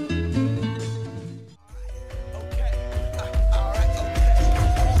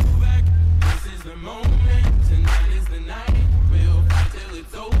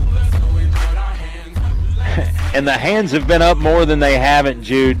 And the hands have been up more than they haven't,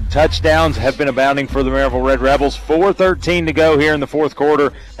 Jude. Touchdowns have been abounding for the Maryville Red Rebels. 4:13 to go here in the fourth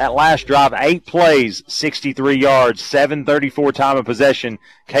quarter. That last drive, 8 plays, 63 yards, 7:34 time of possession.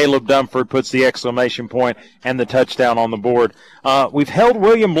 Caleb Dunford puts the exclamation point and the touchdown on the board. We've held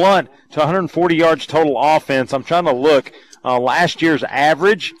Willliam Blount to 140 yards total offense. I'm trying to look. Last year's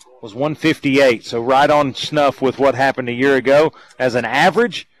average was 158, so right on snuff with what happened a year ago. As an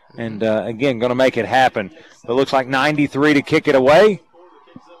average, And, again, going to make it happen. But it looks like 93 to kick it away.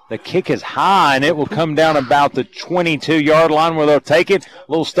 The kick is high, and it will come down about the 22-yard line where they'll take it. A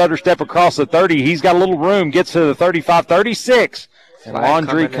little stutter step across the 30. He's got a little room, gets to the 35, 36, and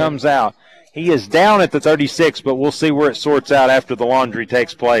Laundry comes out. He is down at the 36, but we'll see where it sorts out after the Laundry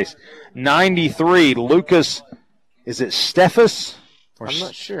takes place. 93, Lucas, is it Steffes? I'm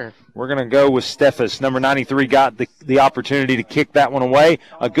not sure. We're going to go with Steffes. Number 93 got the opportunity to kick that one away.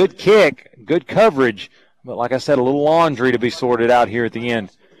 A good kick, good coverage, but like I said, a little laundry to be sorted out here at the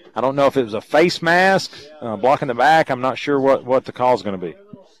end. I don't know if it was a face mask, blocking the back. I'm not sure what the call is going to be.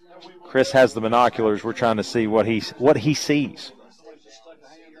 Chris has the binoculars. We're trying to see what he sees.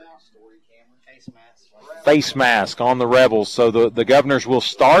 Face mask on the Rebels. So the Governors will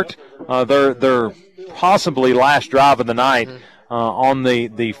start their possibly last drive of the night on the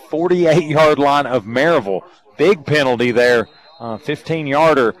 48-yard line of Maryville. Big penalty there,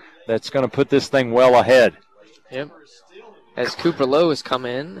 15-yarder. That's going to put this thing well ahead. Yep. As Cooper Lowe has come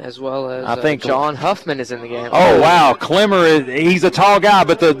in, as well as I think John Huffman is in the game. Oh, wow. Clemmer, he's a tall guy,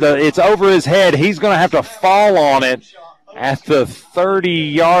 but it's over his head. He's going to have to fall on it at the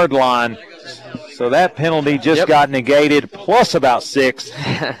 30-yard line. So that penalty just got negated, plus about 6.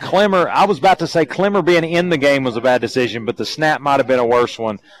 Clemmer, I was about to say Clemmer being in the game was a bad decision, but the snap might have been a worse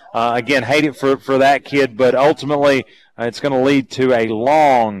one. Again, hate it for that kid, but ultimately it's going to lead to a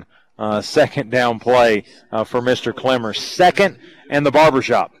long second down play for Mr. Clemmer. Second and the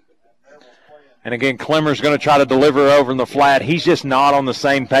barbershop. And again, Clemmer's going to try to deliver over in the flat. He's just not on the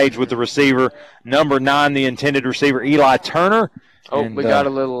same page with the receiver. Number 9, the intended receiver, Eli Turner. Oh, and we got a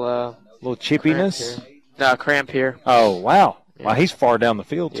little chippiness. Cramp here. Oh, wow. Yeah. Wow, he's far down the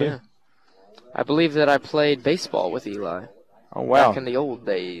field, too. Yeah. I believe that I played baseball with Eli. Oh, wow. Back in the old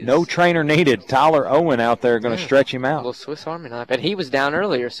days. No trainer needed. Tyler Owen out there going to stretch him out. A little Swiss Army knife. And he was down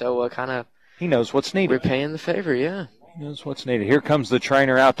earlier, so kind of. He knows what's needed. Repaying the favor, yeah. He knows what's needed. Here comes the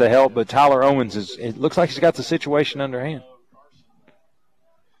trainer out to help, but Tyler Owens it looks like he's got the situation under hand.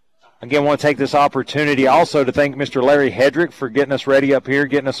 Again, I want to take this opportunity also to thank Mr. Larry Hedrick for getting us ready up here,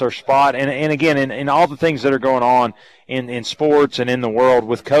 getting us our spot. And again, in all the things that are going on in sports and in the world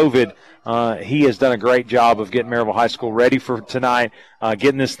with COVID, he has done a great job of getting Maryville High School ready for tonight,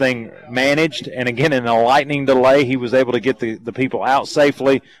 getting this thing managed. And again, in a lightning delay, he was able to get the people out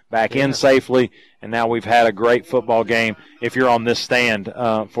safely, back in safely. And now we've had a great football game if you're on this stand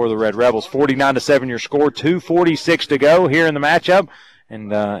for the Red Rebels. 49-7 your score, 2:46 to go here in the matchup. And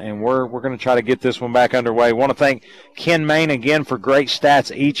we're going to try to get this one back underway. Want to thank Ken Main again for great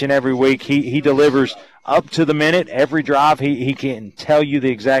stats each and every week. He delivers up to the minute every drive. He can tell you the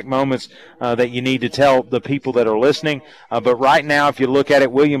exact moments that you need to tell the people that are listening. But right now, if you look at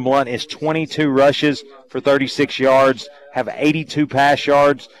it, Willliam Blount is 22 rushes for 36 yards, have 82 pass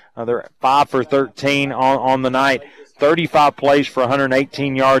yards. They're 5 for 13 on the night. 35 plays for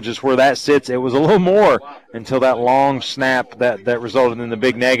 118 yards is where that sits. It was a little more until that long snap that resulted in the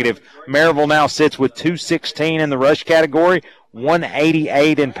big negative. Maryville now sits with 216 in the rush category,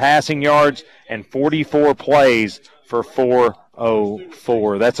 188 in passing yards, and 44 plays for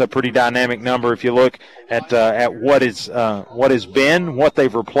 404. That's a pretty dynamic number if you look at what has been, what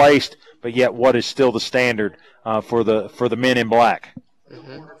they've replaced, but yet what is still the standard for the men in black.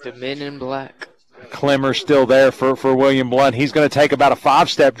 Mm-hmm. The men in black. Clemmer's still there for Willliam Blount. He's going to take about a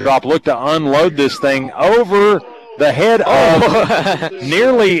 5-step drop, look to unload this thing over the head of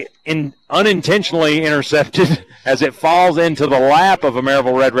nearly unintentionally intercepted as it falls into the lap of a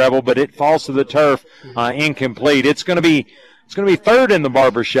Maryville Red Rebel, but it falls to the turf incomplete. It's going to be third in the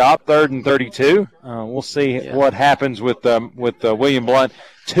barbershop, 3rd and 32. We'll see what happens with Willliam Blount.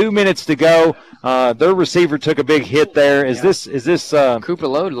 2 minutes to go. Their receiver took a big hit there. Is this Cooper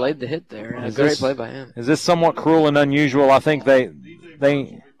Lowe laid the hit there. A great play by him. Is this somewhat cruel and unusual? I think they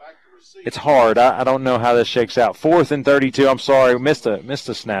it's hard. I don't know how this shakes out. 4th and 32. I'm sorry, missed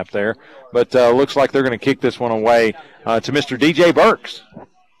a snap there, but looks like they're going to kick this one away to Mr. DJ Burks.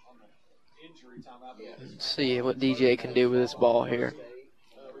 Let's see what DJ can do with this ball here.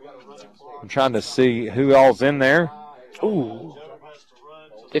 I'm trying to see who all's in there. Ooh.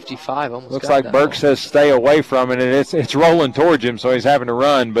 55 almost. Looks like Burke says stay away from it, and it's rolling towards him, so he's having to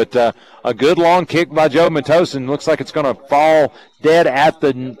run. But a good long kick by Joe Matosin. Looks like it's going to fall dead at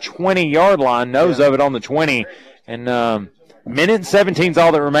the 20-yard line, nose of it on the 20. And minute and 17 is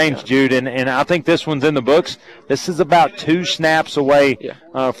all that remains, Jude, and I think this one's in the books. This is about 2 snaps away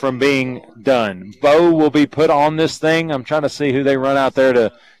from being done. Bo will be put on this thing. I'm trying to see who they run out there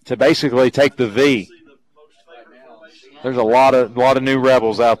to basically take the V. There's a lot of new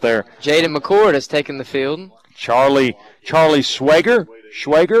Rebels out there. Jaden McCord has taken the field. Charlie Swager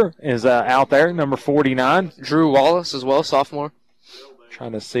Schwager is out there, number 49. Drew Wallace as well, sophomore.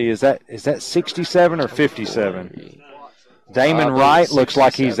 Trying to see, is that 67 or 57? Damon Wright looks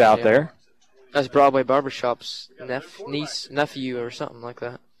like he's out there. That's Broadway Barbershop's nephew or something like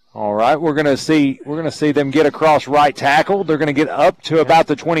that. All right, we're gonna see them get across right tackle. They're gonna get up to about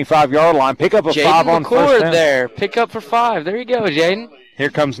the 25-yard line. Pick up a Jaden 5 on McCord first down. there. Pick up for 5. There you go, Jaden. Here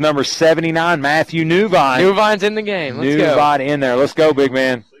comes number 79, Matthew Newvine. Newvine's in the game. Let's go. Newvine in there. Let's go, big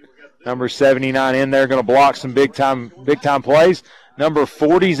man. Number 79 in there, going to block some big time plays. Number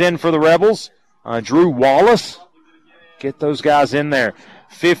 40's in for the Rebels. Drew Wallace. Get those guys in there.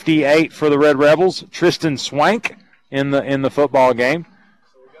 58 for the Red Rebels. Tristan Swank in the football game.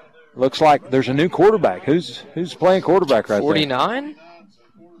 Looks like there's a new quarterback. Who's playing quarterback right 49? there?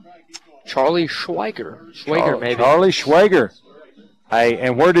 49? Charlie Schwager, maybe. Charlie Schwager. Hey,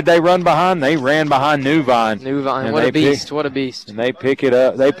 and where did they run behind? They ran behind Newvine. What a beast. What a beast. And they pick it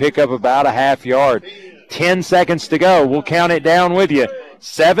up. They pick up about a half yard. 10 seconds to go. We'll count it down with you.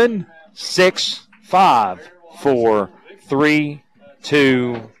 7, 6, 5, 4, 3,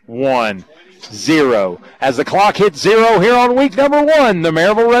 2, 1. 0. As the clock hits 0 here on week number 1, the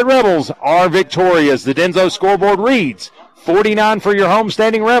Maryville Red Rebels are victorious. The Denso scoreboard reads 49 for your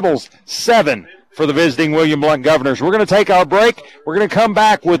homestanding Rebels, 7 for the visiting Willliam Blount Governors. We're going to take our break. We're going to come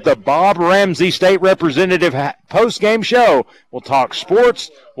back with the Bob Ramsey State Representative post-game show. We'll talk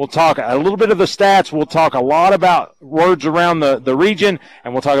sports. We'll talk a little bit of the stats. We'll talk a lot about words around the region,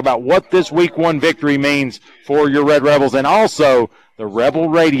 and we'll talk about what this week 1 victory means for your Red Rebels, and also the Rebel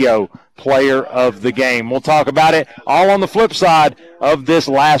Radio player of the game. We'll talk about it all on the flip side of this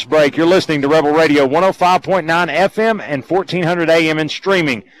last break. You're listening to Rebel Radio 105.9 FM and 1400 AM and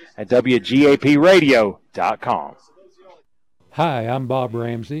streaming at WGAPradio.com. Hi, I'm Bob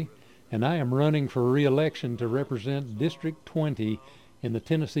Ramsey, and I am running for re-election to represent District 20 in the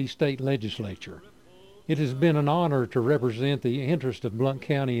Tennessee State Legislature. It has been an honor to represent the interest of Blount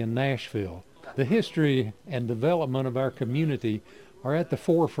County and Nashville. The history and development of our community are at the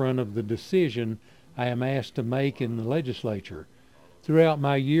forefront of the decision I am asked to make in the legislature. Throughout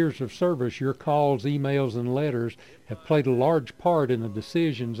my years of service, your calls, emails, and letters have played a large part in the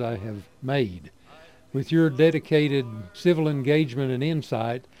decisions I have made. With your dedicated civil engagement and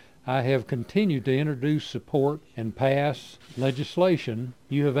insight, I have continued to introduce, support, and pass legislation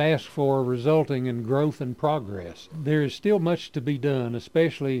you have asked for, resulting in growth and progress. There is still much to be done,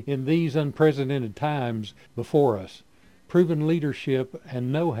 especially in these unprecedented times before us. Proven leadership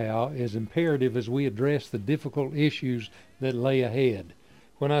and know-how is imperative as we address the difficult issues that lay ahead.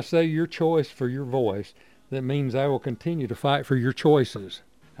 When I say your choice for your voice, that means I will continue to fight for your choices.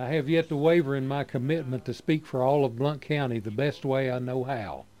 I have yet to waver in my commitment to speak for all of Blount County the best way I know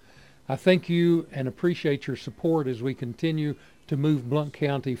how. I thank you and appreciate your support as we continue to move Blount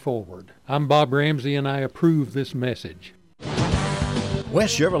County forward. I'm Bob Ramsey, and I approve this message.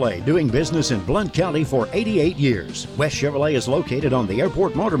 West Chevrolet, doing business in Blount County for 88 years. West Chevrolet is located on the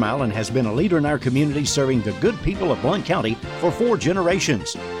Airport Motor Mile and has been a leader in our community, serving the good people of Blount County for 4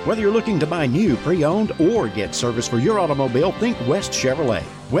 generations. Whether you're looking to buy new, pre-owned, or get service for your automobile, think West Chevrolet.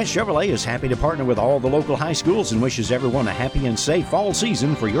 West Chevrolet is happy to partner with all the local high schools and wishes everyone a happy and safe fall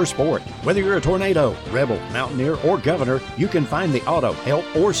season for your sport. Whether you're a Tornado, Rebel, Mountaineer, or Governor, you can find the auto, help,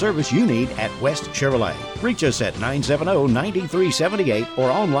 or service you need at West Chevrolet. Reach us at 970-9378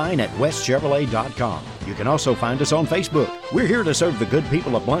 or online at westchevrolet.com. You can also find us on Facebook. We're here to serve the good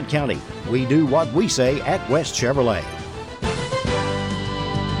people of Blount County. We do what we say at West Chevrolet.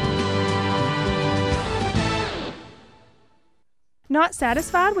 Not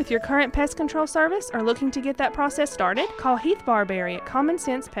satisfied with your current pest control service or looking to get that process started? Call Heath Barberry at Common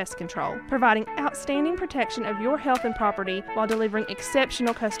Sense Pest Control, providing outstanding protection of your health and property while delivering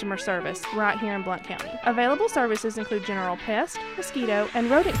exceptional customer service right here in Blount County. Available services include general pest, mosquito,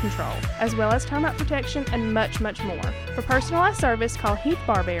 and rodent control, as well as termite protection and much, much more. For personalized service, call Heath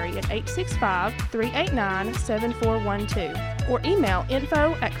Barberry at 865-389-7412 or email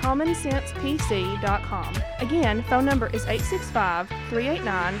info@commonsensepc.com. Again, phone number is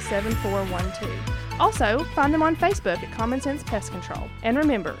 865-389-7412. Also, find them on Facebook at Common Sense Pest Control. And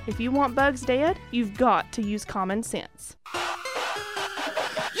remember, if you want bugs dead, you've got to use common sense. You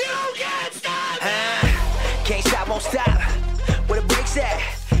can't stop! Can't stop, won't stop. Where the bricks at?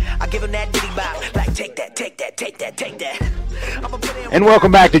 I give him that ditty bop. Like, take that, take that, take that, take that. And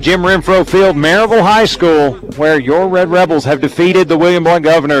welcome back to Jim Renfro Field, Maryville High School, where your Red Rebels have defeated the Willliam Blount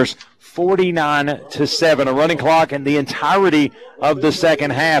Governors 49-7, a running clock in the entirety of the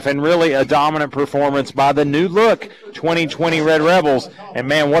second half, and really a dominant performance by the new look 2020 Red Rebels. And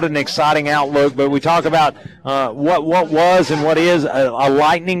man, what an exciting outlook. But we talk about what was and what is a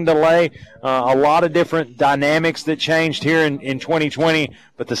lightning delay, a lot of different dynamics that changed here in 2020,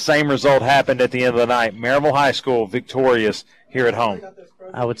 but the same result happened at the end of the night. Maryville High School victorious here at home.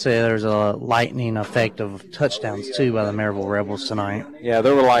 I would say there's a lightning effect of touchdowns too by the Maryville Rebels tonight. Yeah, they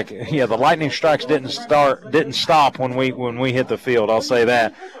were the lightning strikes didn't stop when we hit the field. I'll say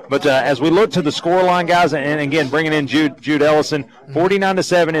that. But as we look to the scoreline, guys, and again bringing in Jude Ellison,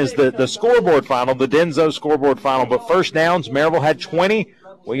 49-7 is the scoreboard final, the Denso scoreboard final. But first downs, Maryville had 20,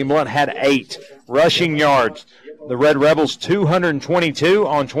 William Blount had 8. Rushing yards, the Red Rebels 222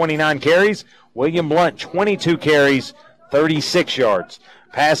 on 29 carries. William Blount 22 carries, 36 yards.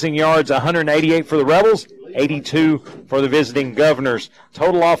 Passing yards, 188 for the Rebels, 82 for the visiting Governors.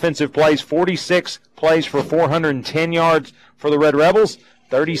 Total offensive plays, 46 plays for 410 yards for the Red Rebels,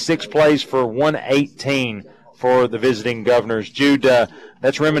 36 plays for 118 for the visiting Governors. Jude,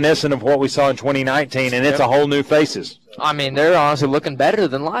 that's reminiscent of what we saw in 2019, and it's a whole new faces. I mean, they're honestly looking better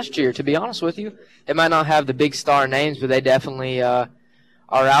than last year, to be honest with you. They might not have the big star names, but they definitely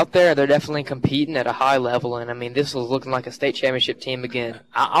are out there. They're definitely competing at a high level, and I mean, this is looking like a state championship team again.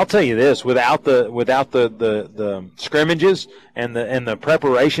 I'll tell you this: without the scrimmages and the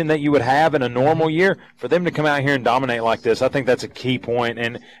preparation that you would have in a normal year, for them to come out here and dominate like this, I think that's a key point.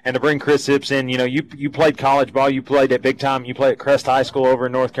 And to bring Chris Zips in, you played college ball, you played at big time, you played at Crest High School over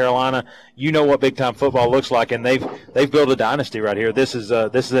in North Carolina. You know what big time football looks like, and they've built a dynasty right here. This is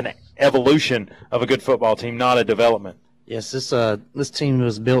an evolution of a good football team, not a development. Yes, this team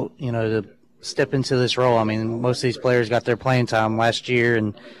was built, to step into this role. I mean, most of these players got their playing time last year,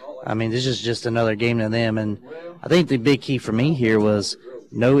 and I mean, this is just another game to them. And I think the big key for me here was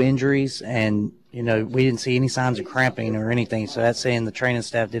no injuries, and we didn't see any signs of cramping or anything. So that's saying the training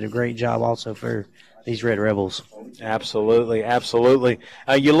staff did a great job also for these Red Rebels. Absolutely, absolutely.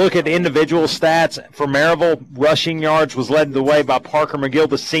 You look at individual stats for Maryville. Rushing yards was led the way by Parker McGill,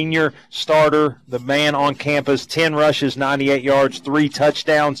 the senior starter, the man on campus. 10 rushes, 98 yards, 3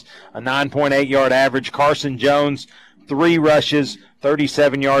 touchdowns, a 9.8-yard average. Carson Jones, 3 rushes,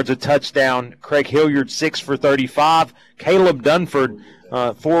 37 yards, a touchdown. Craig Hilliard, 6 for 35. Caleb Dunford,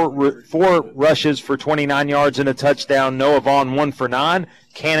 4 rushes for 29 yards and a touchdown. Noah Vaughn, 1 for 9.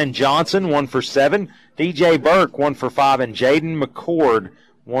 Cannon Johnson, 1 for 7. DJ Burke, 1 for 5. And Jaden McCord,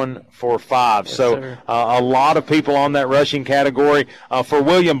 1 for 5. Yes, so a lot of people on that rushing category. For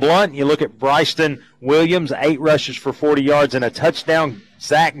William Blount, you look at Bryston Williams, 8 rushes for 40 yards and a touchdown.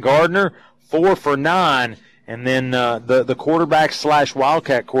 Zach Gardner, 4 for 9. And then the quarterbacks /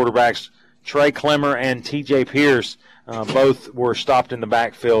 Wildcat quarterbacks, Trey Clemmer and TJ Pierce, both were stopped in the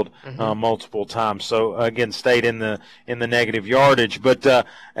backfield multiple times. So again, stayed in the negative yardage. But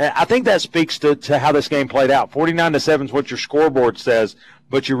I think that speaks to how this game played out. 49-7 is what your scoreboard says,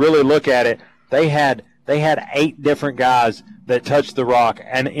 but you really look at it. They had 8 different guys that touched the rock,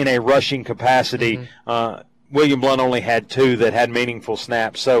 and in a rushing capacity. William Blount only had 2 that had meaningful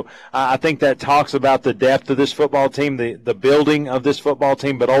snaps. So I think that talks about the depth of this football team, the building of this football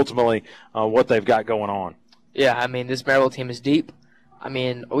team, but ultimately what they've got going on. Yeah, I mean, this Maryville team is deep. I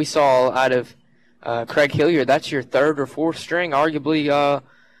mean, we saw out of Craig Hilliard, that's your 3rd or 4th string, arguably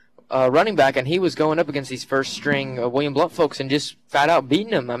running back, and he was going up against these first-string William Blount folks and just flat out beating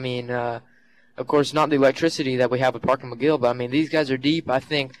them. I mean, of course, not the electricity that we have with Parker McGill, but, I mean, these guys are deep. I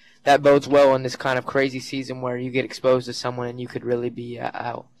think that bodes well in this kind of crazy season where you get exposed to someone and you could really be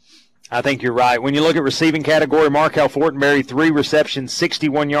out. I think you're right. When you look at receiving category, Markel Fortenberry, 3 receptions,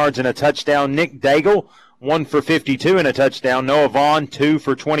 61 yards and a touchdown. Nick Daigle, 1 for 52 and a touchdown. Noah Vaughn, 2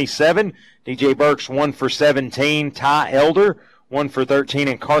 for 27. DJ Burks, 1 for 17. Ty Elder, 1 for 13.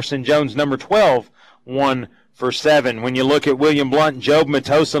 And Carson Jones, number 12, 1 for 7. When you look at William Blount, Job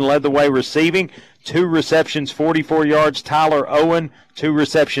Matosin led the way receiving. 2 receptions, 44 yards. Tyler Owen, 2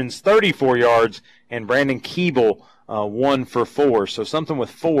 receptions, 34 yards. And Brandon Keeble, 1 for 4. So something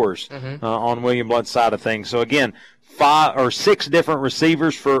with 4s on William Blount's side of things. So, again, 5 or 6 different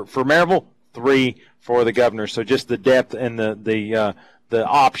receivers for Maryville, 3 for the Governors. So just the depth and the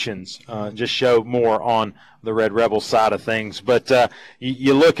options just show more on the Red Rebels side of things. But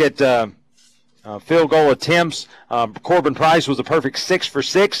you look at field goal attempts. Corbin Price was a perfect 6 for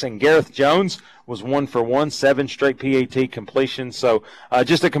 6, and Gareth Jones was 1 for 1, 7 straight PAT completions. So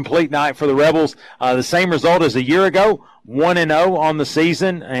just a complete night for the Rebels. The same result as a year ago, 1-0 on the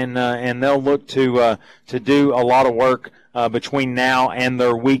season, and they'll look to do a lot of work between now and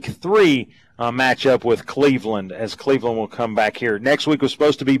their Week 3 matchup with Cleveland, as Cleveland will come back here. Next week was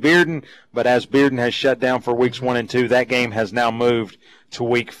supposed to be Bearden, but as Bearden has shut down for weeks 1 and 2, that game has now moved to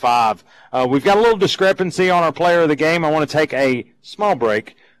week 5. We've got a little discrepancy on our player of the game. I want to take a small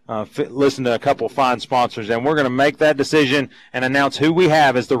break, listen to a couple fine sponsors, and we're going to make that decision and announce who we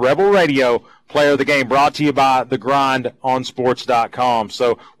have as the Rebel Radio player of the game, brought to you by thegrindonsports.com.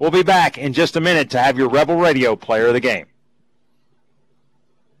 So we'll be back in just a minute to have your Rebel Radio player of the game.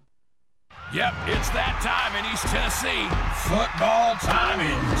 Yep, it's that time in East Tennessee. Football time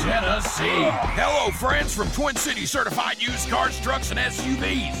in Tennessee. Hello, friends from Twin City Certified Used Cars, Trucks, and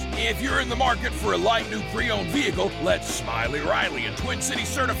SUVs. If you're in the market for a light new pre-owned vehicle, let Smiley Riley and Twin City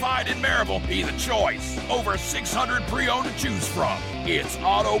Certified in Maryville be the choice. Over 600 pre-owned to choose from. It's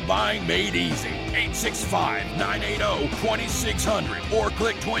auto buying made easy. 865-980-2600 or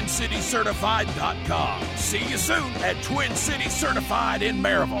click TwinCityCertified.com. See you soon at Twin City Certified in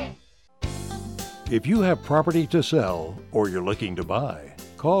Maryville. If you have property to sell or you're looking to buy,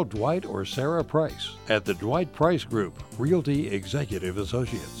 call Dwight or Sarah Price at the Dwight Price Group, Realty Executive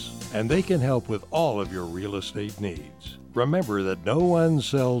Associates, and they can help with all of your real estate needs. Remember that no one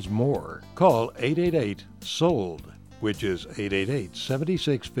sells more. Call 888-SOLD, which is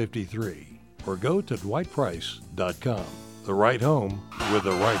 888-7653, or go to dwightprice.com. The right home with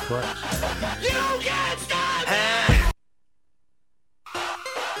the right price. You can't stop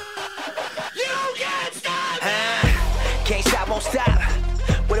Can't stop, won't stop.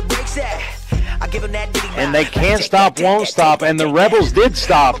 Where the brakes at? I give them that. And they can't stop, won't stop. And the Rebels did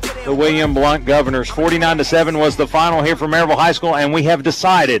stop the Willliam Blount Governors. 49-7 was the final here from Maryville High School, and we have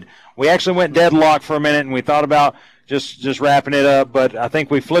decided. We actually went deadlock for a minute, and we thought about just wrapping it up, but I think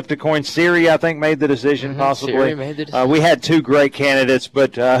we flipped a coin. Siri, I think, made the decision possibly. Siri made the decision. We had 2 great candidates,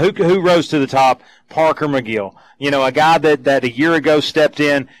 but who rose to the top? Parker McGill. You know, a guy that a year ago stepped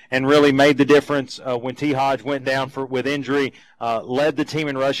in and really made the difference when T. Hodge went down with injury, led the team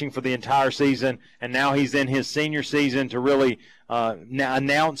in rushing for the entire season, and now he's in his senior season to really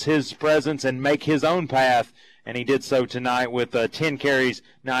announce his presence and make his own path. And he did so tonight with 10 carries,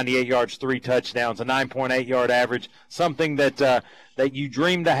 98 yards, 3 touchdowns, a 9.8-yard average, something that you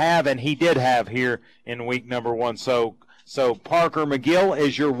dreamed to have, and he did have here in week number 1. So Parker McGill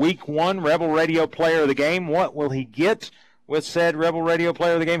is your week 1 Rebel Radio player of the game. What will he get with said Rebel Radio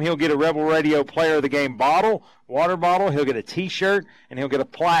player of the game? He'll get a Rebel Radio player of the game water bottle. He'll get a T-shirt, and he'll get a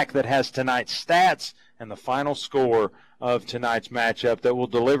plaque that has tonight's stats and the final score of tonight's matchup that will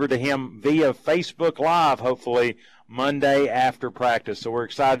deliver to him via Facebook Live, hopefully, Monday after practice. So we're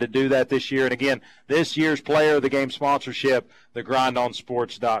excited to do that this year. And, again, this year's Player of the Game sponsorship,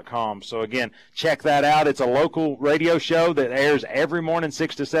 thegrindonsports.com. So, again, check that out. It's a local radio show that airs every morning,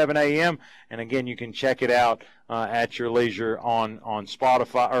 6 to 7 a.m. And, again, you can check it out at your leisure on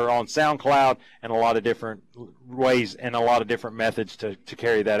Spotify or on SoundCloud, and a lot of different ways and a lot of different methods to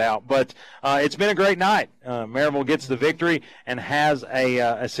carry that out. But it's been a great night. Maryville gets the victory and has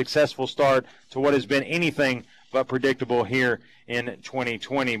a successful start to what has been anything but predictable here in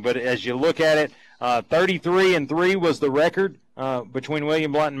 2020. But as you look at it, 33-3 was the record between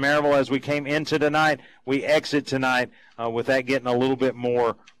Willliam Blount and Maryville as we came into tonight. We exit tonight with that getting a little bit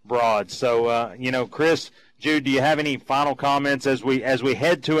more broad. So, Chris, Jude, do you have any final comments as we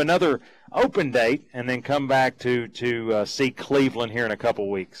head to another open date and then come back to see Cleveland here in a couple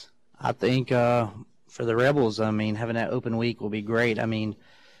weeks? I think for the Rebels, having that open week will be great.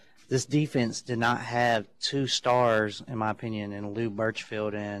 This defense did not have 2 stars, in my opinion, in Lou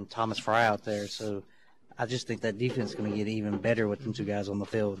Birchfield and Thomas Fry out there. So I just think that defense is going to get even better with them 2 guys on the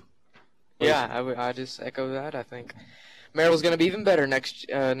field. Yeah, I just echo that. I think Maryville's going to be even better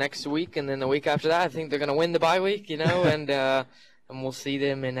next week, and then the week after that, I think they're going to win the bye week, and we'll see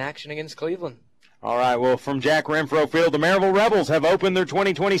them in action against Cleveland. All right, well, from Jack Renfro Field, the Maryville Rebels have opened their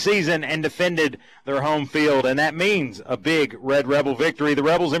 2020 season and defended their home field, and that means a big Red Rebel victory. The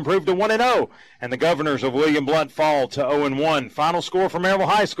Rebels improved to 1-0, and the Governors of Willliam Blount fall to 0-1. Final score for Maryville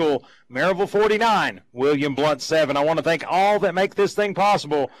High School, Maryville 49, Willliam Blount 7. I want to thank all that make this thing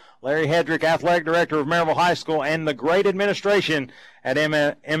possible. Larry Hedrick, Athletic Director of Maryville High School, and the great administration at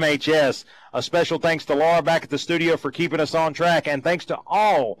MHS. A special thanks to Laura back at the studio for keeping us on track, and thanks to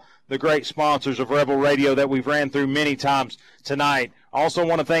all the great sponsors of Rebel Radio that we've ran through many times tonight. Also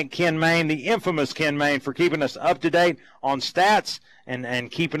want to thank Ken Main, the infamous Ken Main, for keeping us up to date on stats and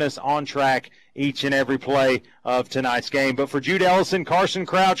keeping us on track each and every play of tonight's game. But for Jude Ellison, Carson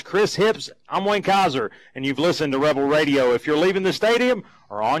Crouch, Chris Hips, I'm Wayne Kiser, and you've listened to Rebel Radio. If you're leaving the stadium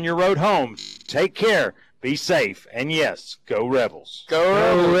or on your road home, take care, be safe, and yes, go Rebels.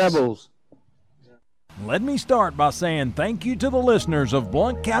 Go Rebels. let me start by saying thank you to the listeners of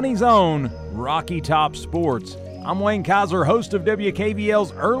Blount County's own Rocky Top Sports. I'm Wayne Kiser, host of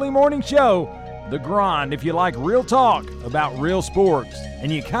WKVL's early morning show, The Grind. If you like real talk about real sports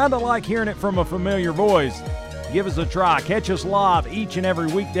and you kind of like hearing it from a familiar voice, give us a try. Catch us live each and every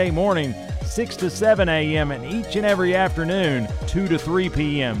weekday morning, 6 to 7 a.m. and each and every afternoon, 2 to 3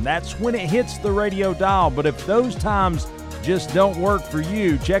 p.m. That's when it hits the radio dial. But if those times just don't work for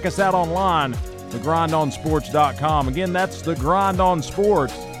you, check us out online, thegrindonsports.com. Again, that's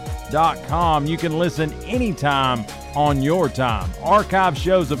thegrindonsports.com. You can listen anytime on your time. Archive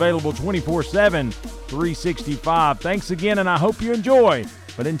shows available 24/7, 365. Thanks again, and I hope you enjoy.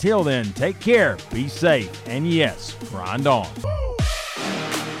 But until then, take care, be safe, and yes, grind on.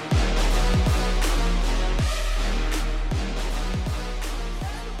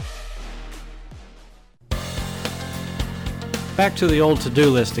 Back to the old to-do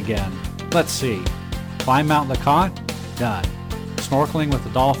list again. Let's see. Climb Mount LeConte? Done. Snorkeling with the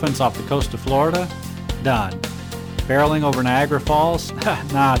dolphins off the coast of Florida? Done. Barreling over Niagara Falls?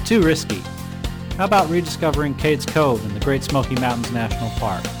 Nah, too risky. How about rediscovering Cades Cove in the Great Smoky Mountains National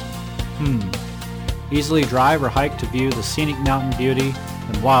Park? Easily drive or hike to view the scenic mountain beauty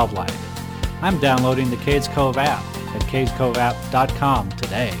and wildlife. I'm downloading the Cades Cove app at cadescoveapp.com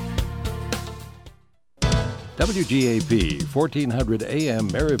today. WGAP 1400 AM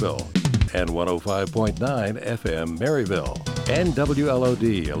Maryville and 105.9 FM Maryville, and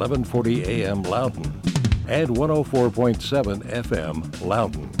WLOD 1140 AM Loudon and 104.7 FM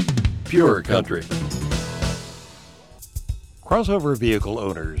Loudon. Pure Country. Crossover vehicle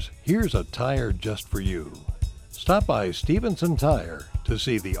owners, here's a tire just for you. Stop by Stevenson Tire to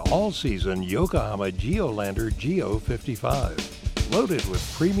see the all-season Yokohama Geolander Geo 55, loaded with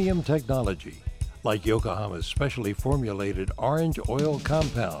premium technology like Yokohama's specially formulated orange oil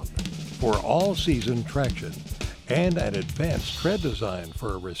compound for all-season traction and an advanced tread design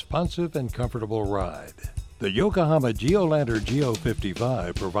for a responsive and comfortable ride. The Yokohama Geolander Geo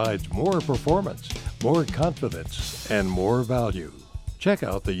 55 provides more performance, more confidence, and more value. Check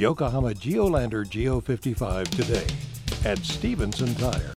out the Yokohama Geolander Geo 55 today at Stevenson Tire.